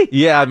 Really?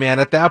 Yeah, man.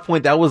 At that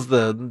point, that was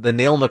the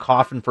nail in the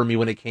coffin for me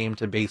when it came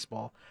to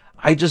baseball.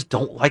 I just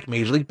don't like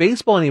Major League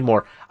Baseball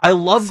anymore. I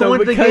love going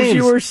to the games. Because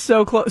you were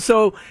so close.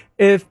 So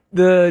if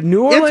the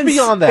New Orleans, it's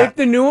beyond that. If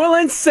the New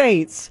Orleans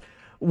Saints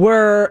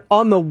were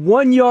on the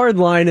 1 yard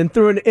line and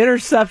threw an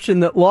interception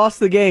that lost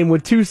the game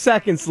with 2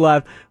 seconds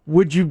left,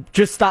 would you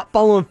just stop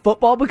following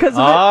football because of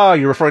it? Oh,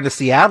 you're referring to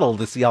Seattle.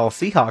 The Seattle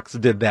Seahawks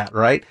did that,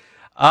 right?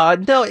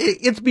 No,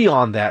 it's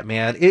beyond that,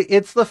 man.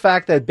 It's the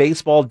fact that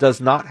baseball does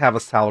not have a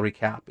salary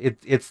cap.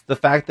 It's the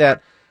fact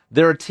that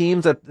there are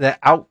teams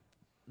that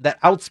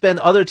outspend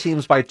other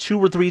teams by 2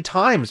 or 3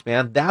 times,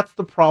 man. That's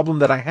the problem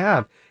that I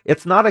have.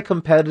 It's not a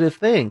competitive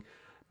thing.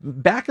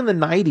 Back in the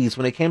 90s,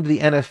 when it came to the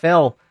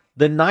NFL,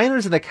 the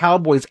Niners and the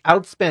Cowboys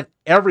outspent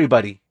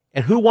everybody.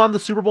 And who won the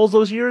Super Bowls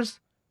those years?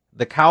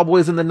 The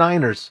Cowboys and the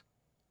Niners.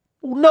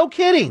 No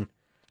kidding.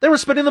 They were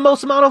spending the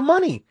most amount of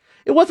money.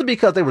 It wasn't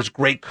because there was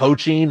great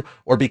coaching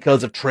or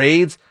because of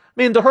trades. I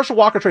mean, the Herschel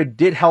Walker trade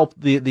did help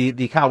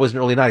the Cowboys in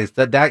the early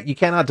 90s. That you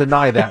cannot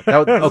deny that. I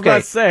was about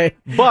to say.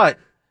 But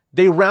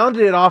they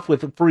rounded it off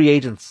with free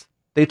agents.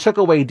 They took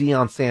away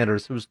Deion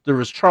Sanders. There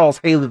was Charles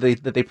Haley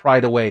that they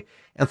pried away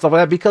and stuff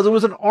like that because it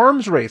was an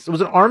arms race. It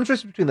was an arms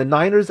race between the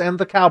Niners and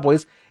the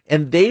Cowboys,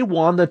 and they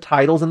won the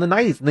titles in the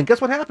 90s. And then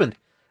guess what happened?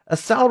 A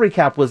salary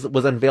cap was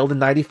unveiled in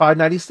 95,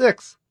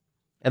 96.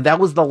 And that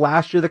was the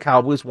last year the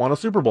Cowboys won a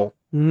Super Bowl.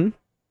 Mm-hmm.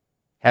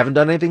 Haven't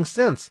done anything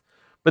since.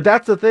 But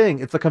that's the thing.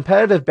 It's a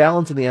competitive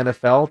balance in the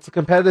NFL. It's a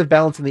competitive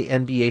balance in the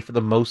NBA for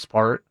the most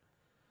part.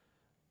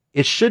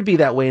 It should be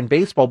that way in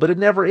baseball, but it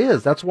never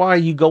is. That's why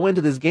you go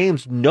into these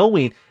games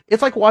knowing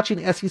it's like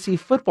watching SEC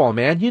football,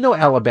 man. You know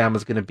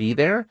Alabama's going to be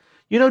there.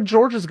 You know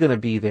Georgia's going to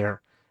be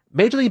there.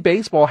 Major League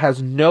Baseball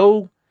has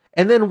no,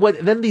 and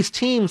then these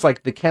teams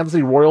like the Kansas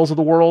City Royals of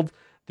the world,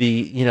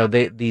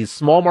 these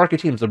small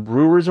market teams, the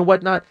Brewers and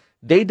whatnot,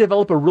 they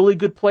develop a really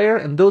good player,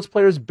 and those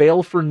players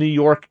bail for New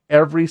York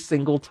every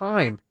single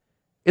time.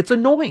 It's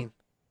annoying.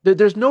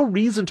 There's no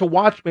reason to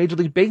watch Major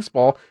League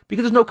Baseball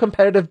because there's no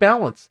competitive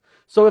balance.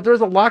 So if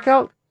there's a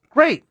lockout,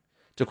 great.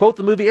 To quote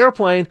the movie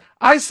Airplane,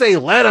 I say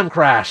let them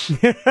crash.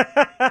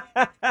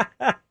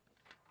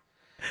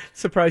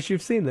 Surprised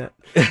you've seen that.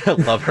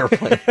 Love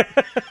Airplane.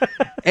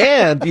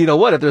 And you know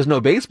what? If there's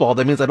no baseball,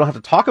 that means I don't have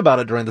to talk about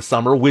it during the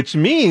summer, which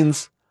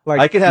means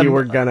I could have, you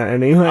were gonna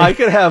anyway. I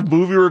could have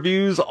movie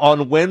reviews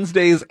on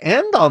Wednesdays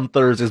and on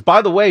Thursdays.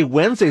 By the way,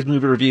 Wednesday's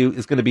movie review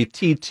is going to be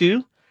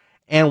T2.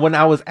 And when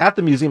I was at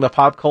the Museum of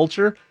Pop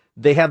Culture,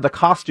 they had the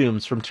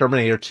costumes from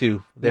Terminator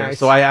 2 there. Nice.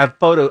 So I have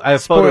photos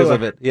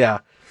of it. Yeah.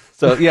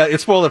 So yeah,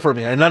 it's spoiler for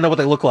me. I don't know what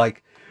they look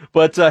like.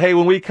 But hey,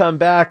 when we come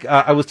back,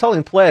 I was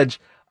telling Pledge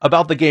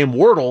about the game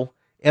Wordle,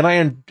 and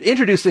I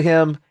introduced to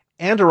him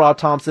and to Rob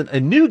Thompson a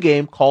new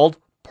game called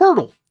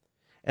Poeltl.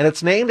 And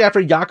it's named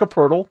after Jakob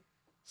Poeltl,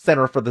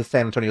 center for the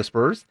San Antonio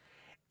Spurs.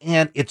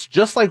 And it's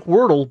just like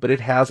Wordle, but it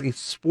has a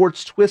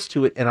sports twist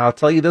to it. And I'll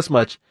tell you this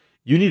much,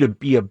 you need to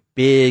be a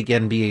big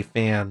NBA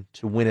fan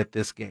to win at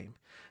this game.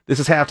 This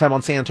is Halftime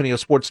on San Antonio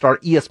Sports Star,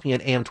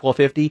 ESPN AM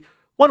 1250,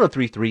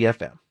 103.3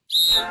 FM.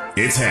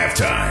 It's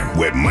Halftime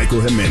with Michael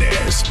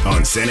Jimenez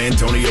on San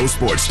Antonio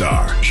Sports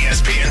Star,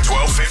 ESPN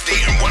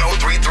 1250 and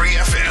 103.3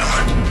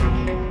 FM.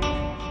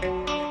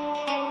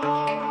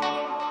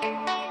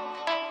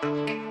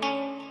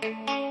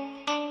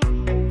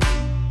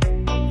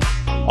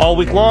 All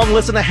week long,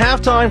 listen to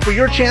Halftime for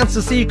your chance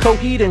to see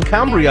Coheed and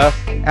Cambria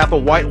at the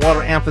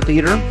Whitewater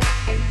Amphitheater.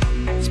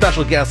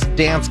 Special guest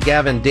Dance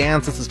Gavin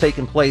Dance. This is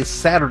taking place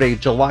Saturday,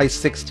 July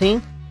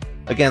 16th.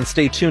 Again,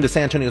 stay tuned to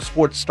San Antonio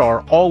Sports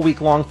Star all week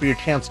long for your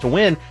chance to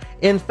win.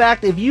 In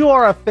fact, if you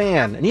are a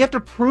fan and you have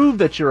to prove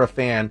that you're a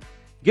fan,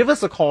 give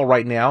us a call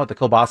right now at the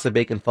Kielbasa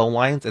Bacon phone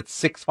lines at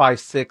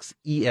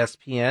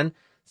 656-ESPN.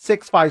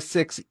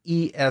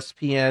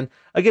 656-ESPN.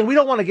 Again, we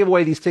don't want to give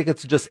away these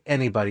tickets to just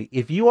anybody.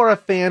 If you are a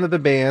fan of the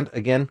band,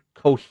 again,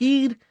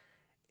 Coheed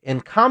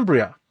and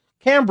Cambria.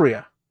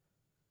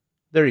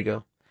 There you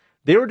go.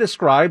 They were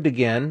described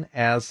again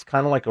as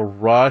kind of like a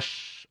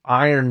Rush,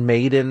 Iron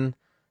Maiden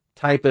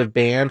type of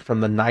band from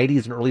the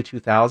 90s and early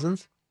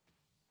 2000s.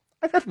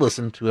 I got to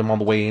listen to him on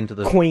the way into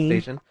the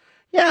station.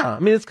 Yeah, I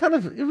mean,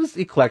 it was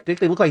eclectic.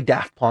 They look like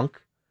Daft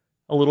Punk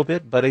a little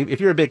bit, but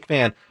if you're a big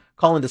fan,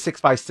 call into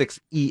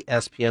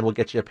 656-ESPN. We'll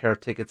get you a pair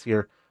of tickets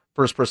here.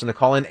 First person to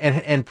call in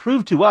and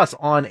prove to us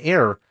on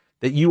air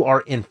that you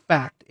are, in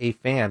fact, a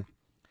fan.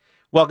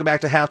 Welcome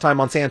back to Halftime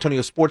on San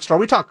Antonio Sports Star.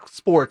 We talk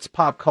sports,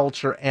 pop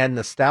culture, and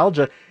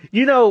nostalgia.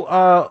 You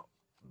know,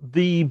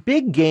 the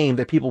big game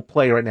that people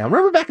play right now.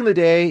 Remember back in the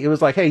day, it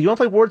was like, hey, you want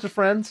to play Words with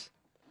Friends?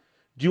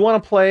 Do you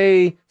want to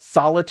play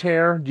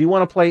Solitaire? Do you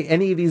want to play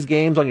any of these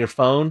games on your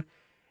phone?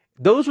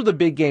 Those were the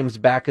big games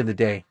back in the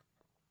day.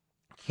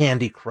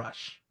 Candy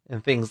Crush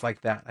and things like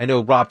that. I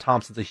know Rob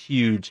Thompson's a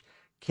huge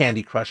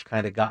Candy Crush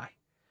kind of guy.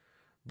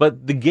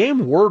 But the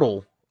game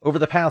Wordle over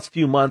the past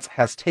few months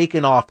has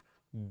taken off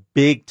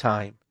big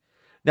time.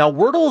 Now,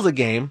 Wordle is a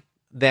game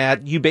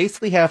that you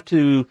basically have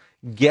to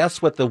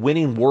guess what the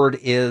winning word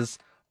is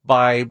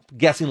by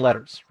guessing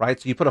letters, right?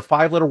 So you put a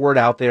 5-letter word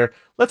out there.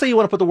 Let's say you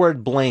want to put the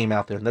word blame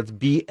out there, and that's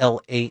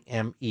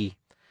BLAME.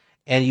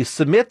 and you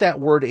submit that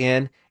word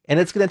in, and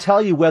it's going to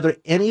tell you whether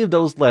any of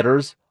those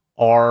letters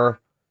are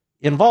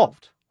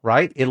involved,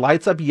 right? It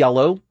lights up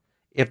yellow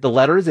if the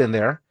letter is in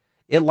there.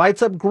 It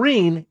lights up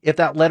green if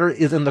that letter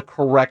is in the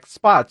correct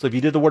spot. So if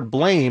you did the word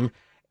blame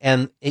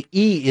and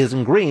E is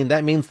in green,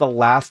 that means the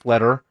last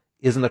letter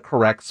is in the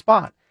correct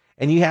spot.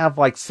 And you have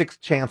like 6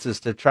 chances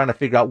to try to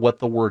figure out what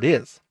the word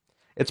is.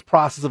 It's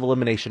process of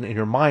elimination in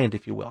your mind,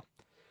 if you will.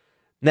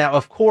 Now,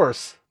 of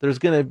course, there's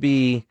going to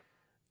be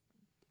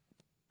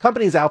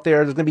companies out there,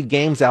 there's going to be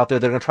games out there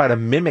that are going to try to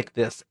mimic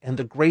this. And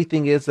the great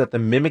thing is that the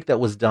mimic that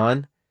was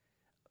done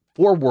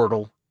for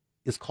Wordle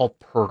is called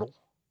Purtle.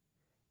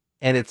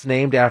 And it's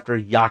named after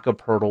Jakob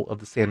Purtle of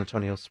the San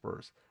Antonio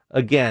Spurs.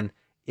 Again,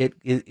 it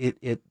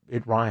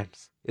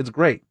rhymes. It's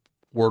great.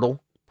 Wordle,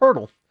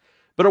 Purtle.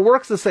 But it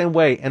works the same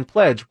way. And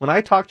Pledge, when I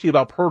talked to you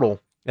about Purtle,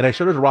 and I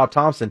showed it to Rob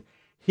Thompson,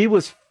 he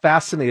was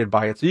fascinated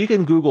by it. So you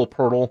can Google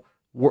Purtle,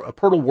 a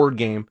Purtle word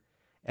game,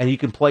 and you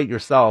can play it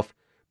yourself.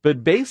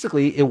 But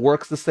basically, it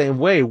works the same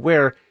way,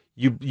 where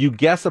you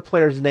guess a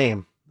player's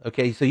name.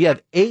 Okay, so you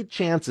have 8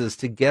 chances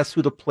to guess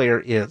who the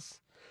player is.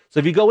 So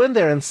if you go in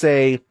there and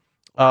say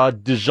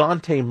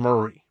DeJounte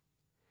Murray,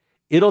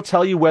 it'll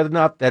tell you whether or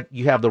not that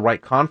you have the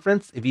right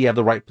conference, if you have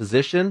the right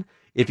position,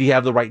 if you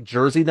have the right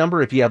jersey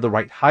number, if you have the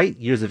right height,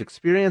 years of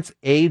experience,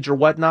 age, or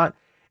whatnot.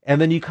 And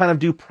then you kind of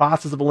do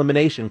process of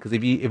elimination, because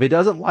if it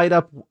doesn't light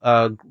up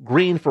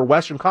green for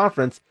Western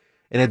Conference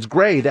and it's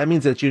gray, that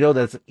means that you know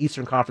that it's an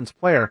Eastern Conference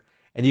player,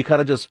 and you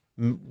kind of just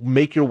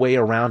make your way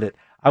around it.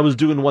 I was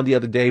doing one the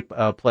other day,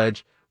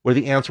 Pledge, where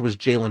the answer was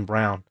Jaylen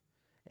Brown.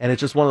 And it's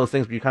just one of those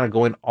things where you're kind of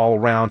going all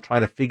around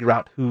trying to figure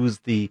out who is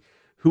the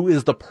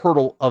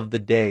Purtle of the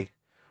day.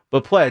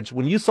 But Pledge,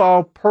 when you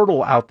saw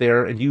Purtle out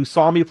there and you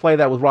saw me play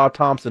that with Rob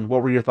Thompson,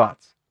 what were your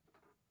thoughts?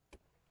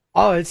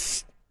 Oh,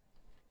 it's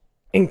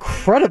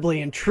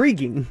incredibly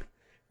intriguing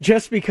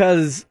just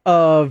because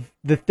of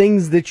the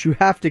things that you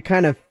have to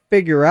kind of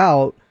figure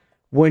out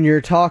when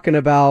you're talking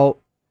about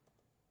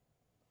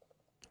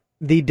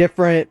the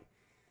different,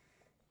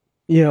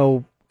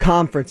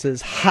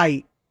 conferences,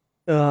 height,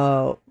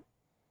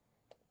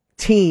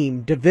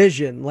 team,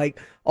 division, like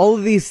all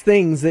of these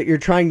things that you're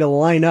trying to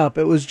line up.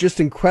 It was just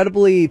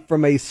incredibly,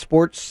 from a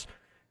sports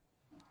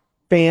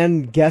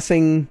fan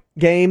guessing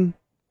game,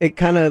 it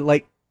kind of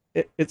like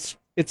it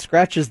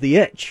scratches the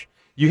itch.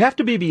 You have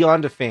to be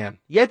beyond a fan.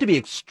 You have to be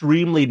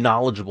extremely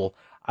knowledgeable.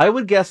 I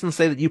would guess and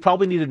say that you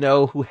probably need to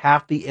know who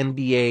half the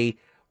NBA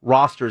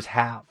rosters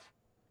have,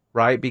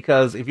 right?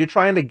 Because if you're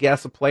trying to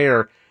guess a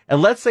player,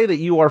 and let's say that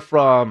you are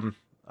from,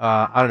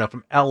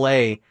 from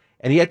LA,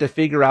 and you have to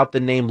figure out the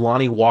name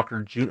Lonnie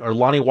Walker Jr. or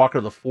Lonnie Walker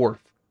the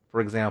Fourth,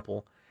 for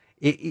example.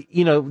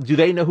 Do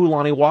they know who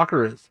Lonnie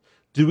Walker is?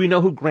 Do we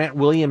know who Grant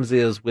Williams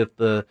is with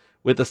the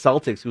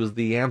Celtics, who was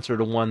the answer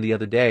to one the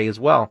other day as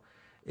well?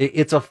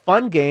 It's a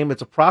fun game.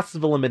 It's a process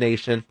of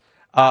elimination.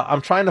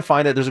 I'm trying to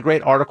find it. There's a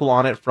great article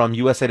on it from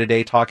USA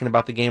Today talking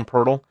about the game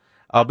Purtle.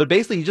 But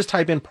basically, you just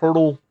type in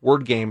Purtle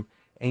word game,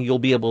 and you'll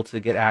be able to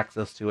get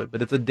access to it.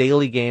 But it's a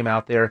daily game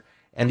out there,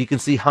 and you can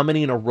see how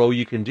many in a row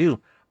you can do.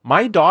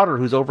 My daughter,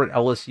 who's over at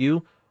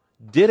LSU,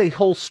 did a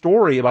whole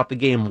story about the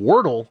game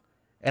Wordle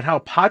and how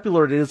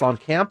popular it is on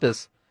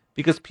campus,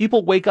 because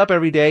people wake up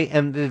every day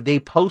and they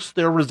post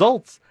their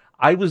results.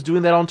 I was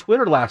doing that on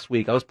Twitter last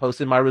week. I was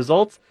posting my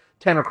results.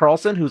 Tanner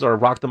Carlson, who's our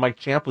Rock the Mic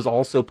champ, was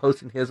also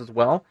posting his as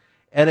well.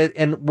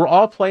 And we're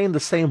all playing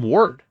the same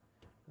word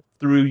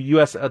through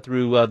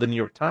the New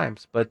York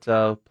Times. But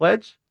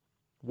Pledge,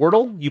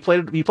 Wordle, you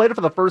played it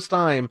for the first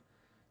time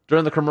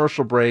during the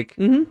commercial break.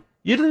 Mm-hmm.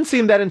 You didn't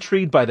seem that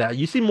intrigued by that.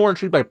 You seem more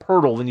intrigued by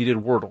Purtle than you did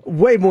Wordle.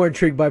 Way more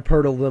intrigued by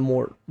Purtle than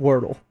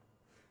Wordle.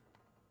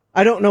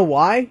 I don't know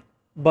why,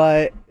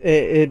 but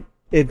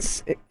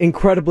it's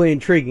incredibly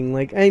intriguing.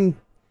 Like I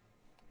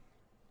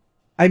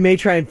may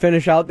try and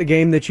finish out the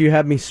game that you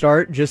had me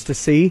start just to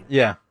see.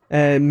 Yeah.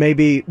 And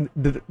maybe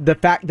the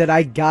fact that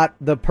I got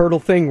the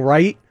Purtle thing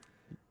right,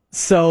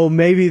 so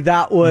maybe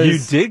that was...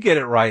 You did get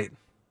it right.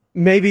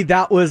 Maybe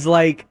that was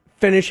like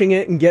finishing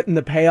it and getting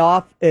the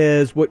payoff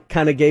is what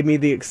kind of gave me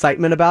the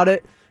excitement about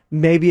it.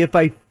 Maybe if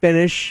I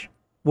finish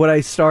what I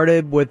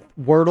started with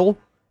Wordle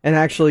and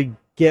actually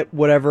get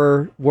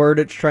whatever word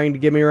it's trying to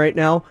give me right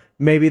now,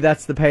 maybe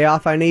that's the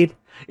payoff I need.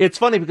 It's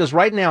funny because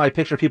right now I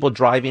picture people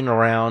driving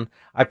around.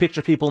 I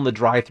picture people in the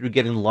drive-thru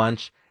getting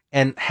lunch,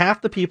 and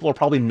half the people are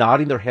probably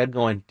nodding their head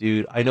going,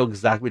 dude, I know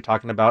exactly what you're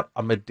talking about.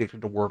 I'm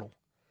addicted to Wordle.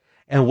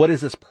 And what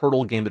is this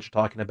Purtle game that you're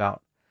talking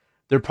about?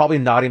 They're probably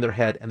nodding their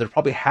head, and there's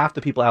probably half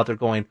the people out there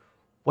going,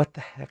 what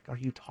the heck are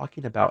you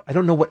talking about? I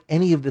don't know what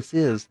any of this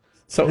is.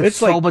 So it's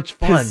so like much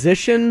fun.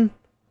 Position,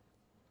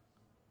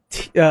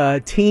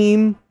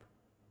 team,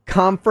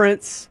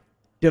 conference,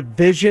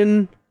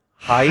 division,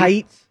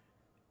 height,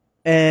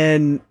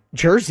 and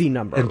jersey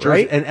number, and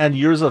right? And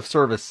years of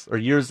service, or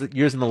years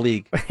in the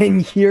league.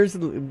 And years,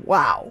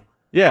 wow.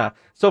 Yeah.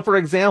 So, for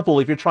example,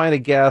 if you're trying to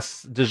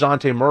guess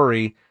DeJounte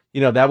Murray,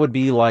 that would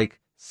be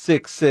like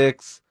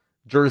 6'6",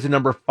 jersey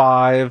number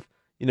 5,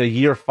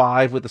 year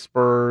 5 with the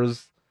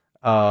Spurs,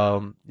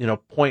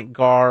 point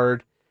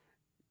guard,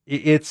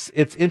 it's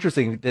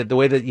interesting the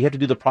way that you have to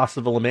do the process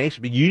of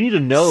elimination, but you need to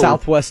know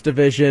Southwest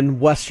Division,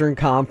 Western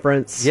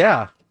Conference.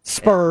 Yeah.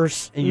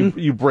 Spurs. And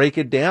you break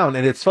it down.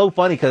 And it's so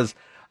funny because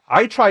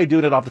I tried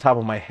doing it off the top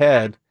of my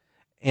head,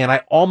 and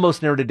I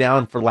almost narrowed it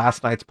down for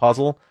last night's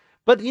puzzle.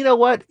 But you know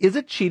what? Is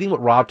it cheating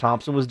what Rob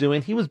Thompson was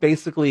doing? He was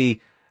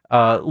basically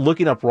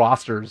looking up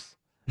rosters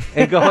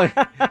and going,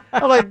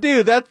 I'm like,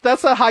 dude,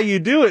 that's not how you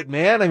do it,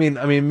 man. I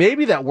mean,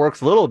 maybe that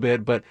works a little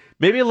bit, but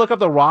maybe look up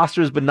the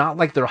rosters, but not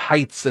like their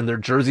heights and their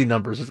jersey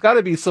numbers. There's got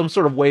to be some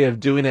sort of way of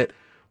doing it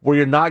where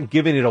you're not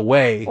giving it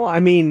away. Well, I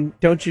mean,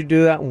 don't you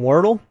do that in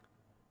Wordle?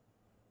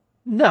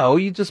 No,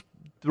 you just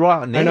throw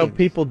out names. I know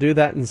people do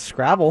that in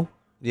Scrabble.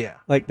 Yeah.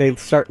 Like they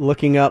start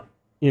looking up,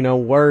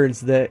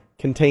 words that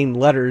contain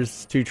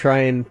letters to try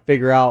and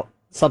figure out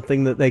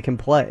something that they can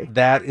play.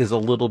 That is a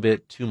little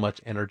bit too much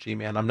energy,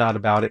 man. I'm not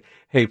about it.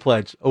 Hey,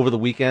 Pledge, over the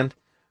weekend,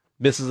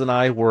 Mrs. and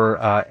I were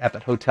at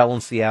that hotel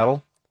in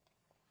Seattle,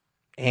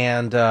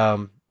 and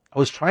I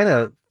was trying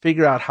to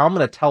figure out how I'm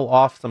going to tell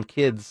off some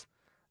kids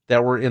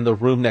that were in the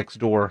room next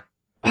door.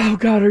 Oh,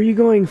 God, are you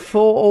going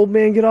full old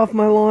man, get off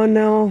my lawn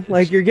now?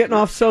 Like you're getting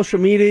off social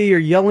media, you're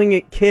yelling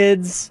at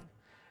kids.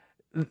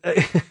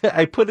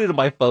 I put it in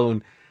my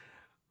phone.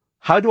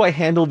 How do I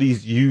handle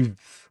these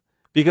youths?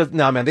 Because,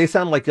 no, man, they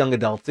sound like young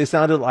adults. They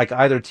sounded like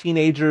either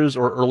teenagers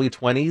or early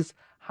 20s.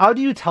 How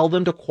do you tell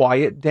them to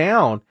quiet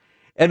down?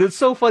 And it's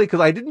so funny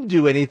because I didn't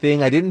do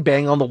anything. I didn't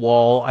bang on the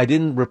wall. I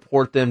didn't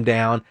report them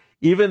down,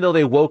 even though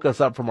they woke us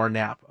up from our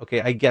nap.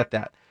 Okay, I get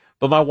that.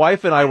 But my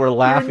wife and I were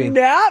laughing.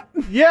 Your nap?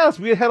 Yes,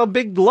 we had a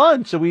big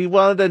lunch, and we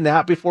wanted a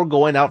nap before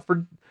going out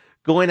for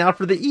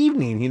the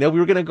evening. We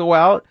were going to go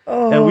out,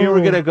 and we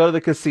were going to go to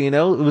the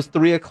casino. It was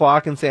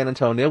 3:00 in San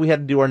Antonio. We had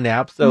to do our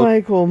nap, so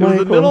it was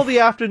the middle of the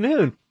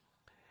afternoon.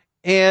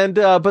 And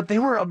but they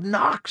were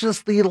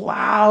obnoxiously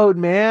loud,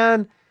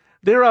 man.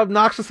 They were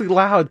obnoxiously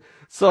loud.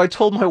 So I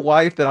told my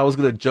wife that I was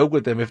going to joke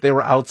with them if they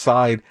were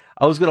outside.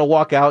 I was going to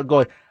walk out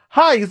going,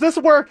 "Hi, is this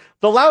where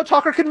the Loud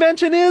Talker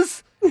convention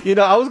is?"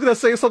 I was going to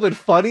say something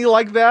funny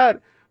like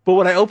that. But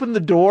when I opened the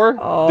door,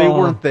 they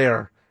weren't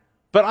there.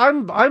 But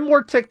I'm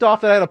more ticked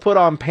off that I had to put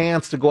on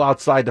pants to go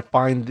outside to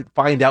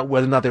find out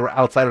whether or not they were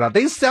outside or not.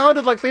 They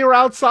sounded like they were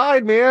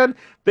outside, man.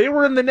 They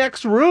were in the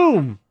next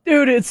room.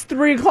 Dude, it's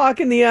 3:00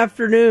 in the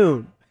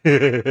afternoon.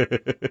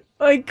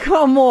 Like,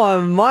 come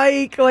on,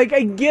 Mike. Like,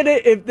 I get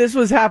it if this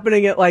was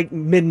happening at like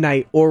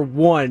midnight or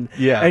 1.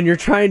 Yeah. And you're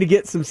trying to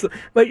get some,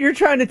 but you're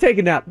trying to take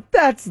a nap.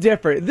 That's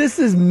different. This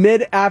is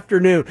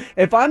mid-afternoon.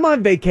 If I'm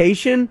on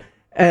vacation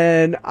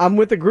and I'm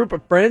with a group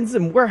of friends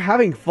and we're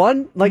having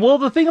fun, like, well,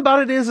 the thing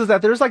about it is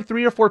that there's like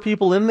 3 or 4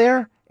 people in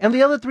there, and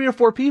the other 3 or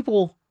 4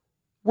 people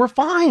were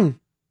fine.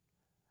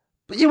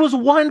 But it was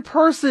one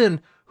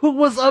person who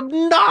was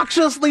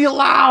obnoxiously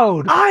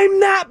loud. I'm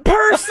that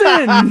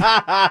person.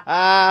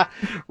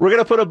 We're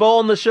going to put a bow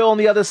on the show on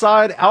the other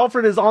side.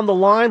 Alfred is on the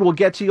line. We'll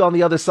get to you on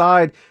the other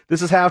side.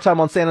 This is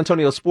Halftime on San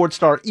Antonio Sports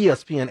Star,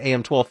 ESPN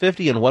AM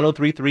 1250 and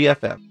 103.3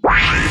 FM.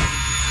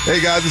 Hey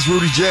guys, it's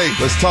Rudy J.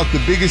 Let's talk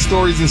the biggest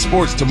stories in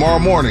sports tomorrow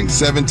morning,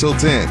 7 till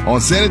 10 on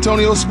San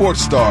Antonio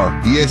Sports Star,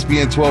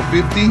 ESPN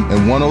 1250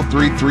 and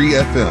 103.3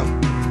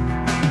 FM.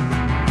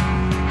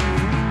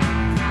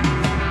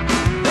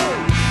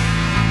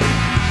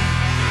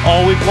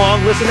 All week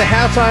long, listen to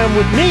Halftime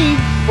with me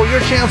for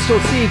your chance to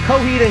see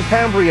Coheed and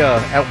Cambria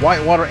at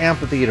Whitewater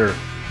Amphitheater.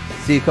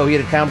 See Coheed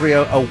and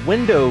Cambria, a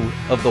window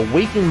of the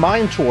Waking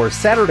Mind Tour,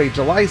 Saturday,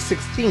 July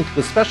 16th,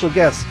 with special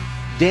guests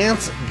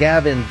Dance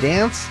Gavin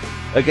Dance.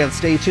 Again,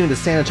 stay tuned to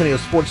San Antonio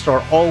Sports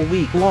Star all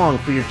week long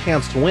for your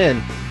chance to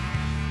win.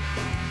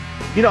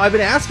 I've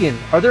been asking,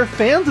 are there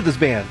fans of this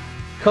band,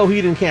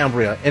 Coheed and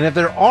Cambria? And if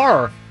there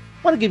are, I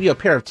want to give you a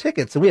pair of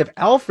tickets. And we have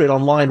Alfred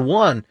on line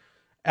 1.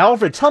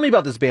 Alfred, tell me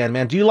about this band,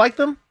 man. Do you like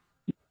them?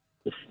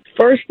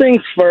 First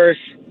things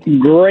first,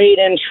 great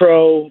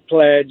intro,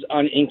 Pledge,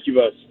 on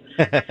Incubus.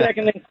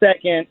 Second,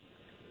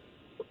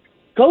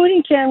 Coheed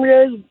and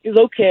Cambria is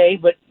okay,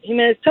 but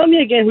tell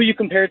me again who you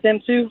compared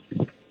them to.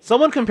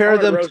 Someone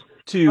compared them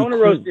to... I want to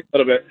roast you a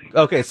little bit.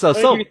 Okay, so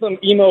give me some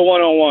emo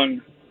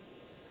 101.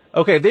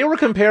 Okay, they were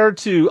compared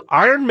to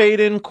Iron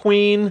Maiden,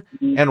 Queen,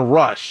 and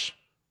Rush.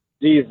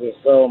 Jesus,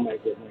 oh my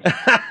goodness.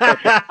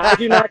 Okay. I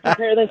do not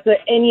compare them to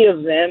any of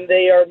them.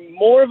 They are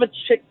more of a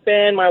chick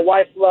band. My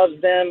wife loves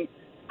them.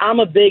 I'm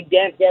a big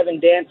Dance Gavin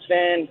Dance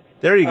fan.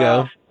 There you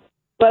go.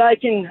 But I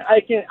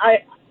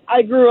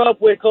grew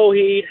up with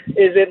Coheed.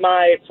 Is it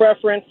my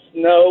preference?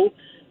 No.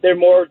 They're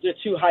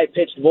too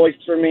high-pitched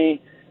voiced for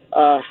me.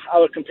 I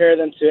would compare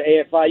them to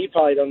AFI. You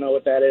probably don't know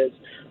what that is.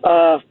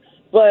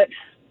 But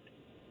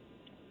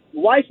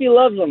wifey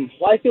loves them.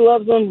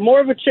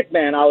 More of a chick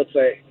band, I would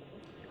say.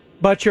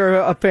 But you're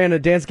a fan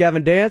of Dance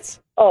Gavin Dance?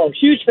 Oh,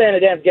 huge fan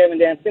of Dance Gavin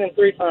Dance. Seen him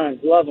 3 times.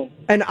 Love him.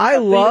 And I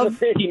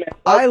love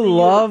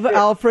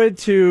Alfred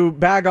to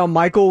bag on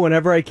Michael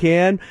whenever I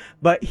can,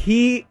 but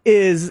he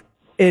is,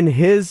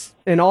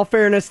 in all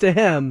fairness to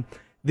him,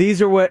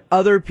 these are what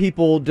other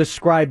people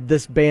describe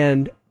this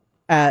band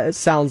as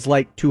sounds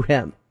like to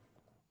him.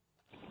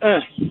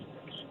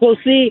 Well,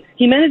 see,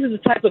 Jimenez is the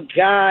type of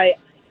guy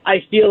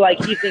I feel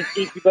like he thinks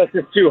Incubus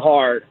is too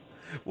hard.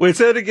 Wait,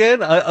 say it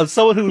again.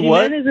 Someone who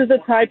what? Jimenez is the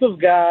type of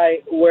guy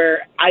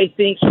where I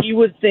think he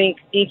would think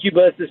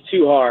Incubus is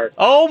too hard.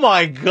 Oh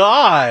my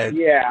God!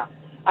 Yeah,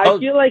 I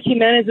feel like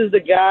Jimenez is the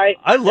guy.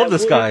 I love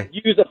this guy.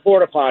 Use a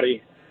porta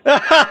potty.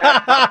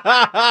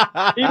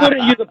 He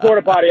wouldn't use a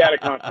porta potty at a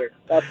concert.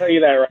 I'll tell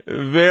you that right.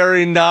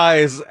 Very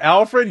nice,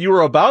 Alfred. You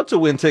were about to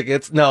win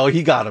tickets. No,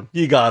 he got him.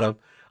 He got him.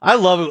 I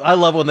love it. I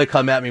love when they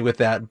come at me with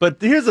that. But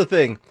here's the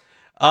thing,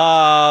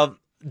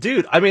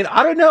 dude. I mean,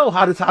 I don't know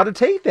how to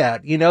take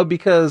that,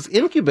 because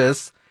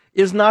Incubus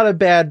is not a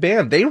bad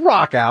band. They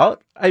rock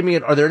out. I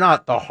mean, they're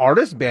not the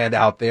hardest band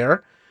out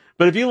there.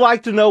 But if you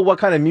like to know what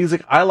kind of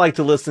music I like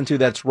to listen to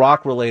that's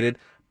rock related,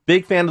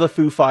 big fan of the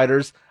Foo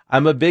Fighters.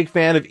 I'm a big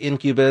fan of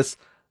Incubus.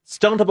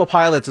 Stone Temple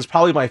Pilots is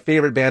probably my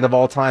favorite band of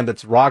all time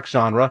that's rock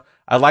genre.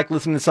 I like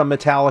listening to some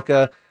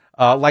Metallica,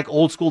 like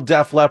old school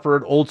Def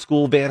Leppard, old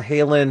school Van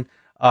Halen.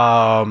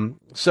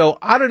 So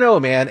I don't know,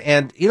 man.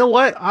 And you know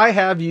what? I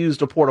have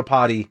used a porta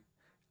potty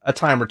a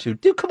time or two.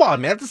 Dude, come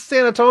on, man. This is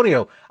San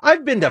Antonio.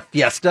 I've been to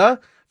Fiesta.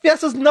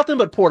 Fiesta's nothing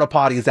but porta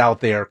potties out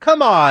there.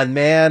 Come on,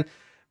 man.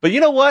 But you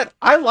know what?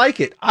 I like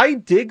it. I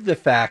dig the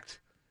fact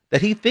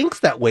that he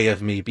thinks that way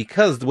of me,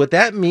 because what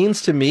that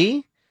means to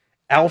me,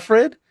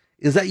 Alfred,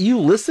 is that you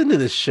listen to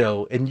this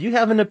show and you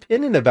have an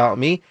opinion about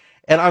me,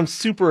 and I'm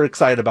super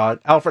excited about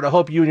it. Alfred, I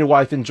hope you and your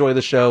wife enjoy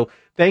the show.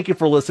 Thank you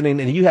for listening,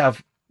 and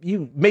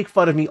you make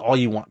fun of me all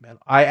you want, man.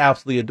 I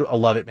absolutely I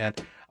love it, man.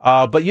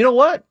 But you know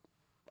what?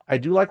 I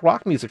do like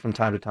rock music from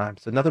time to time,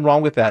 so nothing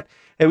wrong with that.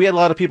 Hey, we had a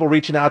lot of people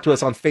reaching out to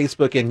us on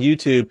Facebook and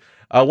YouTube.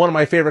 One of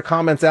my favorite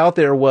comments out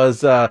there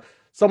was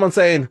someone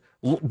saying,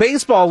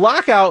 baseball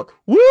lockout,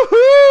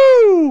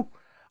 woohoo!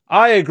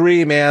 I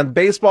agree, man.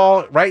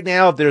 Baseball, right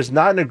now, if there's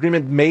not an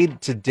agreement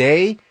made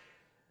today,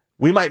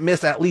 we might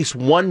miss at least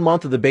 1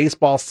 month of the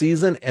baseball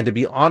season. And to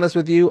be honest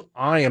with you,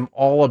 I am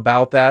all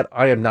about that.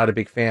 I am not a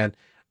big fan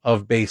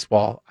of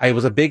baseball. I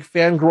was a big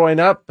fan growing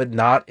up, but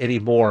not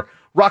anymore.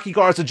 Rocky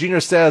Garza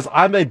Jr. says,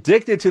 I'm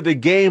addicted to the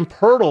game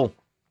Purtle.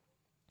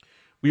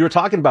 We were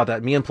talking about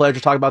that. Me and Pledge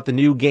are talking about the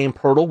new game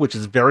Purtle, which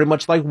is very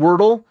much like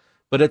Wordle,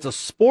 but it's a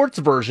sports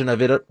version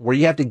of it where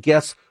you have to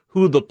guess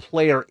who the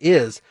player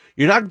is.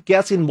 You're not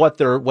guessing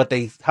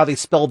how they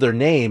spell their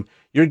name.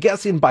 You're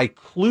guessing by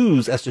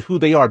clues as to who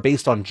they are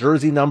based on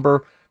jersey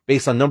number,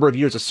 based on number of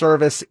years of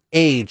service,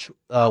 age,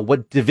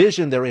 what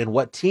division they're in,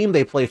 what team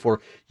they play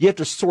for. You have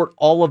to sort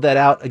all of that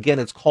out. Again,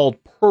 it's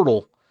called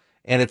Purtle,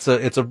 and it's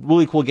a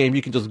really cool game.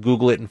 You can just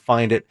Google it and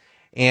find it.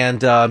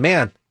 And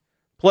man,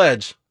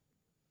 Pledge,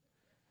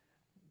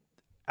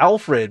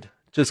 Alfred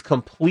just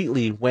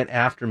completely went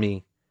after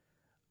me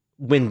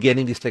when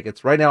getting these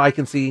tickets. Right now, I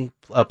can see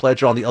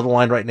Pledger on the other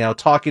line right now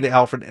talking to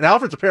Alfred, and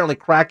Alfred's apparently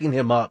cracking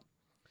him up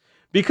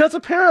because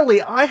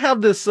apparently I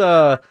have this,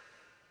 I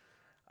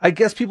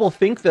guess people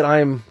think that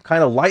I'm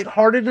kind of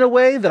lighthearted in a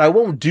way, that I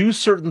won't do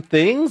certain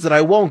things, that I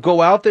won't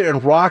go out there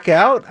and rock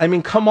out. I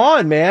mean, come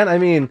on, man. I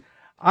mean,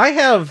 I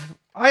have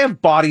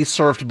body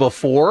surfed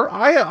before.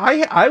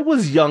 I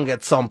was young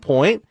at some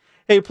point.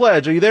 Hey,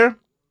 Pledge, are you there?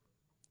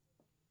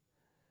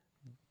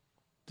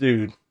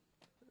 Dude.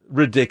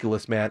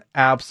 Ridiculous, man.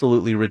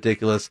 Absolutely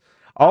ridiculous.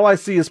 All I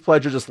see is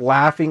Pledger just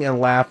laughing and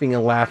laughing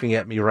and laughing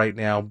at me right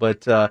now.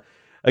 But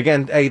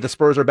again, hey, the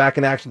Spurs are back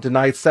in action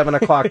tonight. 7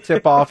 o'clock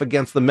tip-off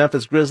against the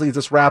Memphis Grizzlies.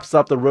 This wraps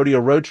up the rodeo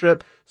road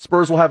trip.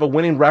 Spurs will have a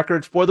winning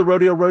record for the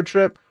rodeo road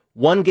trip.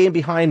 1 game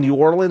behind New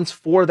Orleans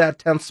for that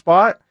 10th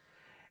spot.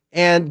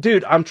 And,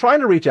 dude, I'm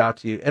trying to reach out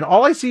to you. And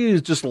all I see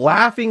is just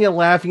laughing and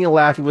laughing and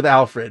laughing with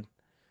Alfred.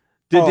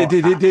 Did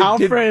he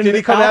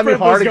come at me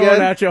hard again?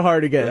 Going at you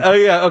hard again. Oh,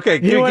 yeah,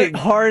 okay. He went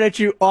hard at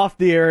you off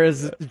the air,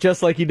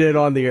 just like he did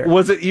on the air.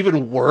 Was it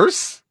even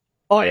worse?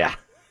 Oh, yeah.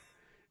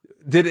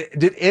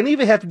 Did any of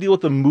it have to deal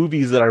with the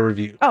movies that I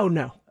reviewed? Oh,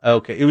 no.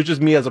 Okay, it was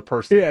just me as a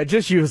person. Yeah,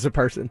 just you as a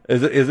person.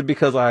 Is it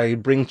because I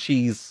bring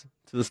cheese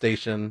to the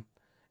station?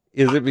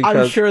 Is it because...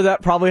 I'm sure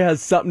that probably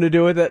has something to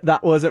do with it.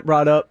 That wasn't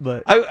brought up,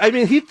 but... I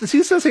mean, he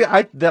says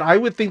that I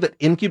would think that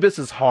Incubus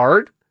is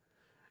hard.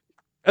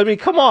 I mean,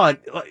 come on,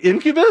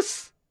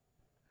 Incubus?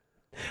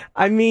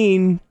 I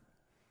mean,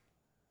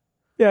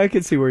 yeah, I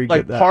can see where you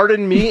get that.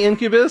 Pardon me,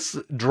 Incubus?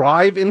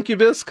 Drive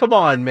Incubus? Come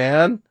on,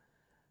 man.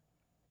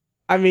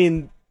 I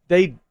mean,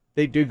 they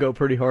do go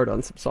pretty hard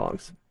on some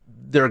songs.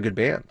 They're a good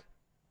band.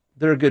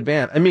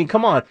 I mean,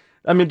 come on.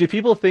 I mean, do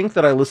people think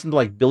that I listen to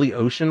like Billy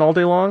Ocean all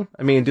day long?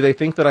 I mean, do they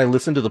think that I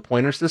listen to the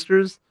Pointer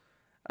Sisters?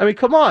 I mean,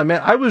 come on,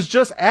 man. I was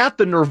just at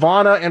the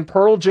Nirvana and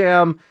Pearl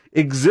Jam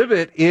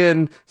exhibit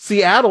in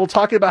Seattle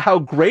talking about how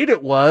great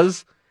it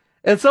was,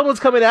 and someone's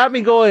coming at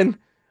me going,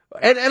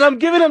 and I'm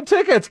giving them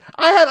tickets.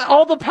 I had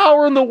all the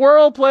power in the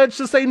world, Pledge,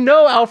 to say,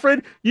 no,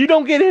 Alfred, you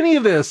don't get any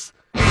of this.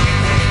 Is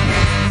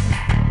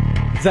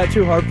that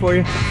too hard for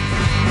you? Is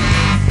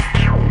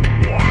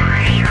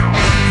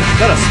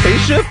that a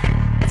spaceship?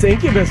 It's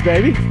Incubus,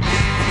 baby.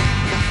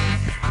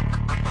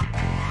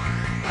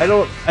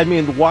 I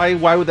mean, why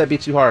would that be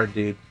too hard,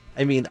 dude?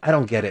 I mean, I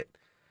don't get it.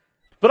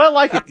 But I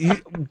like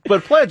it.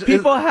 But Pledge,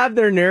 people have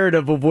their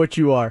narrative of what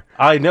you are.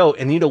 I know,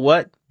 and you know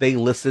what? They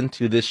listen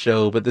to this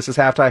show. But this is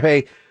halftime.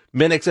 Hey,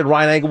 Minix and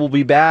Ryan Angle will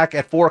be back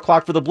at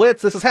 4:00 for the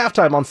Blitz. This is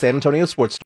halftime on San Antonio Sports.